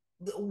like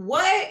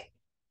what?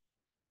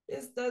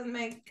 This doesn't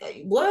make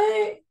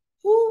what?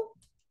 Who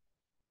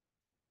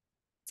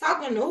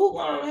talking to who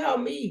gonna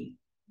help me?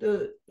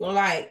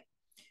 Like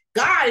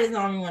God is the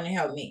only one to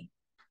help me.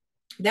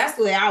 That's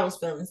the way I was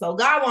feeling. So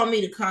God want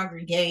me to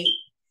congregate.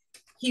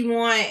 He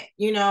want,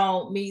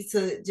 me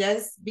to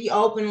just be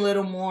open a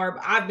little more.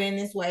 I've been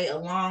this way a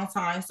long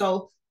time.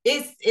 So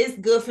it's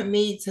good for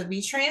me to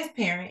be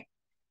transparent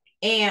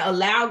and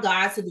allow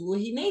God to do what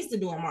he needs to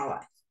do in my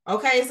life.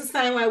 Okay. It's the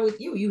same way with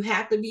you. You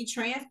have to be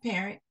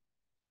transparent.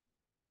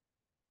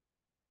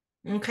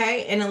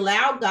 Okay. And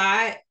allow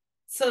God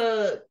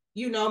to,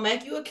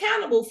 make you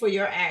accountable for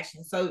your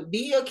actions. So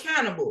be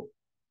accountable.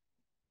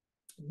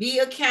 Be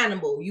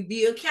accountable. You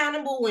be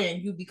accountable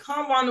when you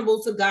become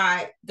vulnerable to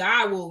God.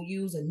 God will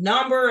use a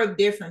number of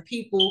different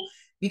people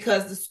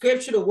because the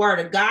scripture, the word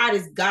of God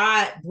is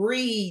God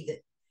breathed.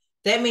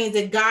 That means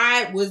that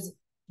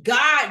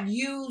God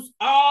used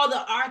all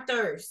the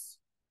authors.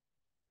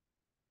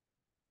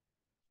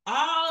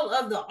 All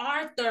of the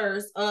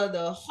authors of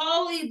the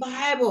Holy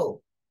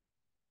Bible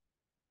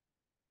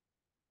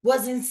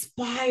was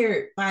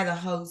inspired by the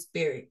Holy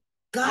Spirit.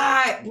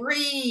 God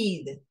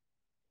breathed.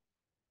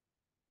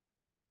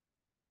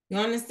 You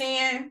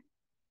understand?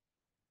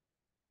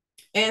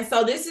 And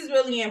so this is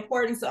really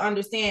important to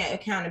understand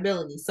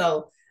accountability.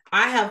 So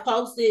I have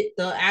posted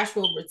the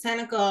actual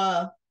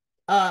Britannica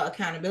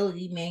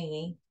accountability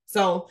meaning.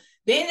 So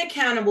being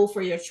accountable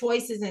for your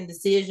choices and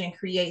decision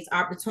creates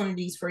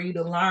opportunities for you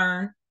to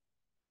learn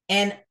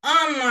and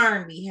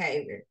unlearn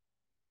behavior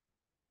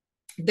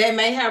that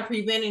may have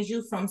prevented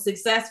you from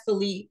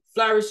successfully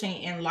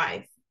flourishing in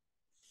life.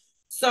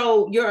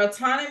 So your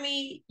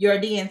autonomy, your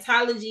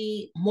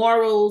deontology,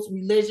 morals,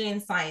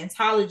 religion,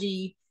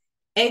 Scientology,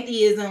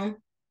 atheism,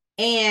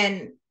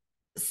 and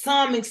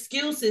some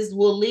excuses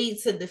will lead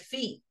to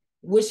defeat,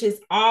 which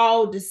is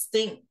all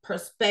distinct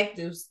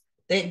perspectives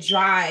that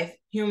drive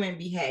human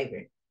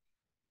behavior.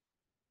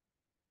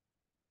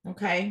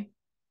 Okay.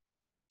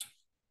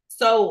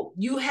 So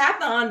you have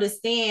to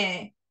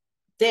understand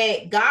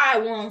that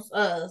God wants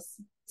us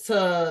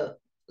to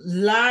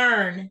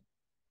learn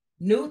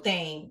new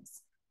things,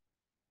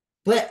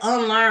 but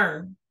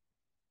unlearn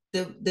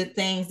the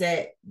things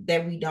that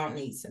we don't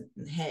need to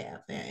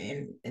have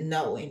and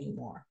know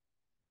anymore.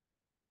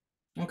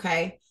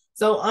 Okay.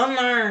 So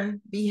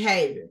unlearn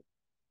behavior.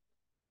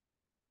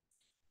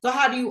 So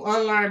how do you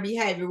unlearn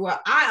behavior? Well,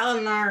 I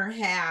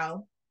unlearned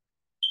how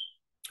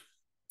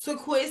to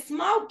quit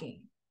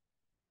smoking.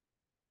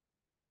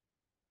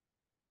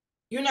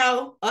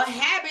 A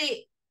habit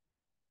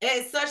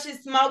as such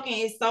as smoking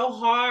is so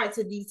hard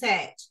to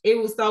detach. It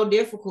was so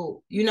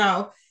difficult,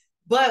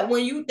 But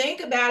when you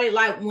think about it,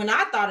 like when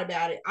I thought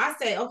about it, I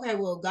say, okay,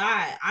 well,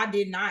 God, I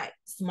did not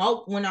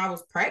smoke when I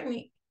was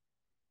pregnant.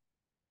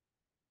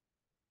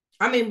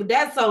 I mean, but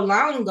that's so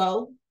long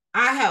ago.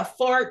 I have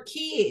 4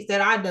 kids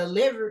that I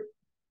delivered,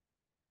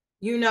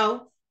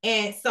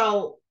 And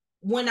so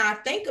when I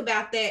think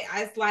about that,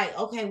 it's like,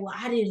 okay, well,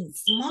 I didn't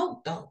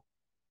smoke though.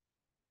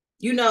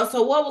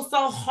 So what was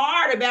so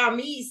hard about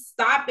me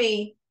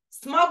stopping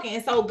smoking?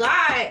 And so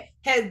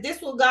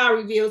this what God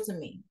revealed to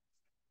me.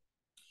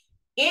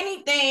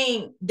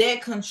 Anything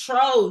that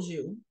controls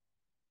you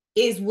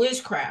is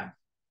witchcraft.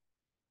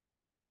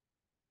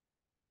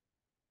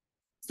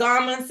 So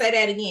I'm going to say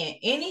that again.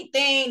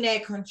 Anything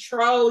that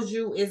controls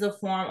you is a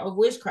form of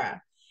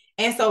witchcraft.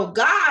 And so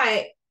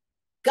God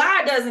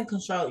doesn't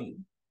control you.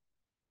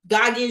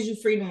 God gives you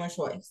freedom of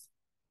choice.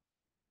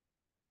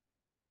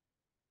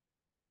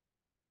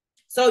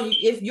 So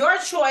if your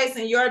choice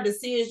and your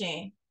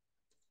decision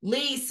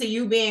leads to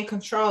you being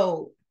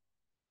controlled,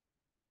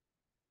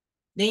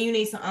 then you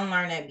need to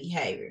unlearn that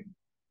behavior.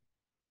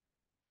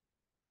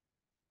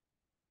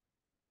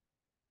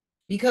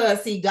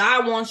 Because see,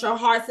 God wants your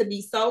heart to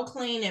be so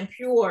clean and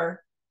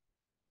pure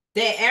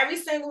that every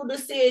single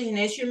decision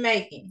that you're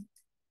making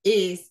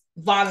is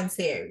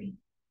voluntary.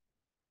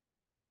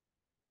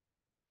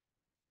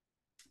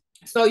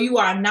 So you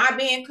are not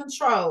being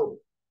controlled.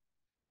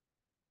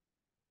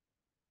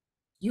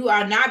 You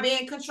are not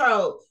being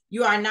controlled.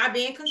 You are not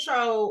being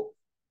controlled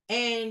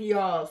in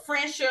your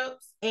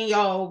friendships, in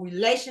your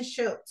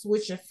relationships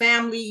with your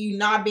family. You're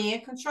not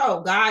being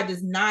controlled. God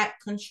does not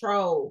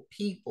control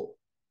people.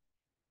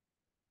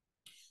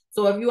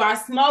 So if you are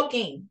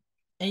smoking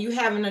and you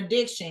have an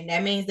addiction,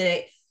 that means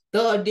that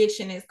the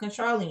addiction is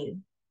controlling you.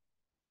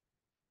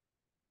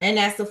 And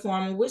that's a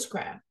form of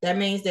witchcraft. That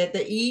means that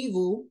the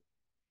evil,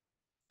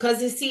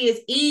 because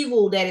it's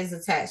evil that is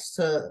attached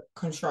to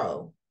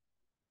control.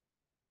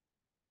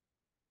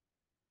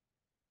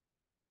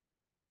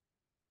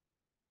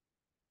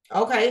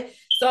 Okay.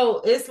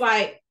 So it's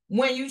like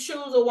when you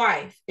choose a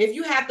wife, if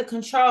you have to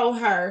control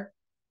her,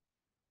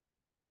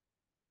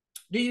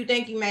 do you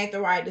think you made the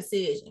right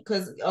decision?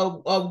 Because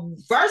a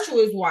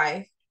virtuous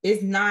wife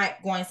is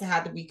not going to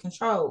have to be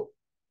controlled.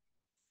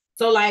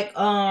 So like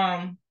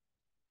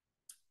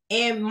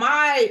in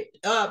my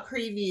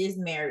previous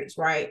marriage,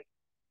 right?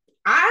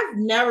 I've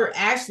never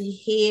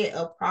actually had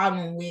a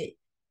problem with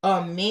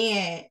a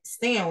man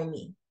staying with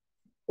me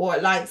or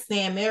like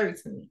staying married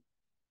to me.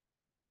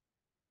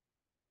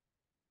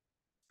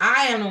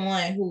 I am the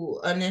one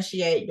who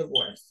initiated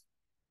divorce.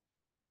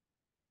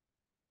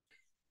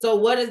 So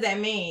what does that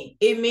mean?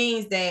 It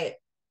means that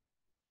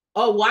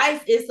a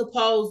wife is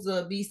supposed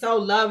to be so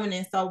loving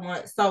and so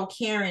much, so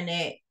caring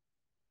that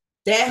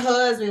that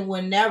husband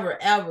will never,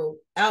 ever,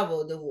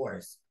 ever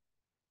divorce,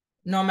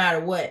 no matter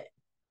what.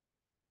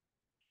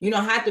 You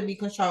don't have to be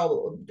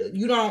controlled.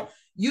 You don't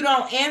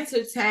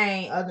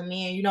entertain other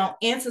men. You don't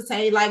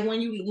entertain like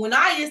when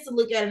I used to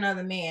look at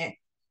another man,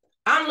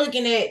 I'm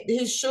looking at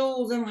his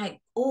shoes and like,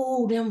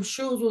 oh, them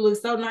shoes will look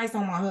so nice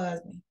on my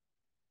husband.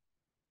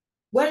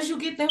 Where did you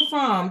get them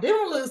from? They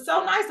will look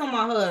so nice on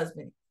my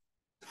husband.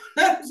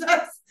 that's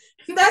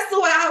the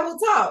way I will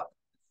talk.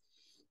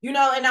 And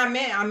I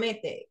meant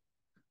that.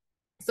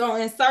 So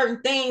in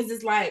certain things,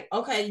 it's like,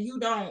 okay, you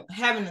don't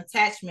have an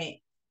attachment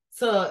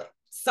to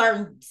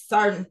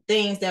certain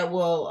things that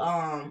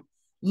will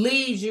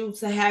lead you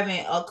to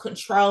having a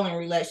controlling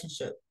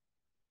relationship.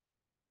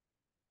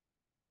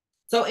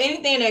 So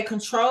anything that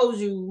controls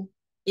you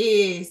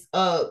is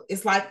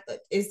it's like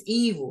it's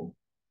evil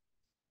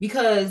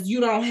because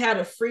you don't have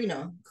the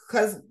freedom.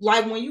 Because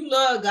like when you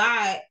love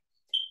God,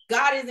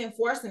 God isn't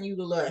forcing you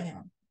to love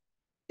him.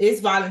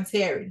 It's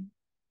voluntary.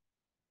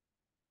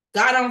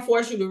 God don't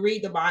force you to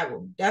read the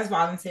Bible. That's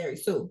voluntary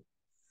too.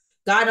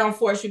 God don't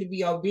force you to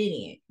be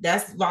obedient.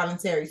 That's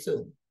voluntary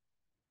too.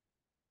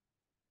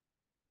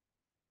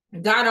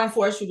 God don't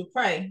force you to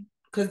pray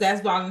because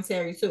that's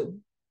voluntary too.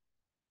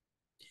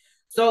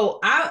 So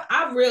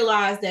I've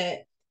realized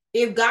that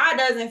if God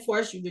doesn't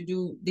force you to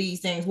do these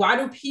things, why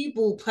do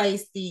people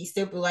place these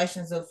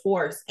stipulations of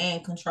force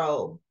and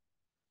control?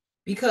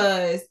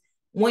 Because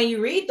when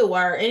you read the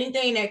word,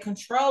 anything that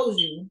controls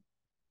you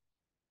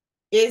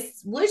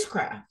is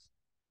witchcraft.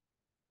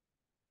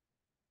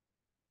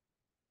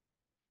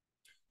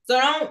 So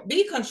don't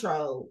be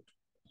controlled.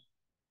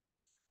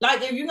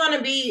 Like if you're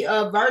gonna be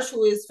a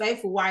virtuous,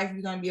 faithful wife,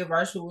 you're gonna be a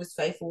virtuous,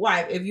 faithful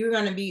wife. If you're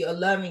gonna be a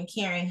loving,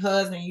 caring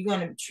husband, you're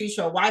gonna treat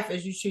your wife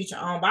as you treat your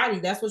own body.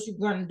 That's what you're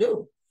gonna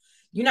do.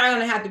 You're not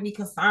gonna have to be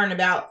concerned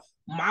about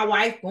my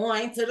wife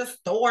going to the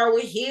store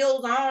with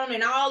heels on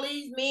and all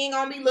these men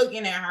gonna be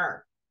looking at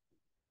her.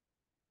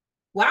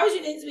 Why would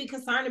you need to be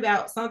concerned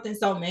about something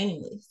so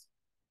meaningless?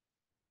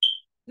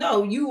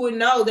 No, you would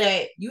know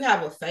that you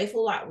have a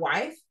faithful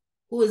wife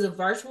who is a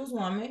virtuous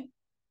woman,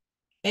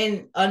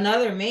 and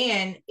another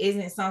man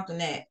isn't something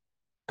that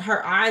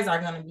her eyes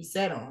are going to be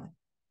set on.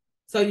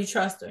 So you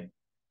trust her,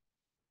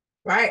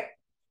 right?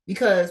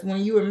 Because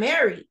when you were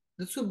married,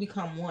 the two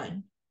become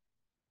one.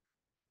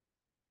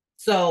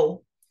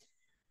 So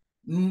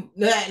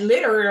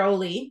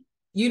literally,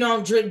 you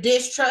don't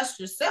distrust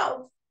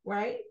yourself,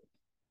 right?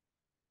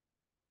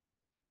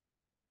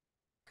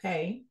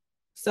 Okay.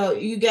 So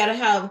you got to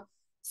have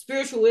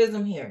spiritual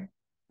wisdom here.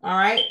 All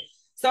right.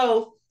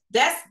 So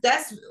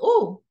that's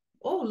oh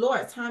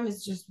Lord, time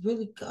is just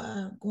really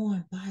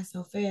going by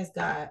so fast,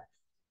 God.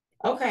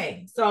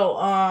 Okay. So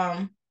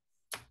I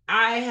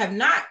have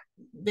not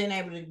been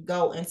able to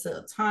go into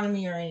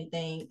autonomy or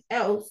anything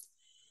else.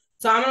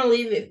 So I'm going to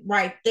leave it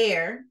right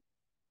there.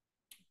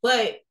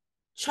 But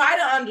try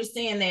to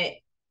understand that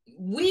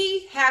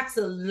we have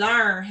to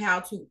learn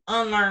how to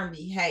unlearn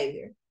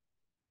behavior.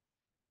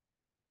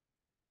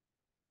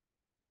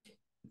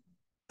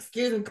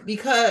 Excuse me,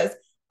 because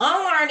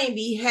unlearning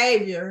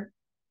behavior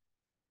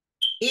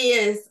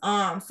is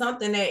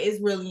something that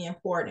is really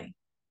important.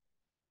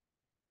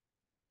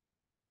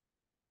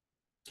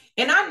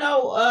 And I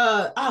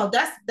know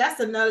that's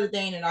another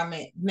thing that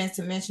I meant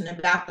to mention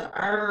about the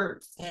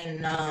herbs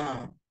and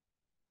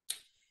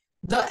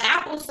the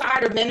apple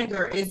cider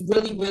vinegar is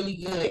really, really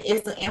good.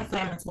 It's an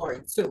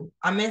inflammatory too.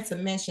 I meant to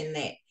mention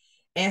that.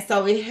 And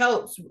so it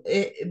helps,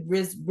 it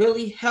is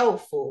really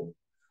helpful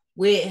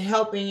with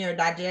helping your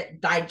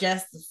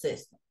digestive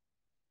system.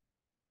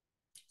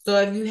 So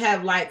if you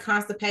have like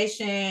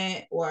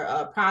constipation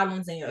or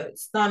problems in your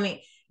stomach,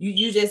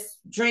 you just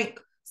drink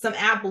some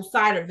apple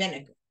cider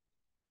vinegar,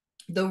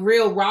 the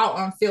real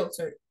raw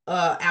unfiltered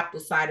apple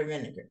cider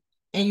vinegar,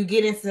 and you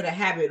get into the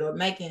habit of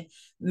making,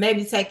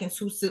 maybe taking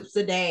 2 sips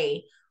a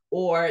day,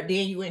 or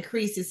then you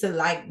increase it to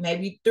like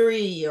maybe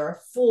 3 or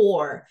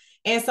 4.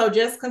 And so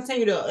just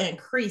continue to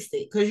increase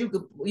it, because you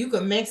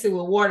could mix it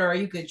with water, or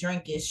you could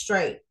drink it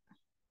straight.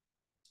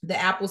 The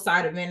apple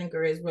cider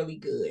vinegar is really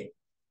good,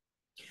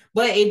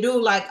 but it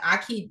do, like, I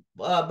keep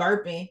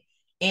burping,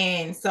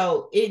 and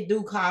so it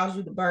do cause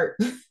you to burp.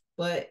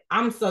 But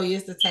I'm so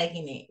used to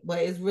taking it, but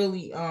it's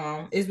really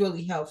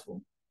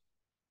helpful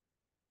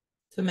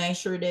to make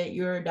sure that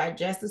your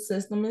digestive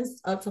system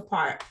is up to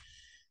par.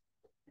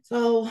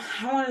 So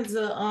I wanted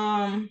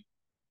to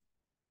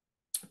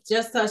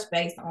just touch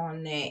base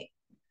on that.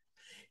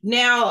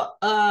 Now,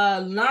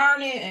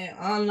 learning and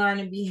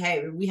unlearning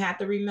behavior, we have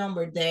to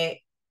remember that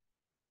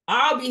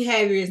all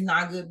behavior is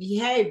not good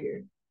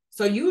behavior.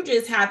 So you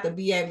just have to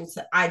be able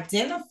to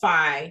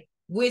identify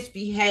which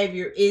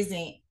behavior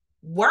isn't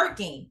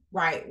working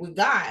right with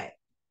God.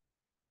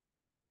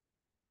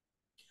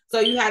 So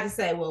you have to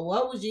say, well,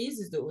 what would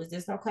Jesus do? Is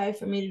this okay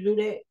for me to do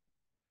that?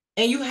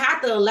 And you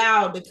have to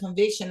allow the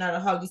conviction of the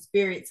Holy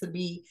Spirit to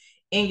be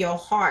in your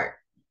heart.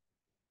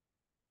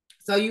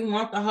 So you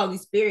want the Holy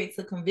Spirit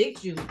to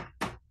convict you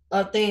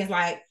of things.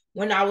 Like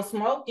when I was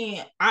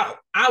smoking, I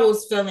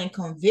was feeling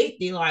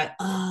convicted, like,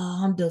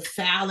 oh, I'm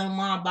defiling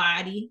my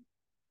body.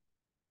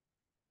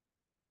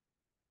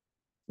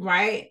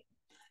 Right.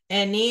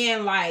 And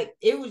then, like,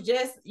 it was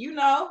just,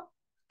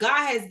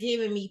 God has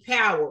given me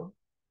power.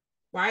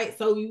 Right.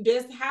 So you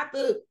just have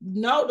to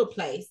know the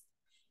place,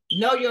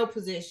 know your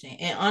position,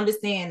 and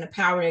understand the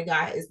power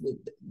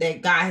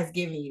that God has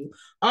given you.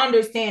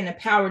 Understand the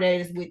power that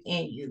is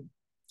within you,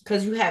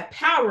 because you have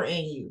power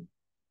in you.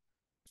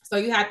 So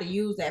you have to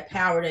use that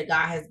power that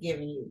God has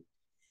given you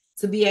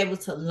to be able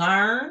to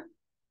learn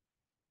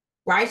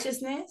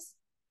righteousness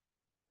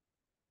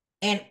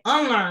and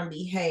unlearn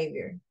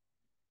behavior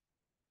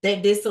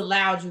that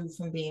disallowed you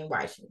from being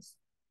righteous.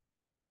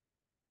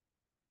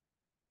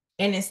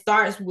 And it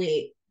starts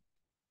with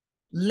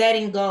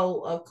letting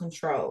go of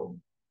control,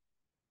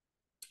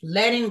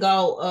 letting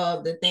go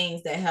of the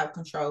things that have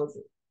controlled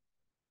you.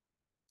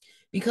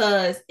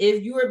 Because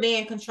if you are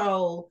being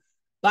controlled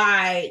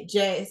by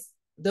just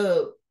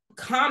the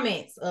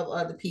comments of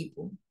other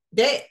people,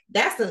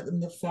 that's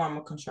the form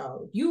of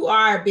control.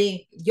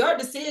 Your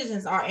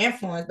decisions are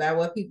influenced by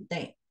what people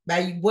think,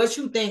 by what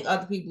you think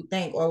other people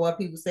think, or what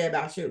people say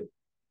about you.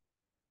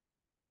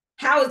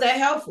 How is that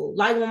helpful?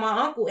 Like when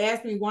my uncle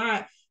asked me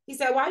why, he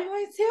said, why you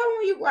ain't tell me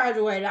when you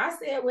graduated? I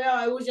said,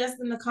 well, it was just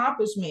an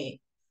accomplishment.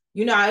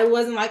 It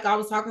wasn't like I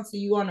was talking to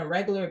you on a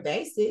regular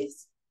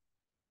basis.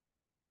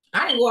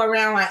 I didn't go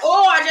around like,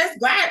 oh,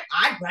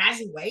 I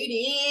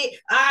graduated.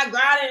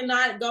 I did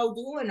not go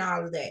doing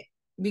all of that,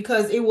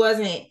 because it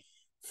wasn't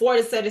for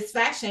the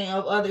satisfaction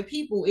of other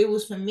people. It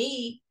was for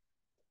me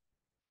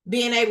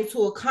being able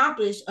to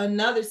accomplish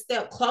another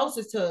step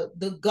closer to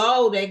the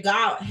goal that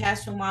God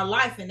has for my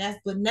life, and that's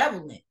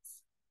benevolence.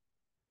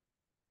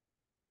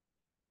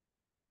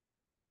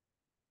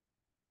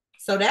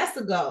 So that's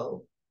the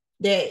goal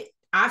that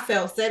I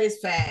felt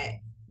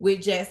satisfied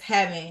with, just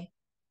having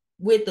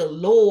with the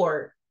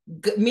Lord.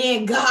 Me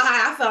and God,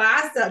 I felt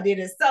I did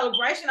a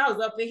celebration. I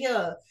was up in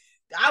here.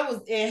 I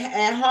was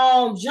at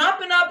home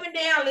jumping up and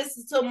down,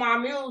 listening to my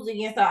music.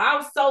 And so I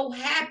was so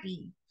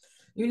happy,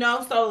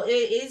 so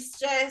it's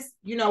just,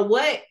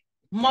 what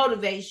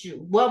motivates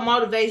you? What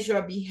motivates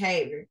your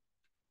behavior?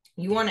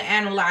 You want to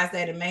analyze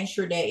that and make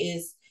sure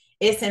that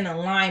it's in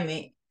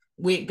alignment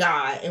with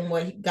God and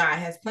what God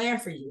has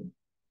planned for you.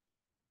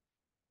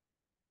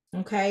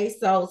 Okay,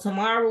 so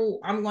tomorrow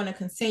I'm going to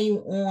continue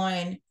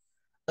on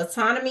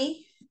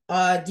autonomy,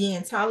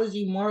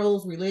 deontology,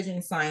 morals, religion,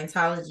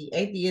 Scientology,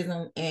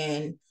 atheism,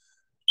 and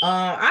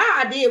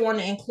I did want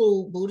to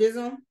include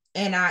Buddhism,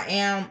 and I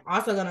am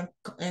also going to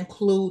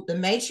include the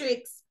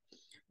Matrix,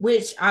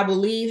 which I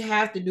believe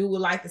has to do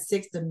with like the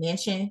sixth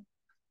dimension,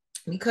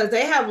 because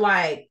they have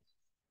like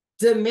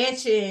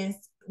dimensions.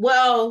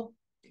 Well,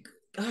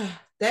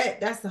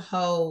 that's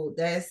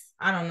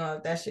I don't know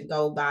if that should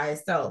go by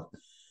itself.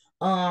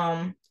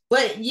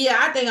 But yeah,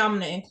 I think I'm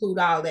gonna include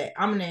all that.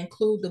 I'm gonna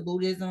include the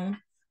Buddhism.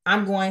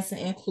 I'm going to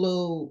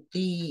include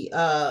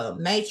the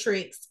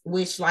Matrix,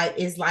 which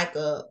is like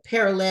a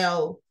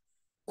parallel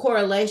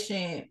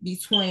correlation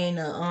between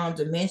the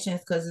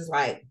dimensions, because it's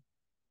like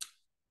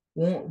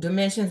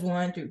dimensions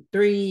 1 through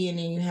 3, and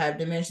then you have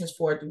dimensions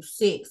 4 through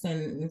 6,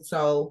 and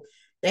so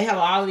they have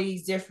all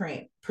these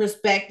different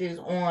perspectives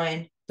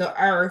on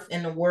the earth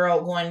and the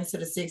world going into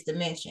the sixth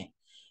dimension.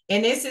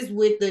 And this is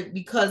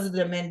because of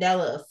the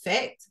Mandela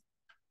effect.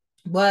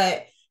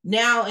 But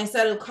now,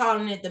 instead of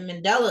calling it the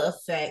Mandela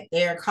effect,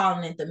 they're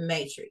calling it the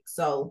Matrix.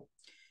 So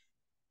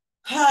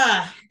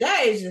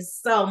that is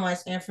just so much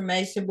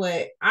information,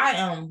 but I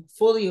am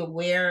fully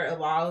aware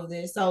of all of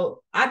this.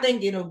 So I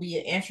think it'll be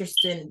an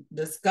interesting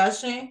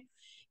discussion.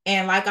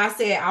 And like I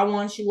said, I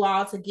want you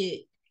all to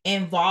get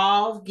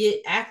involved,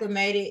 get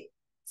acclimated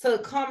to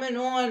coming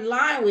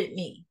online with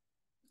me.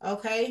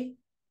 Okay.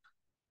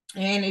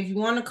 And if you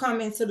want to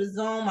come into the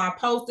Zoom, I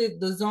posted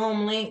the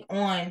Zoom link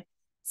on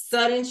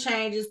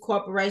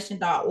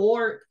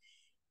suddenchangescorporation.org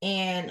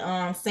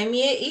and send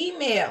me an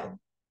email.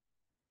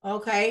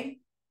 Okay.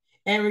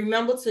 And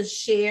remember to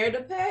share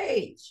the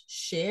page.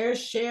 Share,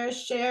 share,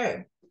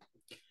 share.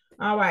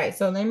 All right.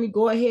 So let me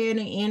go ahead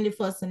and end it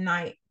for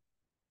tonight.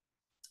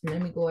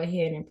 Let me go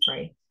ahead and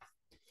pray.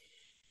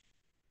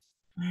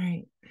 All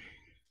right.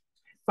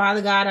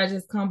 Father God, I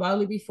just come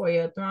boldly before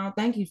your throne.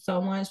 Thank you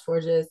so much for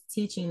just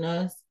teaching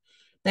us.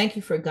 Thank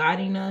you for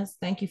guiding us.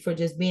 Thank you for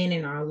just being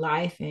in our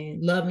life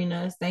and loving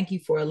us. Thank you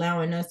for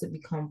allowing us to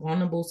become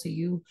vulnerable to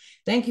you.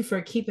 Thank you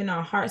for keeping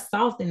our hearts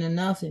softened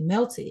enough and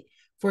melted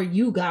for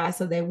you, God,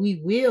 so that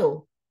we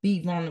will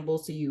be vulnerable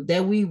to you,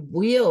 that we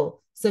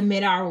will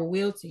submit our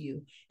will to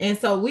you. And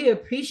so we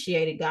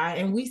appreciate it, God,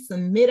 and we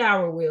submit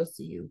our wills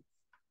to you.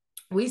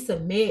 We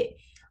submit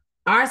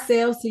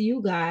ourselves to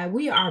you, God.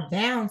 We are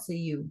bound to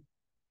you.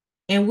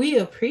 And we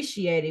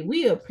appreciate it.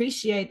 We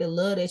appreciate the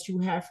love that you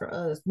have for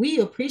us. We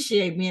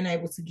appreciate being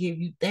able to give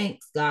you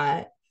thanks,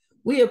 God.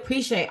 We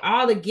appreciate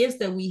all the gifts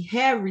that we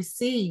have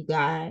received,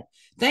 God.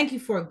 Thank you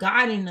for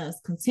guiding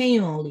us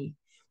continually.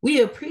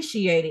 We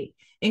appreciate it.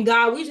 And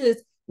God,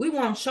 we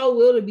want your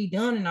will to be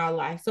done in our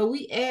life. So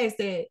we ask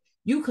that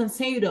you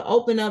continue to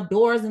open up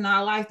doors in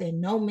our life that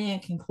no man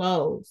can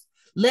close.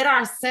 Let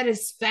our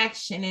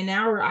satisfaction and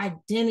our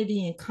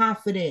identity and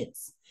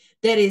confidence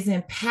that is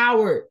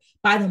empowered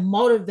by the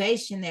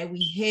motivation that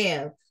we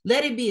have,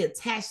 let it be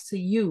attached to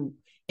you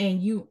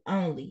and you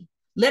only.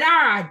 Let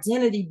our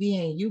identity be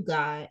in you,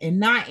 God, and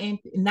not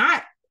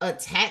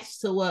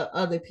attached to what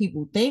other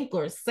people think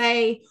or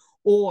say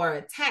or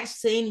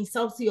attached to any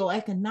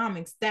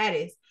socioeconomic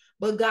status.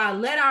 But God,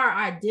 let our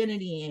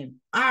identity and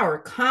our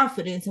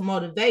confidence and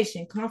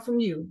motivation come from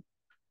you,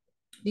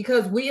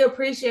 because we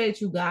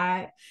appreciate you,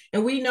 God,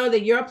 and we know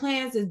that your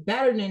plans is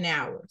better than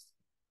ours.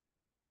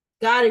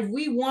 God, if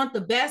we want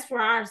the best for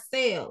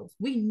ourselves,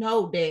 we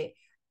know that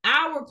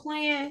our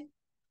plan,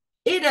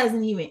 it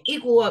doesn't even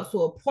equal up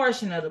to a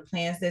portion of the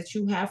plans that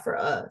you have for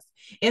us.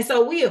 And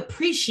so we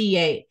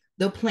appreciate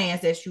the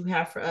plans that you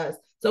have for us.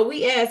 So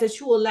we ask that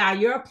you allow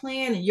your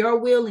plan and your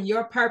will and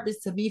your purpose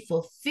to be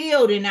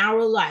fulfilled in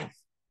our life.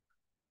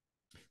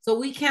 So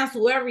we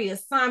cancel every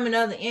assignment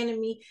of the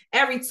enemy,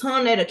 every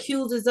tongue that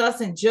accuses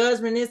us and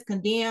judgment is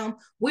condemned.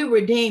 We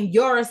redeem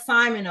your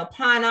assignment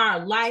upon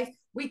our life.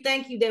 We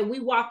thank you that we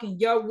walk in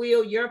your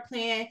will, your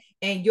plan,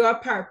 and your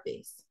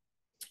purpose.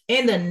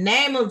 In the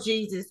name of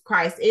Jesus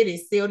Christ, it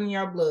is sealed in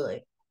your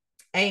blood.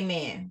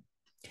 Amen.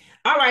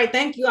 All right.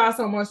 Thank you all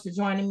so much for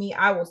joining me.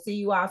 I will see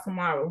you all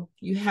tomorrow.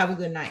 You have a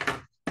good night.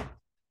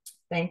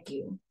 Thank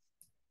you.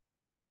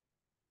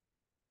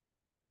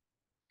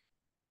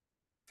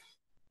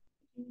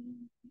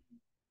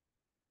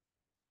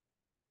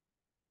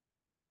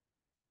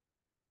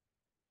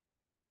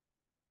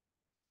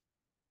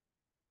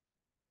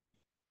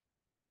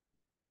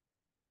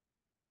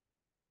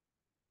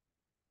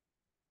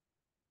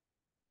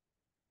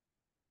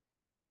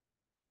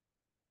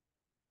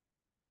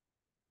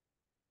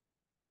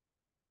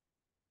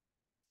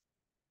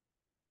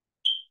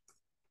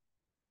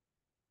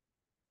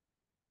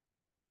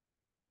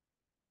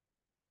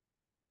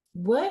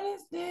 What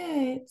is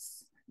that?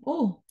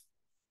 Oh,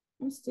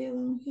 I'm still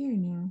on here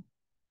now.